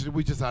out of message.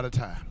 We just out of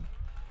time.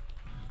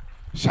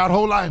 Shout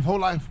whole life, whole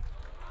life.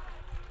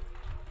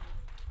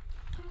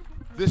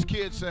 This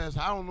kid says,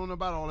 I don't know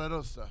about all that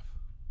other stuff.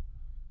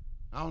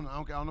 I don't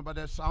know about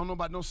that. I don't know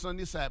about no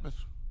Sunday Sabbath.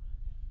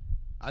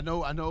 I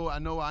know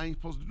I ain't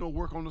supposed to do no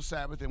work on the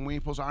Sabbath, and we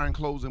ain't supposed to iron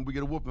clothes, and we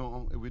get a whooping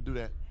on if we do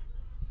that.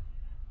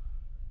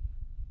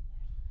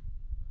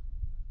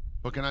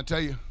 But can I tell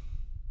you,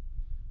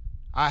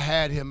 I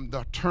had him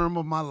the term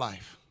of my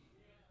life.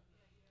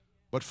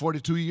 But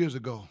 42 years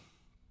ago,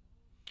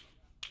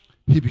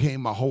 he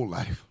became my whole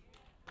life.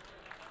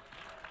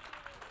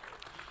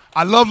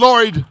 I love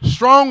Lori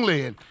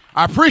strongly, and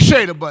I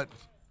appreciate her, but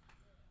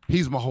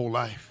he's my whole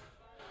life.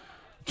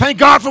 Thank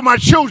God for my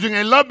children.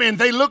 They love me, and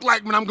they look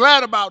like me, and I'm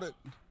glad about it.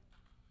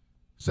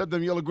 Except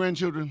them yellow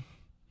grandchildren.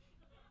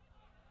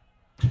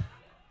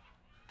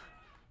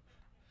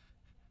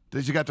 They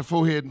just got the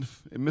forehead and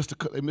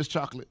they miss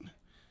chocolate.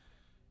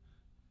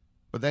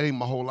 But that ain't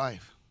my whole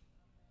life.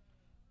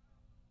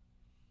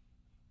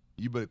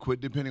 You better quit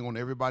depending on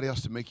everybody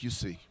else to make you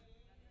see.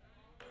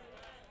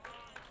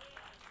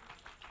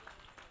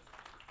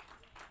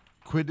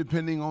 Quit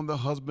depending on the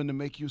husband to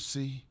make you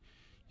see,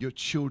 your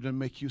children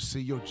make you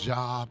see, your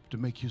job to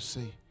make you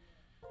see,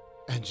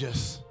 and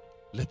just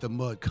let the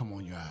mud come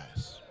on your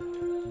eyes.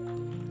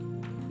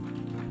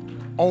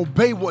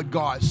 Obey what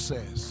God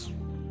says.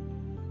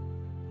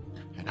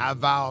 And I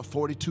vowed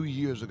 42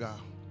 years ago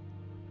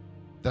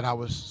that I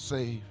was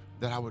saved,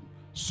 that I would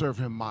serve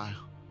him my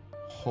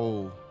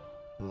whole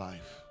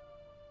life.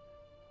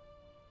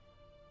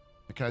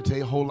 And can I tell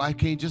you, whole life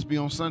can't just be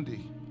on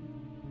Sunday.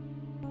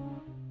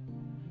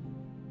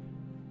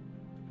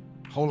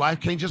 Whole life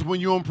can't just when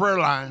you're on prayer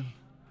line.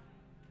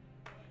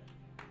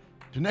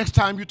 The next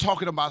time you're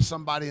talking about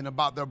somebody and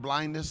about their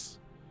blindness,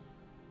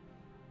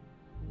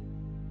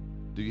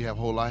 do you have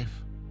whole life?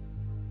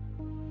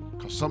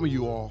 Because some of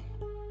you all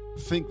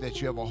think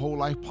that you have a whole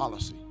life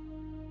policy,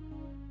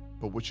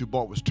 but what you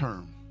bought was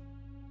term.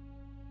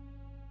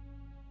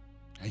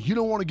 And you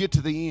don't want to get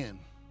to the end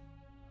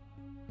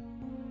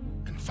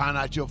and find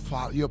out your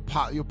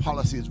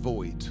policy is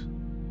void.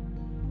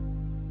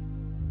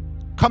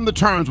 Come to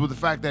terms with the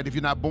fact that if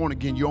you're not born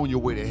again, you're on your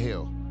way to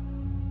hell.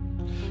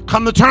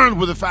 Come to terms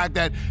with the fact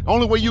that the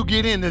only way you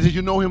get in is if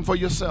you know him for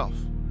yourself.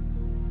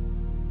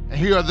 And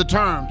here are the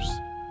terms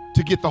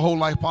to get the whole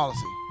life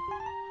policy.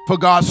 For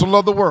God so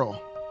loved the world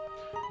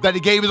that he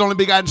gave his only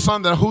begotten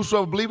Son, that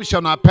whosoever believeth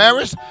shall not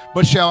perish,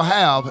 but shall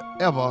have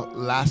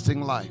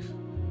everlasting life.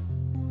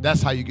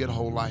 That's how you get a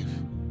whole life.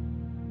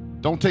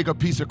 Don't take a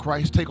piece of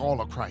Christ, take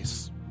all of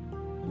Christ.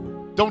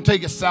 Don't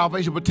take his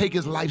salvation, but take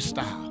his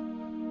lifestyle.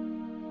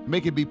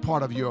 Make it be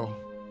part of your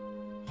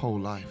whole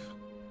life.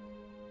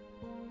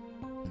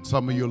 And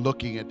some of you are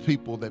looking at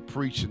people that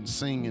preach and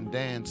sing and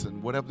dance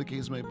and whatever the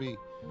case may be.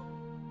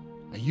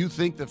 And you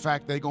think the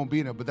fact they're going to be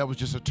in it, but that was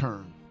just a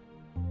term.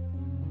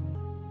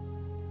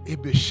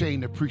 It'd be a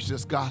shame to preach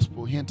this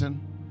gospel,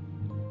 Hinton,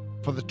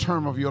 for the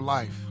term of your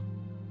life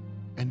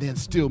and then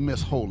still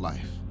miss whole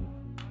life.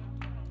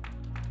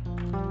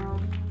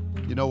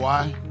 You know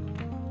why?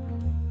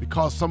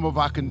 Because some of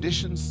our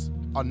conditions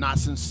are not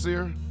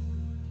sincere.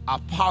 Our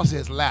policy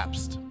has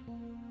lapsed.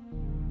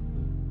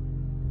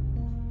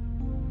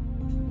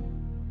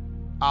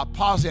 Our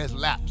policy has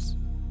lapsed.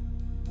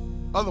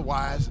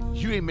 Otherwise,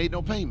 you ain't made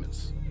no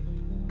payments.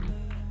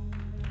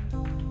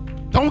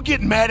 Don't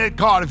get mad at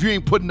God if you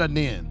ain't putting nothing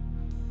in.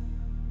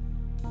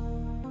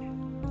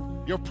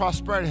 Your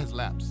prosperity has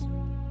lapsed.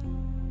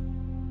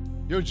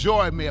 Your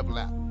joy may have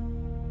lapsed.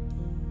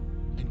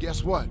 And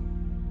guess what?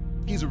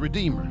 He's a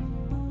redeemer.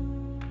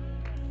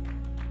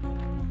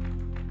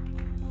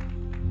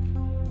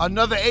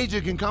 Another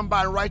agent can come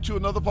by and write you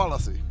another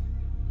policy.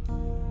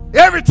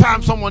 Every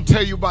time someone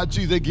tell you about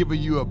Jesus, they're giving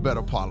you a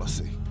better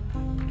policy.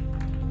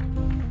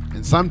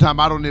 And sometimes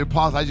I don't need a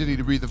policy, I just need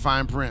to read the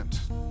fine print.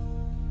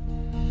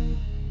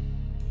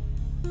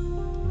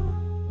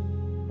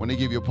 When they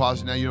give you a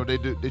policy, now you know what they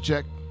do? They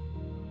check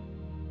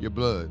your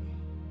blood.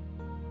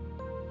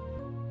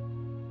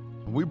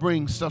 When we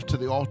bring stuff to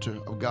the altar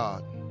of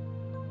God,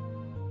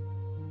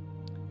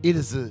 it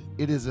is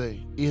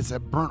a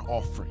burnt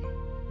offering.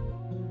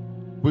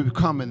 We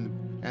come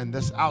and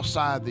that's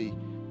outside the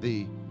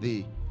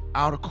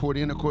outer court,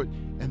 inner court,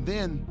 and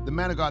then the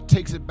man of God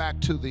takes it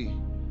back to the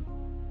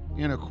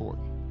inner court.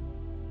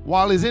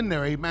 While he's in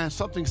there, amen,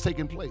 something's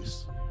taking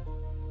place.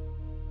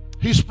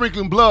 He's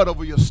sprinkling blood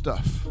over your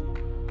stuff.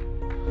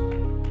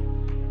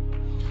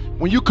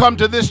 When you come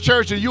to this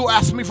church and you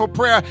ask me for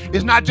prayer,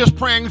 it's not just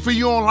praying for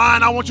you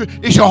online. I want you,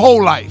 it's your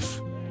whole life.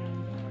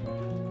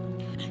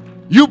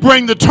 You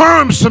bring the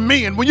terms to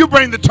me, and when you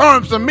bring the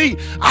terms to me,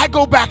 I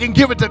go back and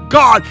give it to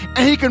God,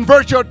 and he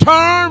converts your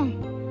term.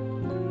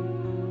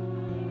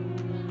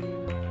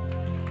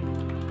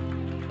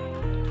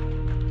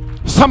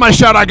 Somebody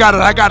shout, I got it,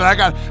 I got it, I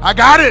got it, I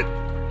got it.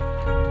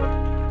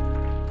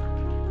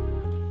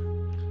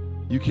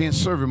 You can't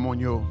serve him on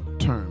your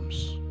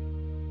terms.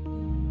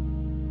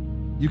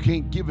 You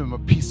can't give him a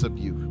piece of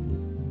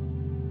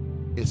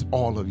you. It's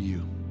all of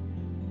you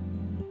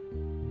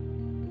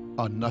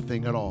or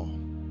nothing at all.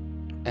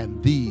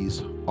 And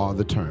these are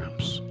the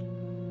terms.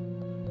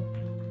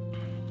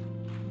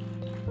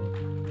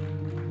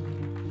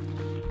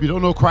 If you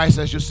don't know Christ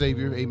as your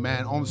Savior,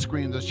 amen, on the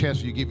screen there's a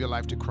chance for you to give your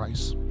life to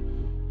Christ.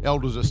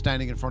 Elders are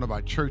standing in front of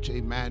our church,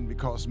 amen,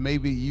 because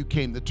maybe you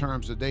came to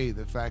terms today,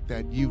 the fact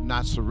that you've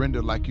not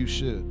surrendered like you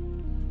should.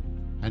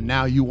 And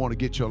now you want to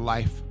get your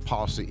life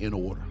policy in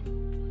order.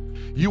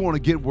 You want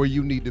to get where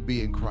you need to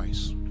be in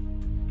Christ.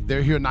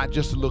 They're here not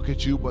just to look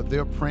at you, but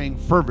they're praying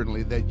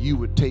fervently that you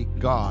would take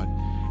God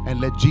and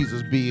let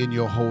Jesus be in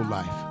your whole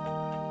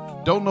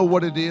life. Don't know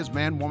what it is,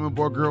 man, woman,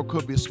 boy, girl,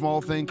 could be a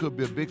small thing, could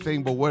be a big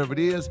thing, but whatever it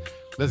is,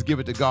 let's give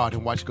it to God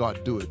and watch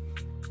God do it.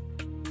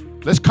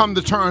 Let's come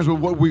to terms with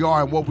what we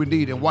are and what we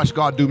need and watch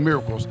God do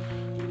miracles.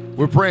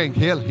 We're praying.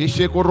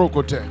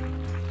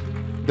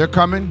 They're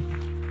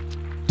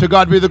coming. To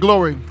God be the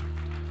glory.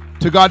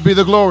 To God be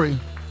the glory.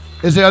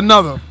 Is there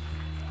another?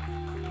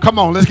 Come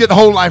on, let's get the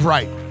whole life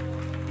right.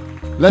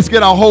 Let's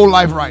get our whole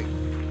life right.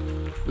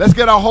 Let's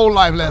get our whole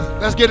life.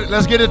 Let's get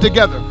it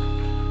together.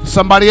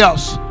 Somebody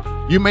else.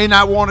 You may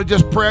not want to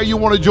just pray. You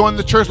want to join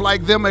the church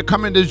like them and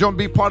come in to join,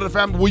 be part of the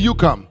family. Will you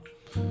come?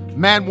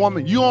 Man,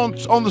 woman, you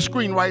on the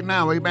screen right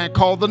now. Amen.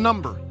 Call the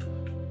number.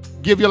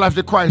 Give your life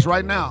to Christ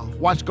right now.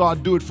 Watch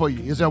God do it for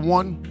you. Is there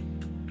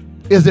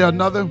one? Is there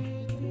another?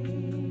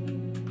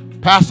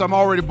 Pastor, I'm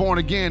already born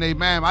again.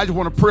 Amen. I just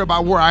want to pray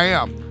about where I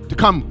am. To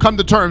come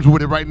to terms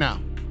with it right now.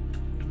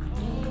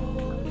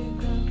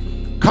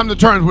 Come to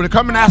terms with it.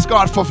 Come and ask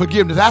God for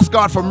forgiveness. Ask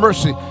God for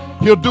mercy.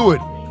 He'll do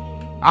it.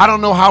 I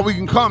don't know how we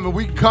can come, and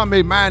we can come,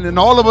 amen. And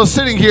all of us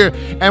sitting here,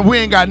 and we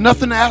ain't got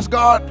nothing to ask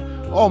God.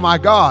 Oh my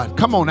God.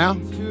 Come on now.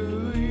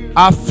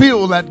 I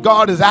feel that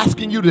God is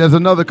asking you. There's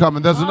another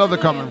coming. There's another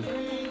coming.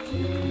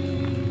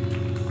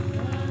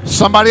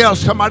 Somebody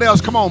else. Come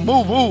on.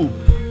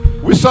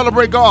 Move. We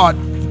celebrate God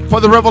for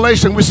the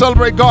revelation. We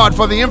celebrate God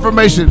for the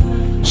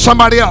information.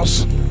 Somebody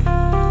else.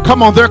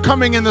 Come on. They're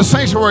coming in the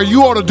sanctuary.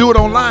 You ought to do it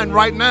online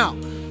right now.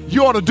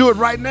 You ought to do it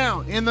right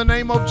now. In the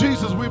name of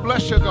Jesus, we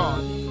bless you,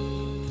 God.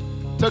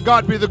 To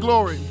God be the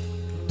glory.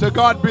 To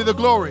God be the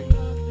glory.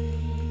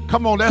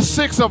 Come on, that's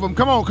 6 of them.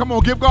 Come on,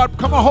 give God,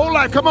 come on, whole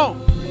life, come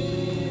on.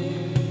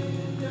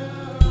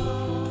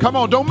 Come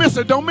on, don't miss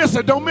it.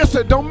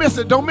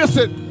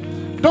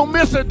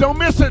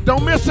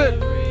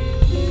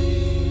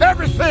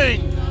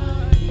 Everything.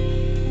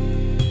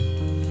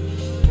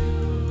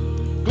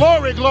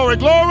 Glory.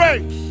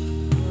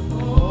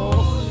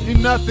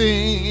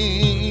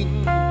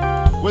 Nothing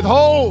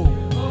withhold.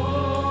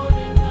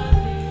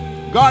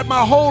 God,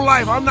 my whole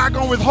life, I'm not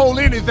going to withhold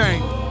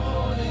anything.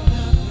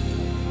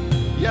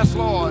 Yes,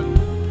 Lord.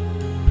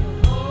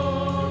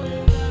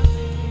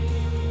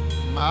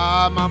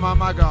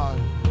 My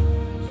God.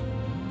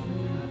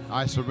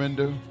 I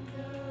surrender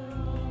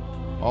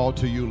all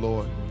to you,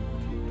 Lord.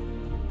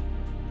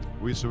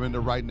 We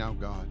surrender right now,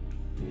 God.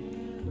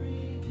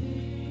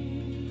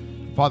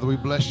 Father, we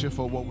bless you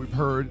for what we've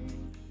heard,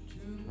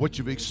 what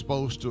you've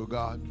exposed to,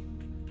 God.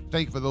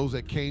 Thank you for those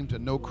that came to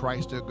know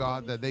Christ, dear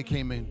God, that they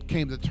came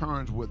to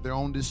terms with their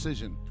own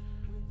decision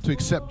to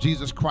accept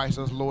Jesus Christ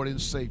as Lord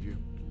and Savior.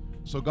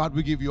 So, God,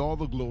 we give you all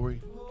the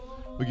glory.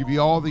 We give you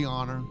all the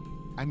honor.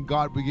 And,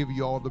 God, we give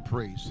you all the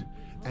praise.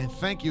 And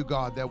thank you,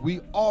 God, that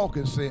we all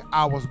can say,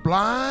 I was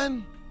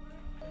blind,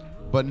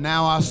 but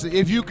now I see.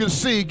 If you can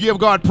see, give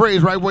God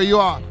praise right where you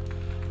are.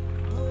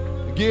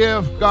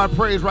 Give God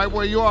praise right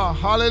where you are.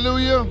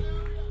 Hallelujah.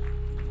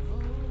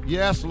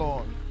 Yes,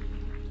 Lord.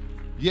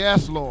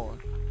 Yes, Lord.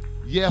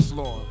 Yes,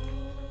 Lord.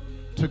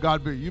 To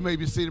God be. You may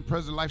be seated,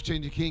 President,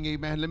 Life-Changing King.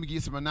 Amen. Let me give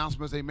you some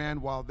announcements.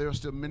 Amen. While they're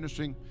still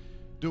ministering,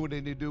 doing what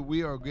they need to do,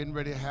 we are getting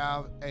ready to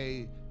have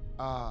a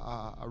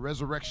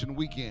resurrection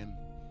weekend.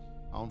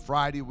 On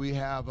Friday, we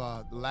have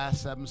the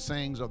last 7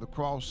 sayings of the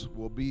cross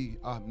will be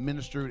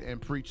ministered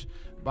and preached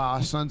by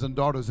our sons and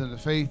daughters in the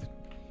faith.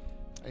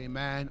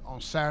 Amen.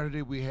 On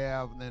Saturday, we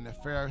have an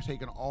affair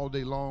taken all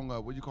day long.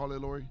 What do you call it,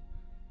 Lori?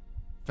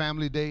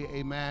 Family Day.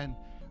 Amen.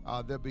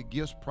 There'll be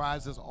gifts,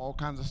 prizes, all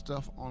kinds of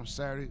stuff on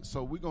Saturday.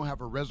 So we're going to have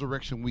a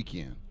resurrection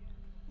weekend.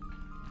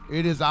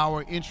 It is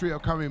our entry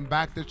of coming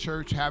back to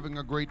church, having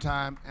a great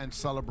time, and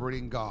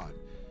celebrating God.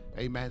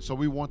 Amen. So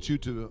we want you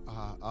to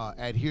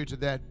adhere to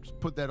that.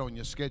 Put that on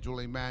your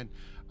schedule. Amen.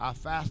 Our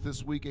fast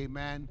this week,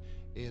 amen,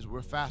 is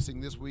we're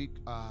fasting this week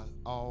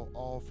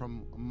all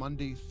from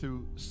Monday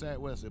through Saturday.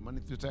 What is it?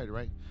 Monday through Saturday,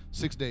 right?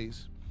 6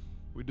 days.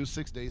 We do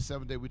 6 days.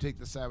 7 days, we take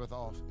the Sabbath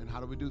off. And how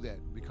do we do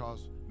that?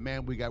 Because,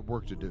 man, we got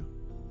work to do.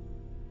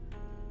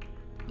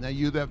 Now,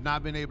 you that have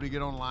not been able to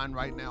get online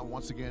right now,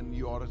 once again,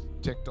 you ought to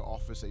check the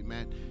office.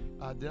 Amen.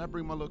 Did I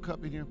bring my little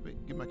cup in here?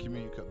 Give my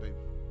communion cup, baby.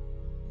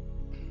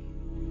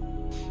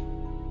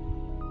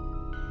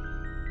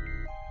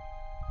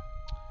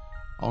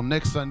 On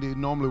next Sunday,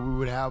 normally we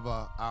would have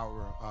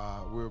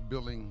we're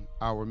building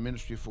our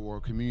ministry for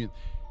communion,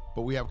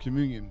 but we have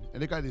communion.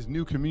 And they got these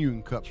new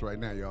communion cups right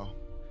now, y'all.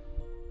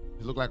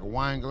 They look like a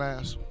wine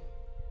glass.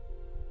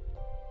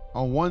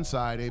 On one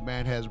side,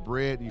 amen, has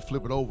bread, and you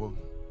flip it over.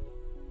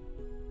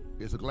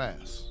 It's a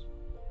glass.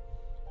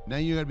 Now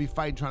you got to be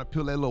fighting trying to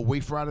peel that little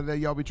wafer out of there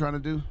y'all be trying to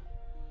do.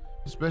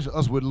 Especially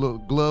us with little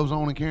gloves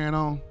on and carrying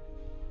on.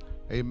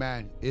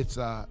 Amen. It's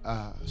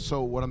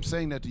so what I'm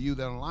saying that to you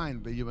that online,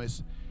 but you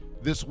must,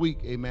 this week,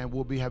 amen,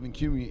 we'll be having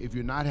communion. If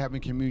you're not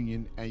having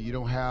communion and you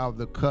don't have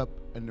the cup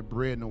and the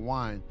bread and the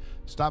wine,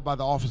 stop by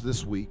the office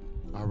this week,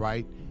 all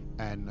right?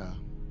 And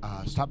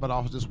stop by the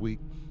office this week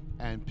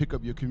and pick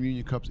up your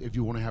communion cups if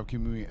you want to have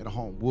communion at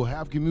home. We'll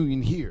have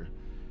communion here,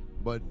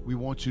 but we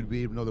want you to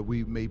be able to know that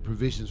we've made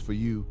provisions for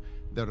you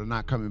that are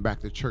not coming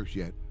back to church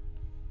yet.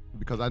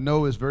 Because I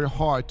know it's very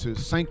hard to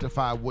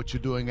sanctify what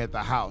you're doing at the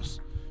house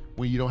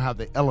when you don't have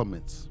the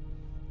elements.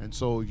 And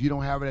so if you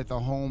don't have it at the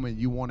home and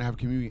you want to have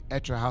communion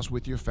at your house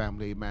with your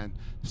family, amen,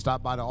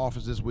 stop by the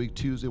office this week,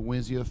 Tuesday,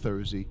 Wednesday, or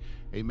Thursday,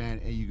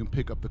 amen, and you can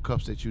pick up the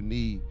cups that you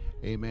need,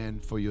 amen,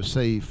 for your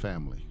saved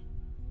family.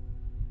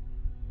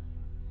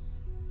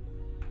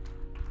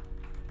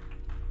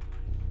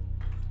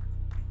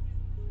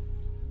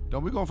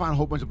 Don't we gonna find a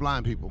whole bunch of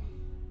blind people?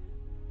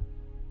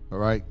 All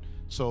right.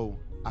 So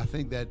I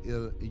think that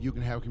you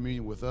can have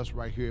communion with us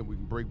right here, and we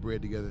can break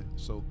bread together.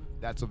 So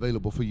that's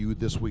available for you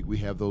this week. We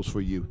have those for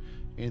you.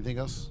 Anything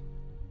else?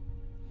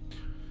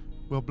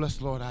 Well, bless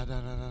the Lord.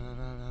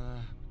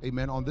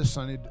 Amen. On this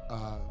Sunday,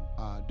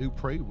 do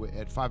pray.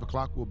 At 5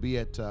 o'clock, we'll be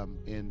at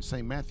in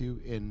St.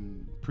 Matthew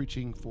in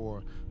preaching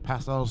for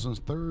Pastor Allison's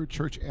 3rd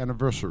church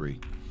anniversary.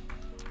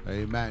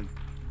 Amen.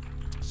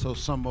 So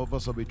some of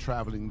us will be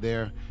traveling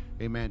there,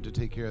 amen, to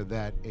take care of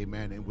that,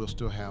 amen, and we'll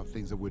still have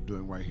things that we're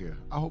doing right here.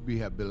 I hope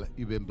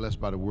you've been blessed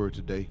by the word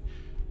today.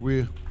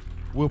 We'll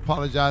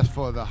apologize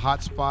for the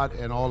hot spot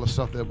and all the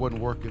stuff that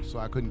wasn't working, so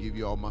I couldn't give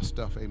you all my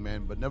stuff,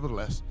 amen, but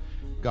nevertheless,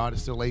 God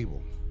is still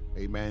able,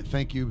 amen.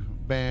 Thank you,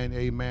 band,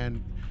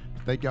 amen.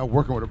 Thank y'all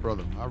working with a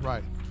brother. All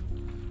right,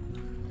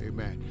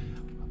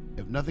 amen.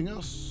 If nothing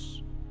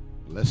else,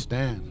 let's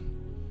stand.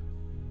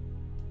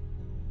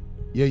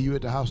 Yeah, you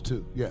at the house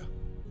too. Yeah,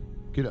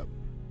 get up.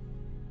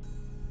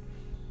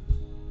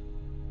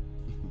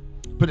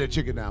 Put that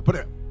chicken down. Put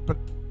it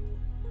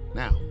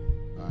now.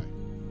 All right.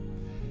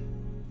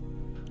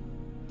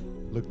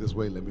 Look this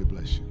way. Let me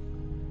bless you.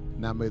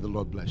 Now may the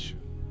Lord bless you.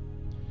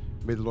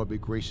 May the Lord be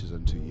gracious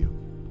unto you.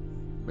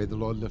 May the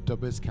Lord lift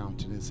up his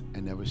countenance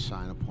and never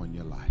shine upon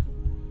your life.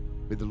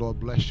 May the Lord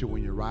bless you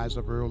when you rise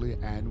up early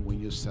and when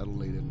you settle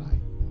late at night.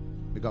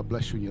 May God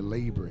bless you in your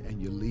labor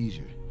and your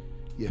leisure,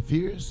 your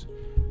fears,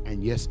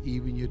 and yes,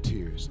 even your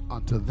tears,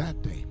 until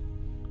that day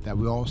that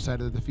we all sat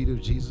at the feet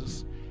of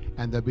Jesus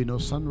and there be no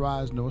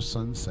sunrise nor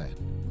sunset.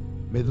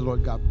 May the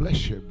Lord God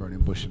bless you, Burning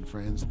Bush and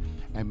friends,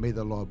 and may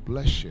the Lord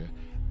bless you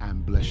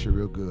and bless you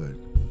real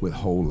good with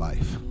whole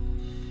life.